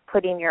 you're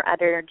putting your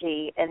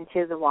energy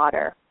into the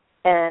water.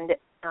 And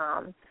it's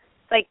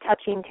like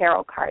touching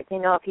tarot cards.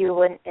 If you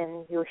went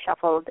and you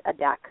shuffled a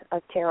deck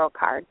of tarot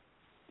cards,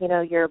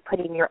 you're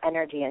putting your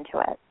energy into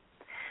it.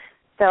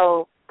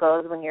 So it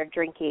goes when you're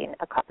drinking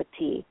a cup of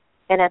tea.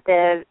 And at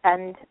the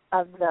end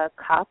of the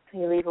cup,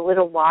 you leave a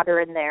little water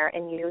in there,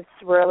 and you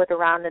swirl it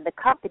around in the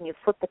cup, and you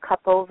flip the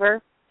cup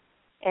over.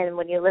 And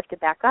when you lift it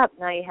back up,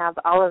 now you have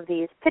all of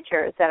these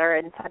pictures that are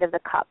inside of the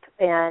cup.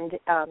 And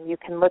you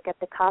can look at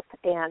the cup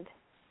and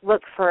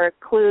look for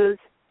clues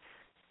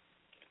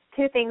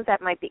to things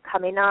that might be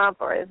coming up,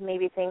 or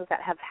maybe things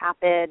that have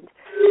happened,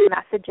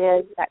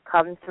 messages that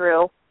come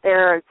through.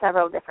 There are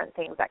several different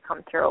things that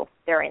come through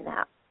during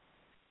that.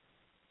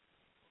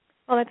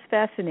 Well, that's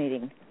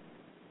fascinating.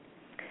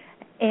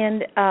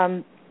 And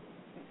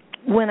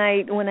when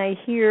I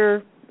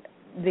hear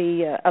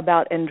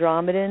about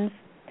Andromedans,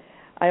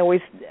 I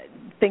always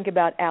think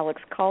about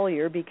Alex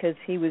Collier, because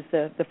he was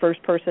the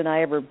first person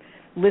I ever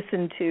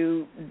listened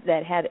to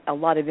that had a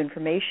lot of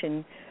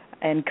information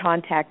and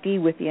contactee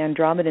with the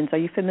Andromedans. Are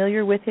you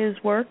familiar with his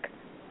work?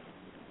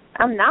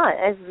 I'm not.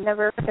 I've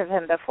never heard of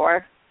him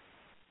before.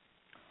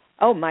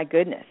 Oh, my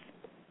goodness.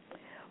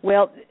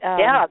 Well,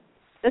 yeah,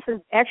 this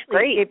is actually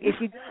great.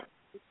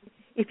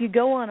 If you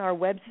go on our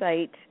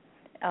website,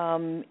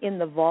 in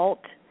the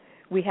vault,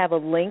 we have a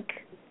link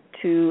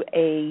to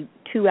a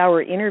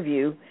 2-hour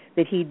interview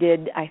that he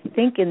did, I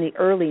think, in the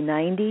early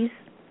 90s.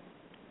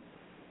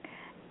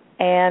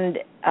 And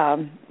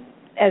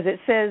as it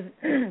says,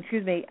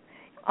 excuse me,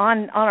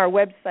 on our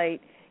website,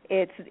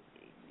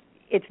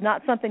 it's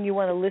not something you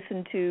want to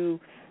listen to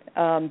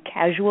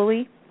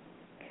casually,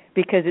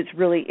 because it's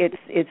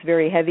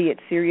very heavy, it's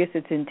serious,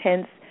 it's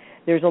intense.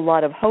 There's a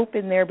lot of hope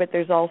in there, but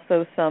there's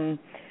also some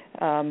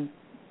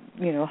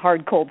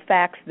hard, cold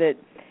facts that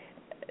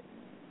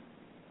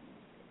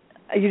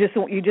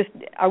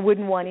I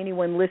wouldn't want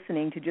anyone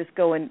listening to just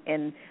go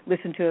and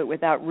listen to it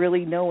without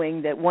really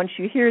knowing that once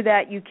you hear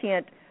that, you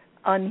can't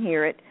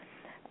unhear it.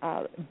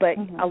 But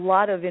a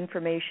lot of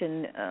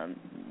information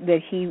that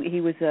he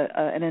was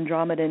an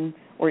Andromedan,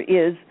 or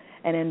is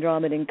an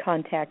Andromedan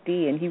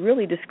contactee, and he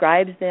really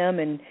describes them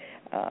and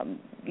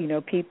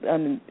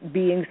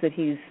beings that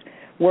he's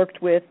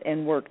worked with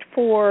and worked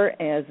for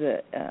as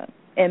a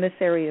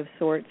emissary of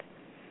sorts.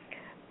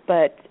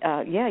 But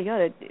you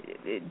ought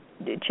to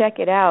check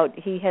it out.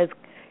 He has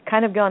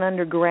kind of gone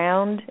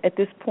underground at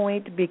this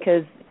point,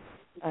 because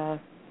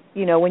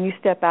when you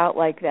step out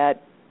like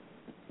that,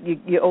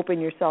 you open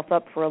yourself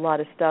up for a lot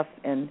of stuff,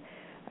 and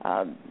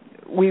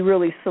we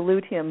really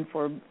salute him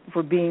for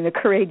being a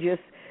courageous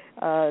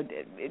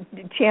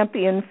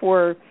champion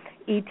for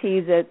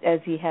ETs as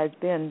he has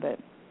been. But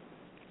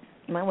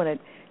you might want to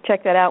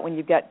check that out when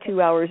you've got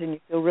 2 hours and you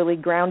feel really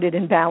grounded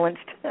and balanced.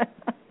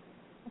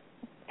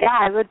 Yeah,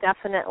 I will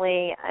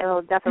definitely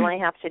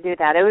have to do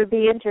that. It would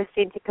be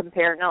interesting to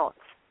compare notes.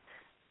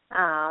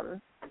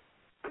 I've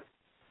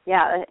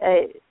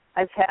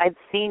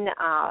seen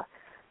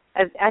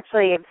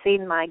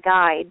my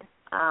guide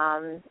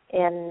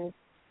in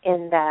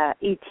the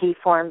ET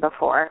form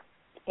before,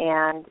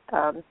 and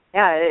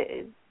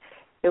it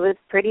was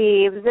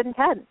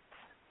intense.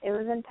 It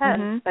was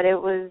intense, but it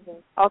was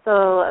also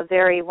a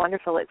very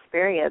wonderful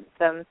experience.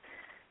 And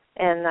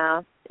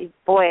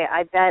boy,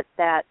 I bet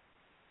that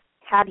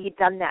had he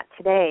done that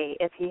today,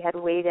 if he had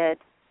waited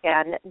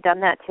and done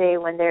that today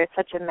when there's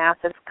such a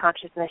massive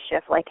consciousness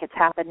shift like it's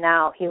happened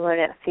now, he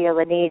wouldn't feel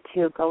the need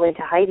to go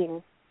into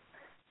hiding.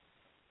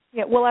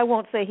 Yeah, well, I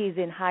won't say he's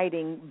in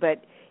hiding,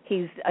 but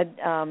he's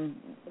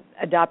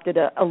adopted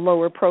a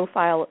lower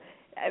profile,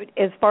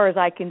 as far as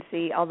I can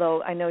see.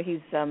 Although I know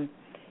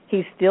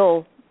he's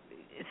still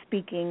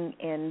speaking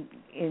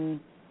in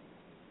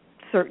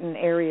certain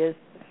areas.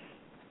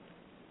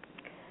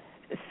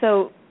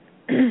 So,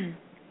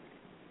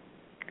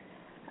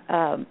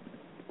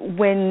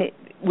 when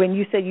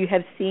you said you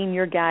have seen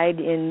your guide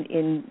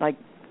in like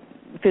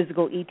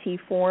physical ET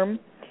form,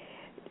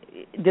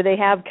 do they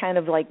have kind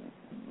of like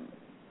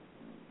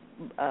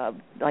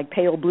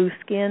pale blue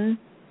skin?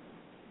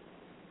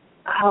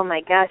 Oh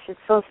my gosh, it's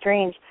so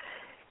strange.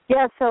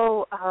 Yeah,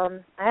 so I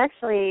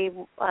actually,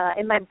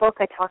 in my book,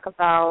 I talk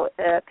about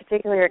a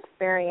particular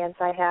experience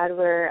I had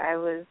where I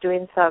was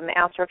doing some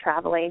astral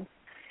traveling,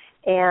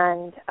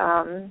 and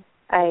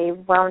I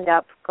wound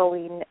up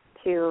going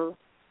to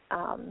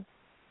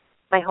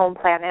my home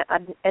planet,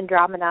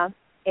 Andromeda,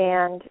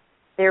 and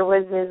there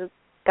was this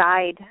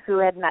guide who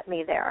had met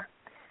me there,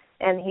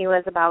 and he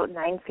was about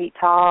 9 feet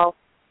tall,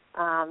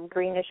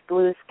 greenish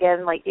blue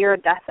skin, like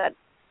iridescent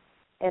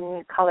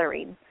in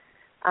coloring.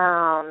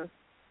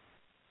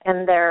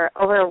 And there,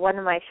 over one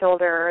of my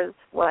shoulders,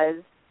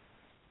 was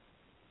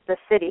the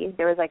city.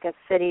 There was like a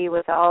city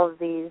with all of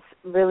these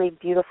really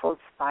beautiful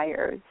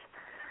spires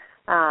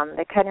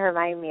that kind of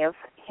remind me of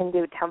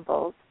Hindu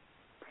temples.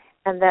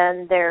 And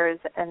then there's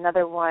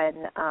another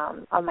one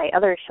on my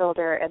other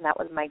shoulder, and that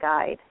was my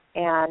guide.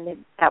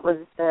 And that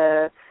was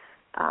the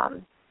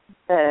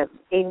the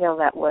angel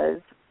that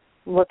was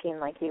looking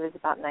like he was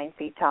about 9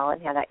 feet tall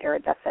and had that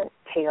iridescent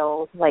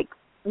tail, like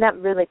not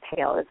really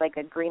pale, it's like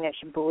a greenish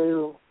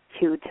blue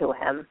hue to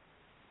him.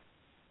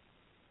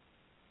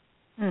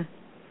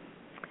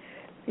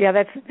 Yeah,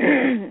 that's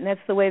that's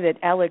the way that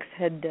Alex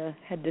had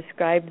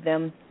described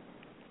them.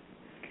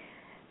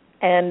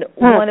 And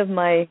one of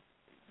my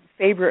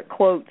favorite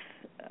quotes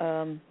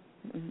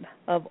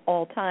of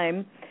all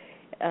time,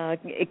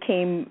 it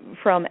came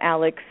from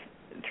Alex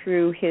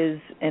through his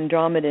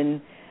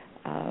Andromedan,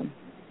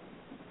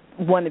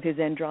 one of his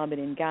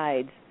Andromedan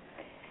guides,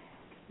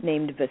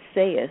 named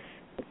Visayas.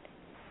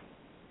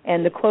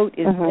 And the quote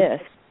is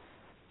this: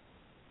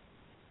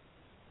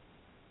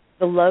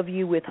 "The love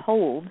you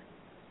withhold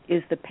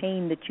is the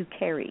pain that you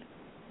carry."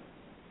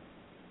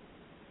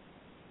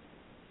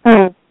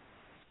 And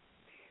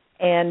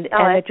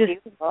it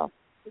just beautiful.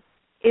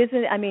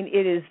 Isn't, I mean,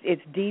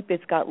 it's deep,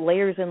 it's got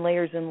layers and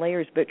layers and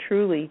layers, but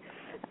truly,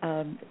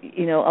 a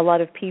lot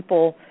of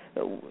people,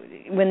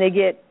 when they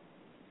get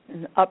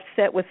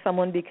upset with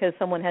someone because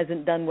someone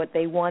hasn't done what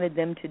they wanted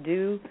them to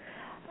do,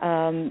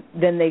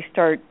 then they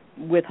start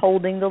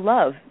withholding the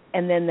love,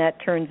 and then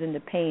that turns into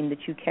pain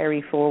that you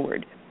carry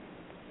forward.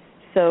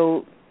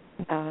 So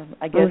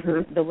I guess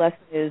the lesson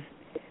is,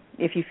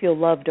 if you feel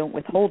love, don't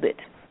withhold it.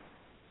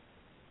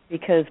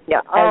 Because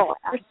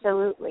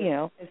absolutely.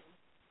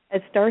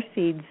 As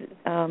Starseeds,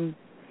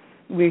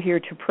 we're here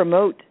to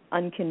promote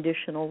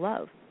unconditional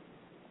love.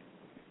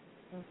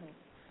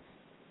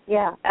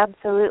 Yeah,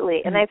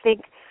 absolutely. And I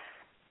think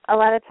a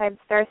lot of times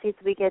Starseeds,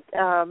 we get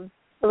a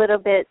little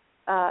bit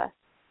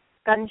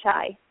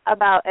gun-shy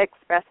about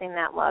expressing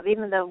that love,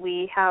 even though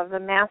we have a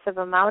massive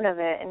amount of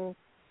it and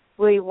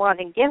we want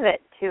to give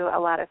it to a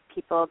lot of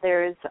people.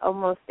 There's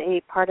almost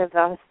a part of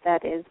us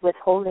that is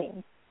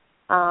withholding.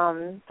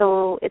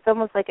 So it's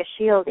almost like a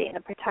shielding,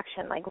 a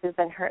protection, like we've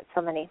been hurt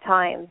so many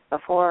times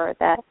before,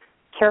 that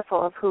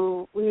careful of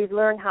who, we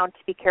learn how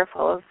to be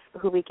careful of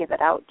who we give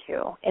it out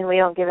to, and we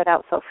don't give it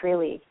out so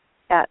freely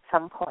at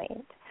some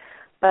point.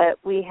 But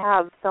we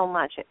have so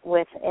much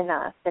within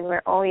us, and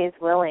we're always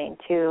willing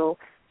to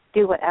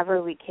do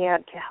whatever we can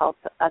to help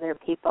other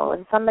people.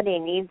 If somebody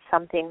needs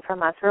something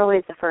from us, we're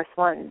always the first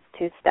ones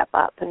to step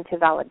up and to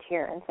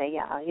volunteer and say,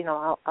 yeah,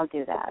 I'll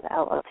do that.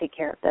 I'll take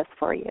care of this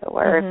for you.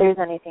 Or if there's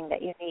anything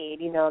that you need,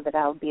 that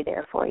I'll be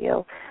there for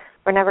you.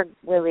 We're never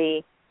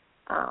really,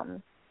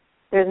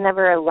 there's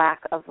never a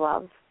lack of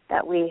love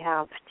that we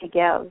have to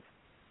give.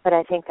 But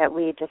I think that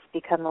we just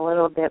become a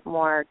little bit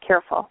more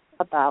careful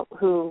about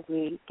who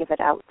we give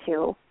it out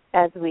to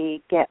as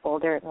we get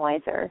older and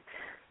wiser.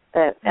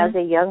 But as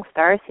a young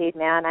starseed,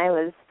 man, I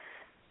was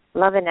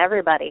loving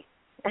everybody.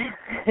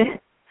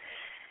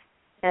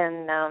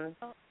 And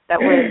that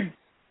was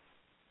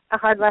a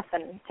hard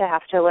lesson to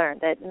have to learn,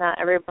 that not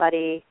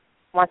everybody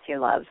wants your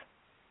love.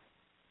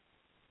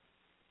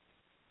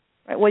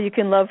 Right. Well, you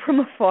can love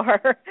from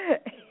afar.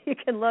 You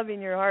can love in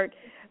your heart,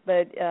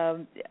 but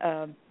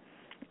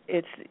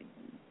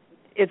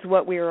it's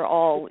what we are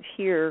all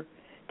here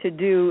to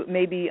do,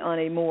 maybe on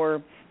a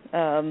more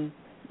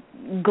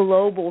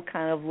global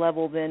kind of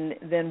level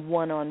than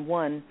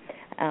one-on-one.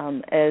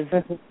 As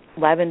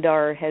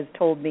Lavendar has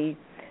told me,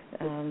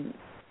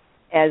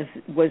 as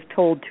was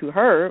told to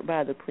her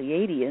by the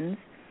Pleiadians,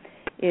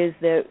 is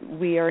that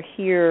we are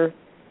here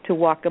to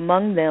walk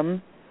among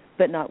them,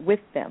 but not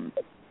with them.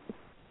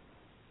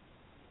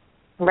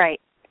 Right.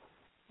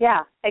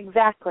 Yeah,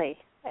 exactly.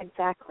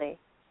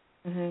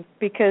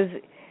 Because,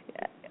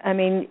 I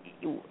mean,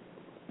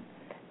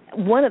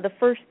 one of the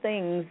first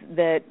things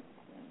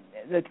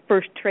the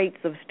first traits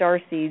of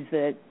starseeds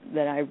that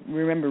I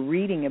remember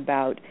reading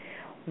about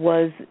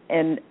was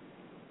an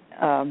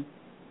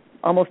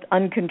almost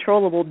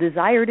uncontrollable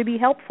desire to be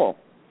helpful.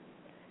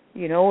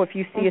 If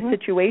you see a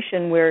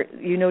situation where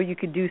you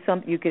could do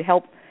something, you could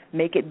help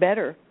make it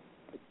better.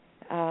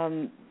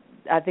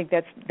 I think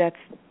that's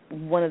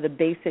one of the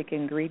basic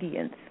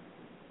ingredients.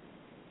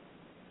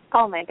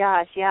 Oh my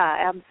gosh,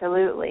 yeah,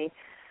 absolutely.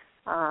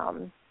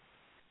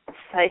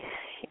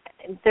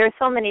 There's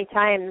so many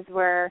times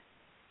where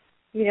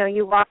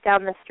you walk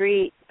down the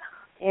street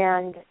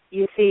and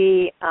you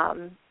see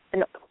an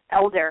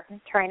elder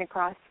trying to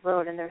cross the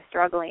road and they're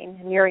struggling,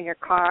 and you're in your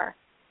car,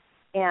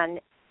 and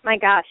my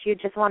gosh, you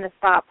just want to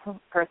stop the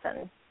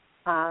person.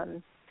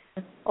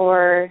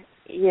 Or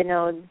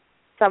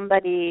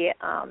somebody,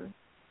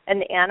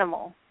 an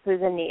animal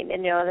who's in need.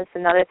 And that's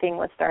another thing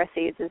with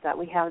Starseeds, is that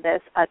we have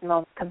this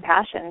utmost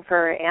compassion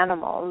for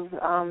animals,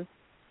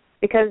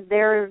 because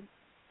they're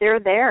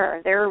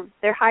there.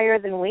 They're higher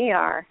than we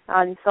are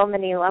on so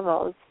many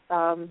levels,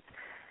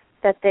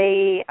 that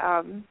they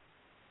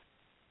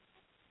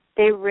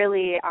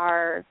really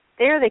are.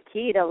 They're the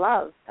key to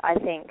love, I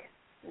think,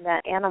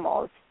 that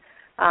animals,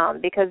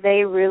 because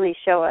they really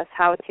show us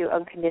how to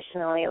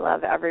unconditionally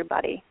love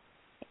everybody.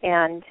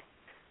 And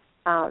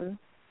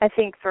I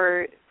think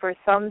for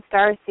some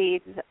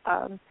starseeds,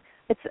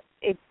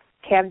 it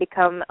can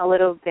become a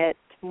little bit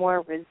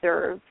more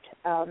reserved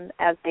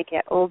as they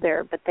get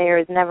older, but there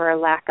is never a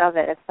lack of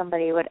it. If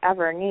somebody would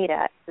ever need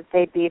it, that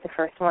they'd be the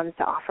first ones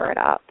to offer it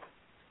up.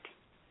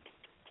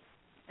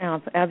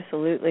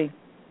 Absolutely.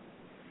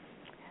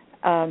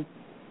 You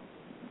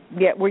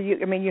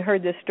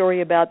heard this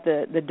story about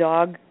the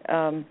dog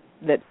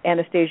that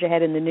Anastasia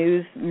had in the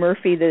news,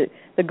 Murphy, the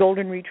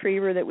golden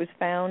retriever that was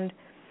found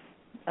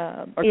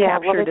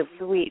captured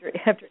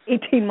after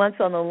 18 months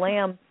on the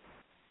lam.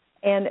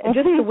 And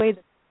just the way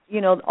that,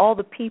 all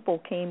the people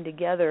came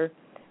together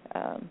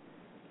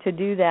to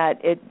do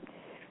that.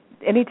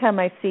 Anytime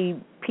I see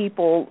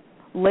people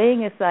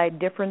laying aside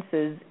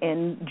differences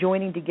and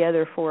joining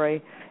together for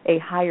a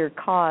higher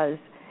cause,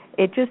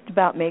 it just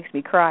about makes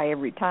me cry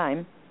every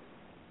time,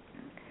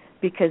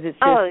 because it's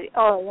just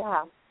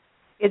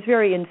it's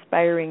very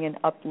inspiring and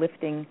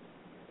uplifting.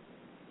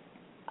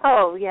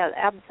 Oh yeah,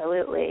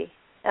 absolutely.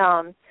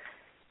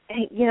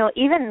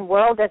 Even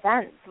world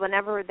events,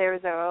 whenever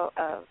there's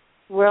a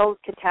world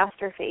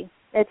catastrophe,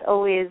 it's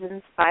always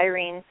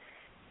inspiring,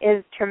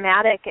 as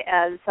traumatic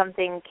as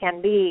something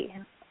can be,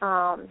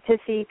 to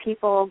see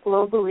people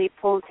globally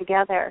pull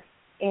together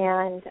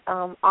and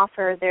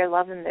offer their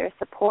love and their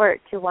support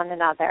to one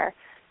another.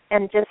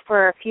 And just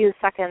for a few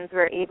seconds,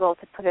 we're able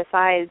to put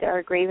aside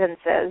our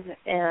grievances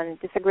and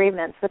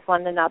disagreements with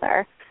one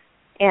another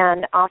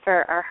and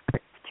offer our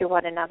hearts to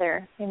one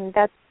another. And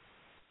that's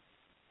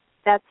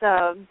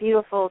a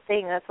beautiful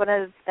thing. That's one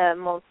of the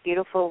most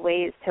beautiful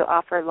ways to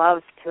offer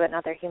love to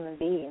another human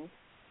being,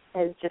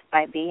 is just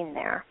by being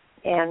there.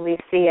 And we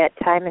see it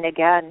time and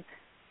again,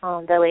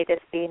 the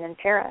latest being in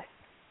Paris,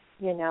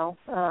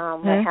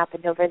 what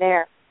happened over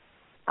there.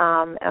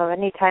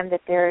 Any time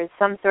that there is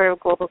some sort of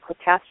global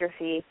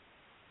catastrophe,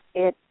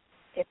 it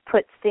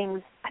puts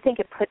things, I think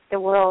it puts the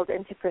world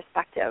into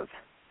perspective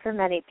for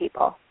many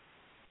people.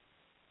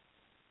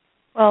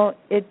 Well,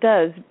 it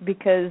does,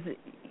 because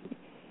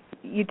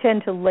you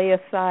tend to lay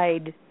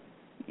aside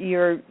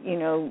your,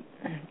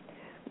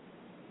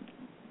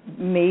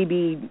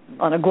 maybe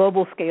on a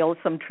global scale,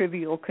 some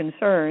trivial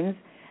concerns.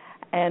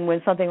 And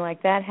when something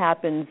like that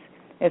happens,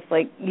 it's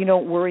like you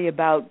don't worry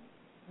about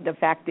the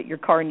fact that your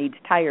car needs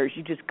tires.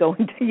 You just go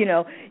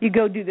into, you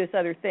go do this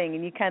other thing,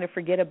 and you kind of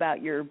forget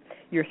about your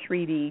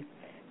 3D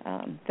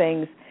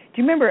things.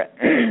 Do you remember,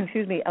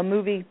 a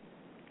movie,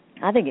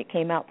 I think it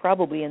came out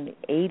probably in the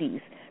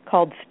 80s,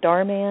 called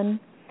Starman,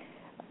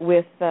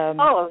 with...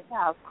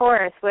 of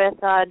course, with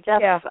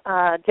Jeff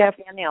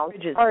Daniels.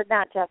 Bridges. Or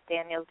not Jeff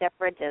Daniels, Jeff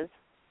Bridges.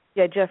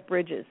 Yeah, Jeff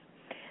Bridges.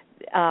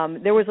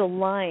 There was a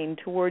line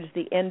towards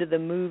the end of the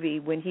movie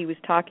when he was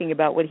talking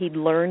about what he'd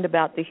learned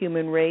about the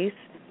human race,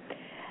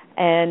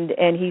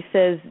 and he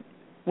says,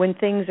 when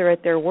things are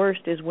at their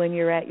worst is when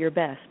you're at your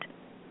best.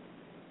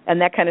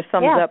 And that kind of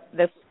sums up,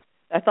 that's,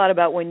 I thought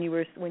about when you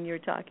were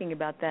talking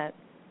about that.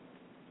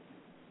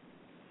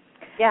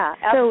 Yeah,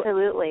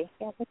 absolutely.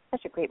 It's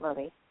such a great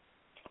movie.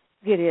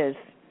 It is.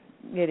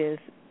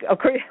 Of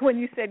course, when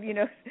you said,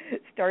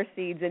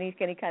 Starseeds, any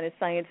kind of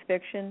science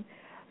fiction,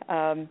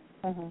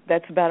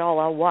 that's about all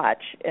I'll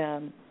watch.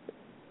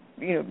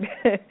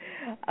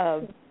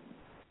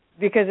 Because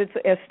it's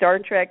a Star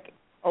Trek,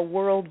 a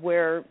world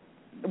where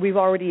we've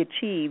already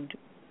achieved.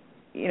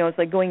 It's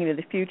like going into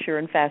the future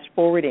and fast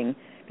forwarding,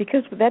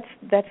 because that's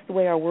the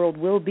way our world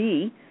will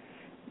be.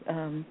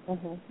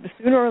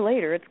 Sooner or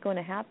later, it's going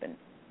to happen.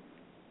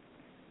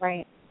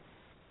 Right.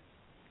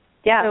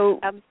 Yeah, so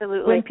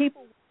absolutely.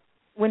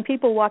 When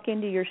people walk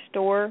into your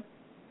store,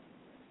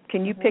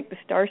 can you pick the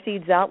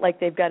Starseeds out like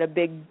they've got a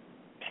big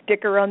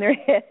sticker on their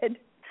head?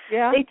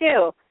 Yeah, they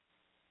do.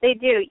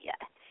 Yeah,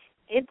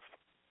 it's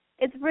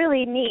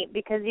really neat,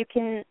 because you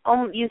can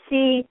you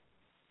see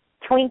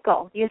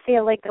twinkle. You see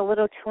like a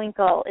little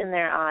twinkle in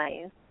their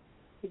eyes,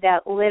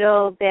 that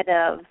little bit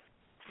of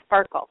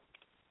sparkle.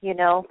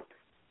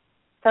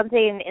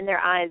 Something in their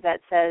eyes that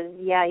says,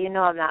 "Yeah,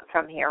 I'm not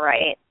from here,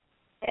 right?"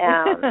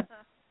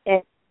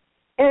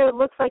 It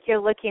looks like you're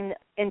looking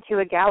into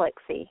a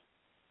galaxy,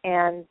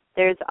 and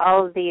there's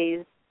all of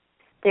these.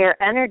 Their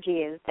energy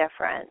is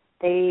different.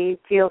 They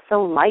feel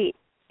so light,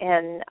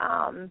 and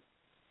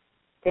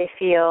they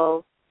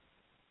feel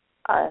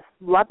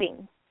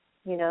loving,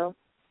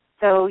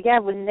 So,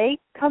 when they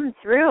come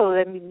through,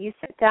 you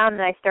sit down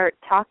and I start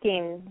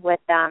talking with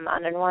them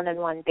on a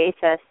one-on-one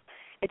basis.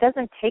 It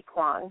doesn't take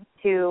long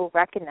to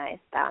recognize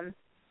them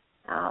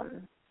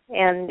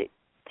and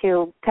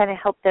to kind of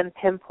help them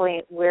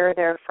pinpoint where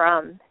they're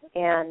from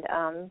and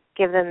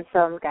give them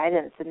some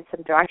guidance and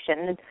some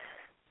direction. And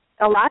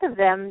a lot of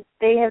them,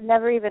 they have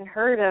never even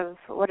heard of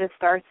what a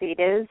starseed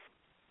is.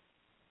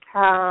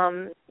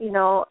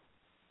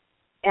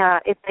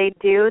 If they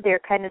do, they're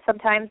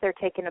sometimes they're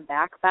taken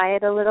aback by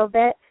it a little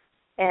bit,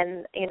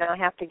 and I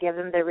have to give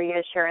them the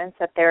reassurance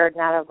that they're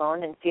not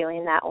alone in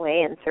feeling that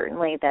way, and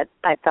certainly that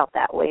I felt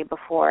that way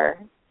before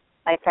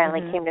I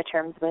finally came to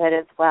terms with it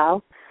as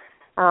well.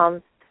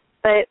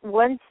 But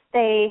once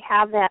they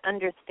have that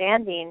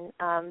understanding,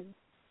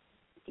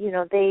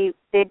 they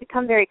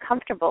become very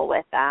comfortable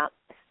with that.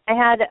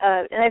 And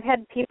I've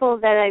had people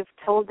that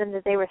I've told them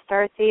that they were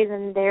starseeds,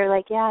 and they're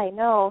like, "Yeah, I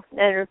know."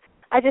 And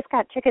I just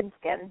got chicken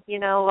skin. You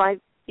know,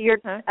 you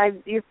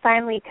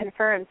finally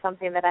confirmed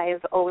something that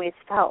I've always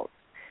felt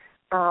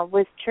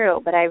was true,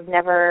 but I've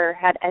never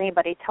had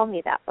anybody tell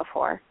me that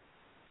before.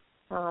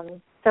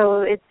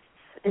 So it's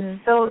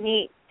so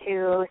neat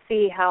to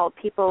see how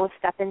people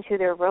step into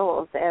their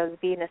roles as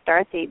being a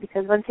starseed,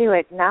 because once you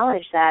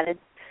acknowledge that, it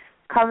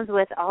comes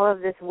with all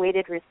of this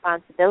weighted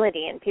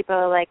responsibility, and people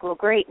are like, well,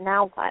 great,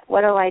 now what?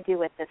 What do I do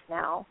with this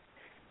now?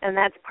 And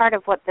that's part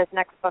of what this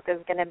next book is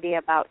going to be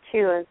about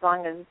too, as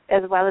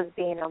well as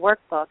being a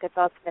workbook. It's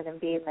also going to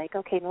be like,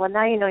 okay, well,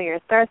 now you know you're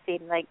a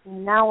starseed, like,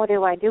 now what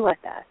do I do with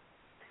this?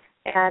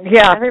 And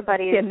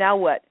everybody is, now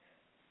what?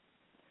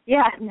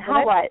 Yeah,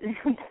 now what?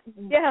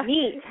 Yeah.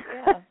 Neat.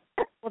 Yeah.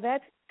 Well,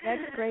 that's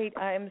great.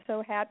 I'm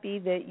so happy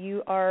that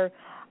you are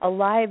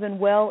alive and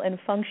well and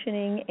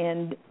functioning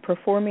and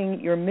performing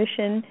your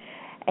mission.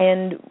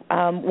 And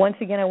once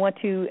again, I want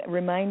to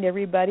remind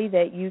everybody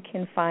that you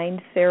can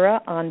find Sarah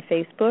on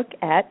Facebook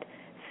at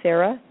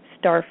Sarah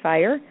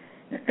Starfire.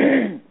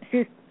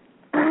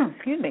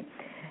 Excuse me.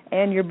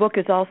 And your book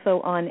is also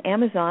on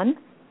Amazon.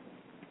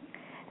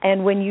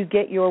 And when you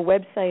get your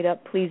website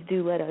up, please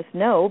do let us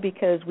know,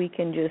 because we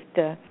can just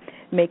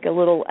make a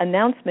little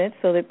announcement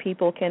so that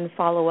people can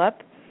follow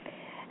up.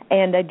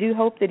 And I do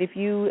hope that if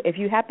you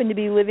happen to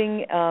be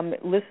living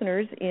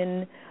listeners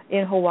in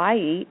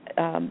Hawaii,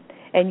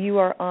 and you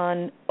are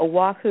on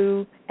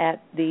Oahu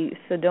at the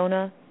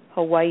Sedona,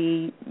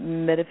 Hawaii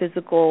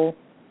Metaphysical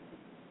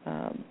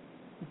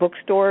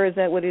bookstore, is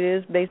that what it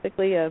is,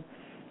 basically, a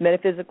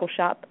metaphysical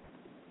shop?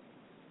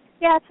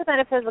 Yeah, it's a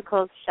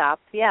metaphysical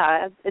shop.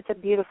 Yeah, it's a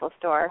beautiful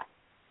store.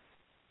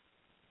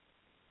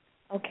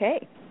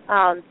 Okay.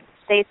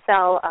 They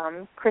sell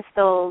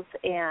crystals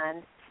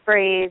and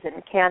sprays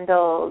and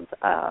candles,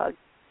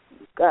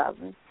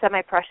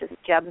 semi-precious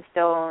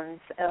gemstones,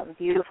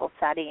 beautiful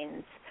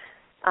settings,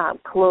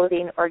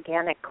 clothing,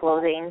 organic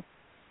clothing.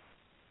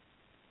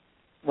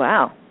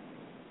 Wow.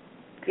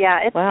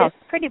 Yeah, it's a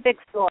pretty big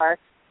store.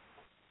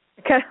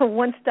 Kind of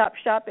one-stop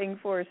shopping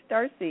for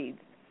starseeds.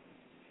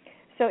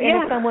 So,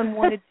 and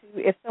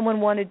if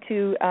someone wanted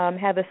to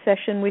have a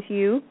session with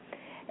you,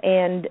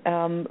 and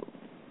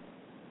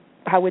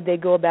how would they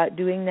go about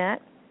doing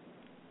that?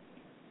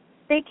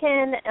 They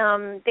can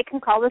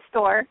call the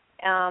store,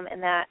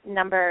 and that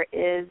number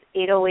is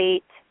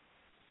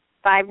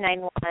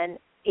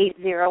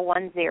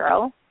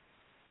 808-591-8010.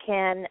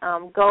 Can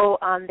go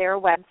on their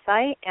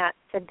website at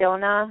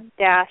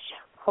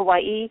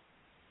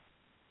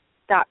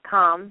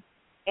sedona-hawaii.com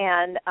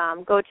and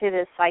go to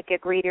the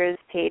Psychic Readers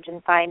page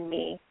and find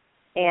me,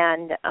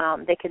 and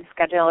they can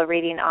schedule a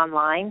reading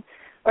online,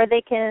 or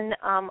they can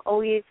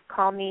always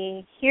call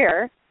me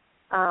here,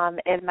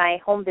 and my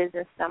home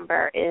business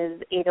number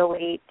is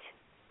 808,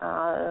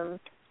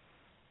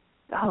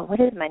 what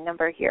is my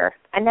number here?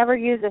 I never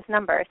use this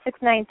number.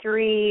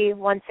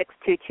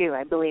 693-1622,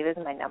 I believe, is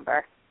my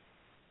number.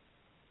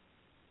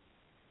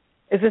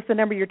 Is this the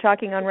number you're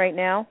talking on right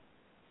now?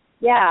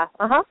 Yeah,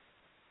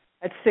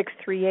 That's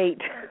 638-1622.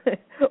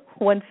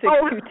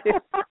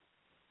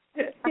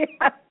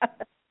 Yeah.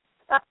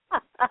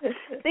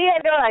 See, I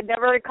know I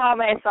never recall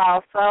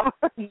myself, so.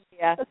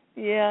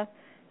 Yeah.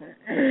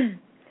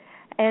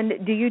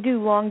 And do you do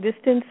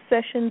long-distance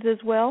sessions as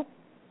well?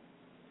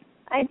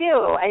 I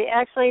do. I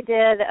actually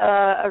did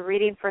a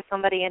reading for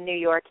somebody in New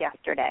York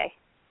yesterday.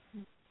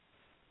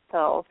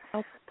 So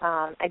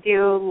I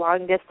do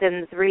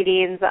long-distance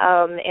readings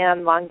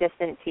and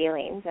long-distance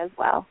healings as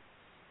well.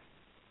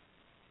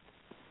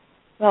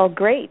 Well,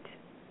 great.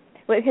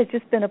 Well, it has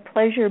just been a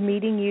pleasure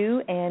meeting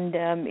you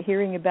and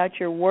hearing about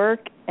your work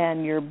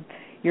and your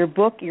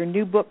book, your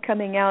new book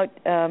coming out,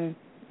 to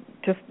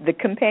the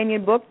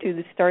companion book to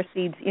the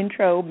Starseeds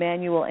Intro,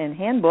 Manual, and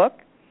Handbook.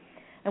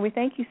 And we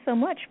thank you so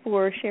much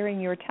for sharing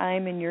your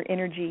time and your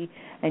energy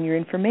and your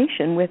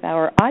information with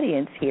our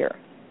audience here.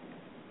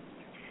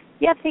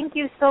 Yeah, thank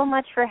you so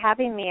much for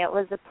having me. It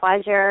was a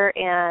pleasure,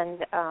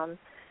 and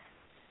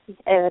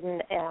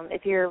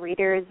if your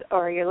readers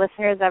or your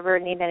listeners ever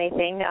need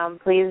anything,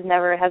 please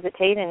never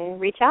hesitate and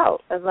reach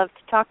out. I'd love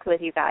to talk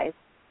with you guys.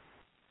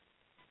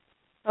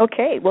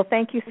 Okay. Well,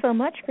 thank you so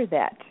much for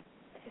that.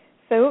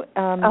 So,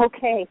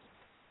 okay.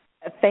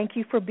 Thank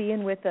you for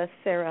being with us,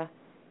 Sarah.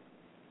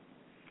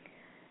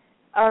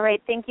 All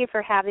right. Thank you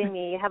for having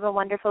me. Have a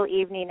wonderful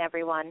evening,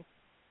 everyone.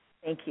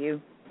 Thank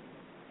you.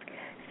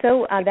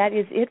 So that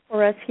is it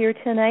for us here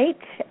tonight,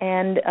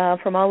 and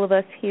from all of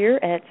us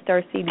here at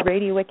Starseed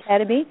Radio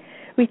Academy,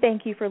 we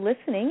thank you for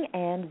listening,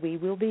 and we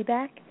will be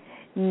back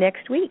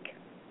next week.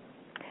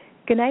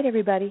 Good night,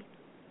 everybody.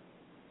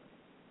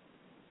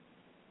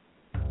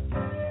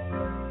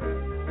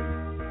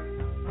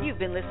 You've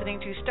been listening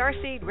to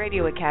Starseed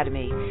Radio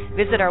Academy.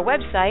 Visit our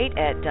website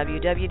at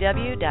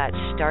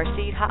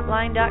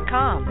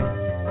www.starseedhotline.com.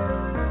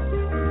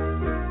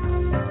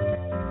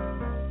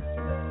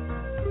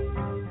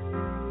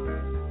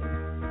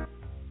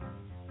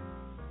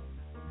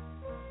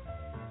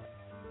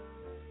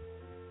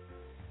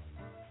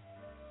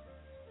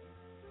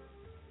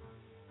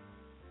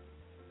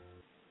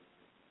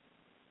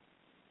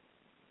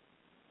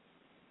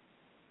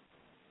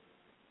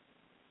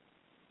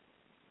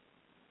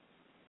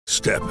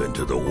 Step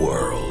into the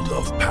world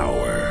of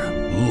power,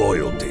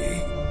 loyalty,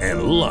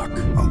 and luck.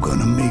 I'm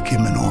gonna make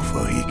him an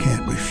offer he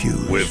can't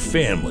refuse. With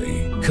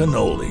family,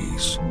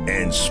 cannolis,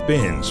 and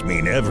spins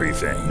mean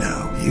everything.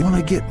 Now, you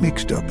wanna get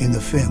mixed up in the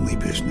family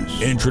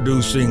business.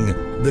 Introducing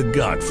The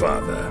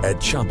Godfather at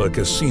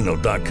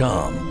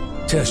ChumbaCasino.com.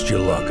 Test your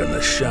luck in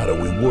the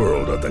shadowy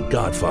world of The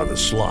Godfather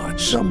slot.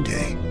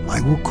 Someday, I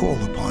will call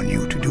upon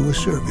you to do a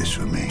service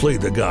for me. Play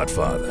The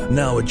Godfather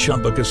now at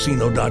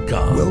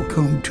ChumbaCasino.com.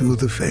 Welcome to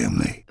the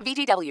family.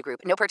 VGW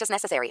Group. No purchase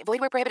necessary. Void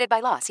where prohibited by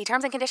law. See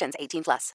terms and conditions. 18+.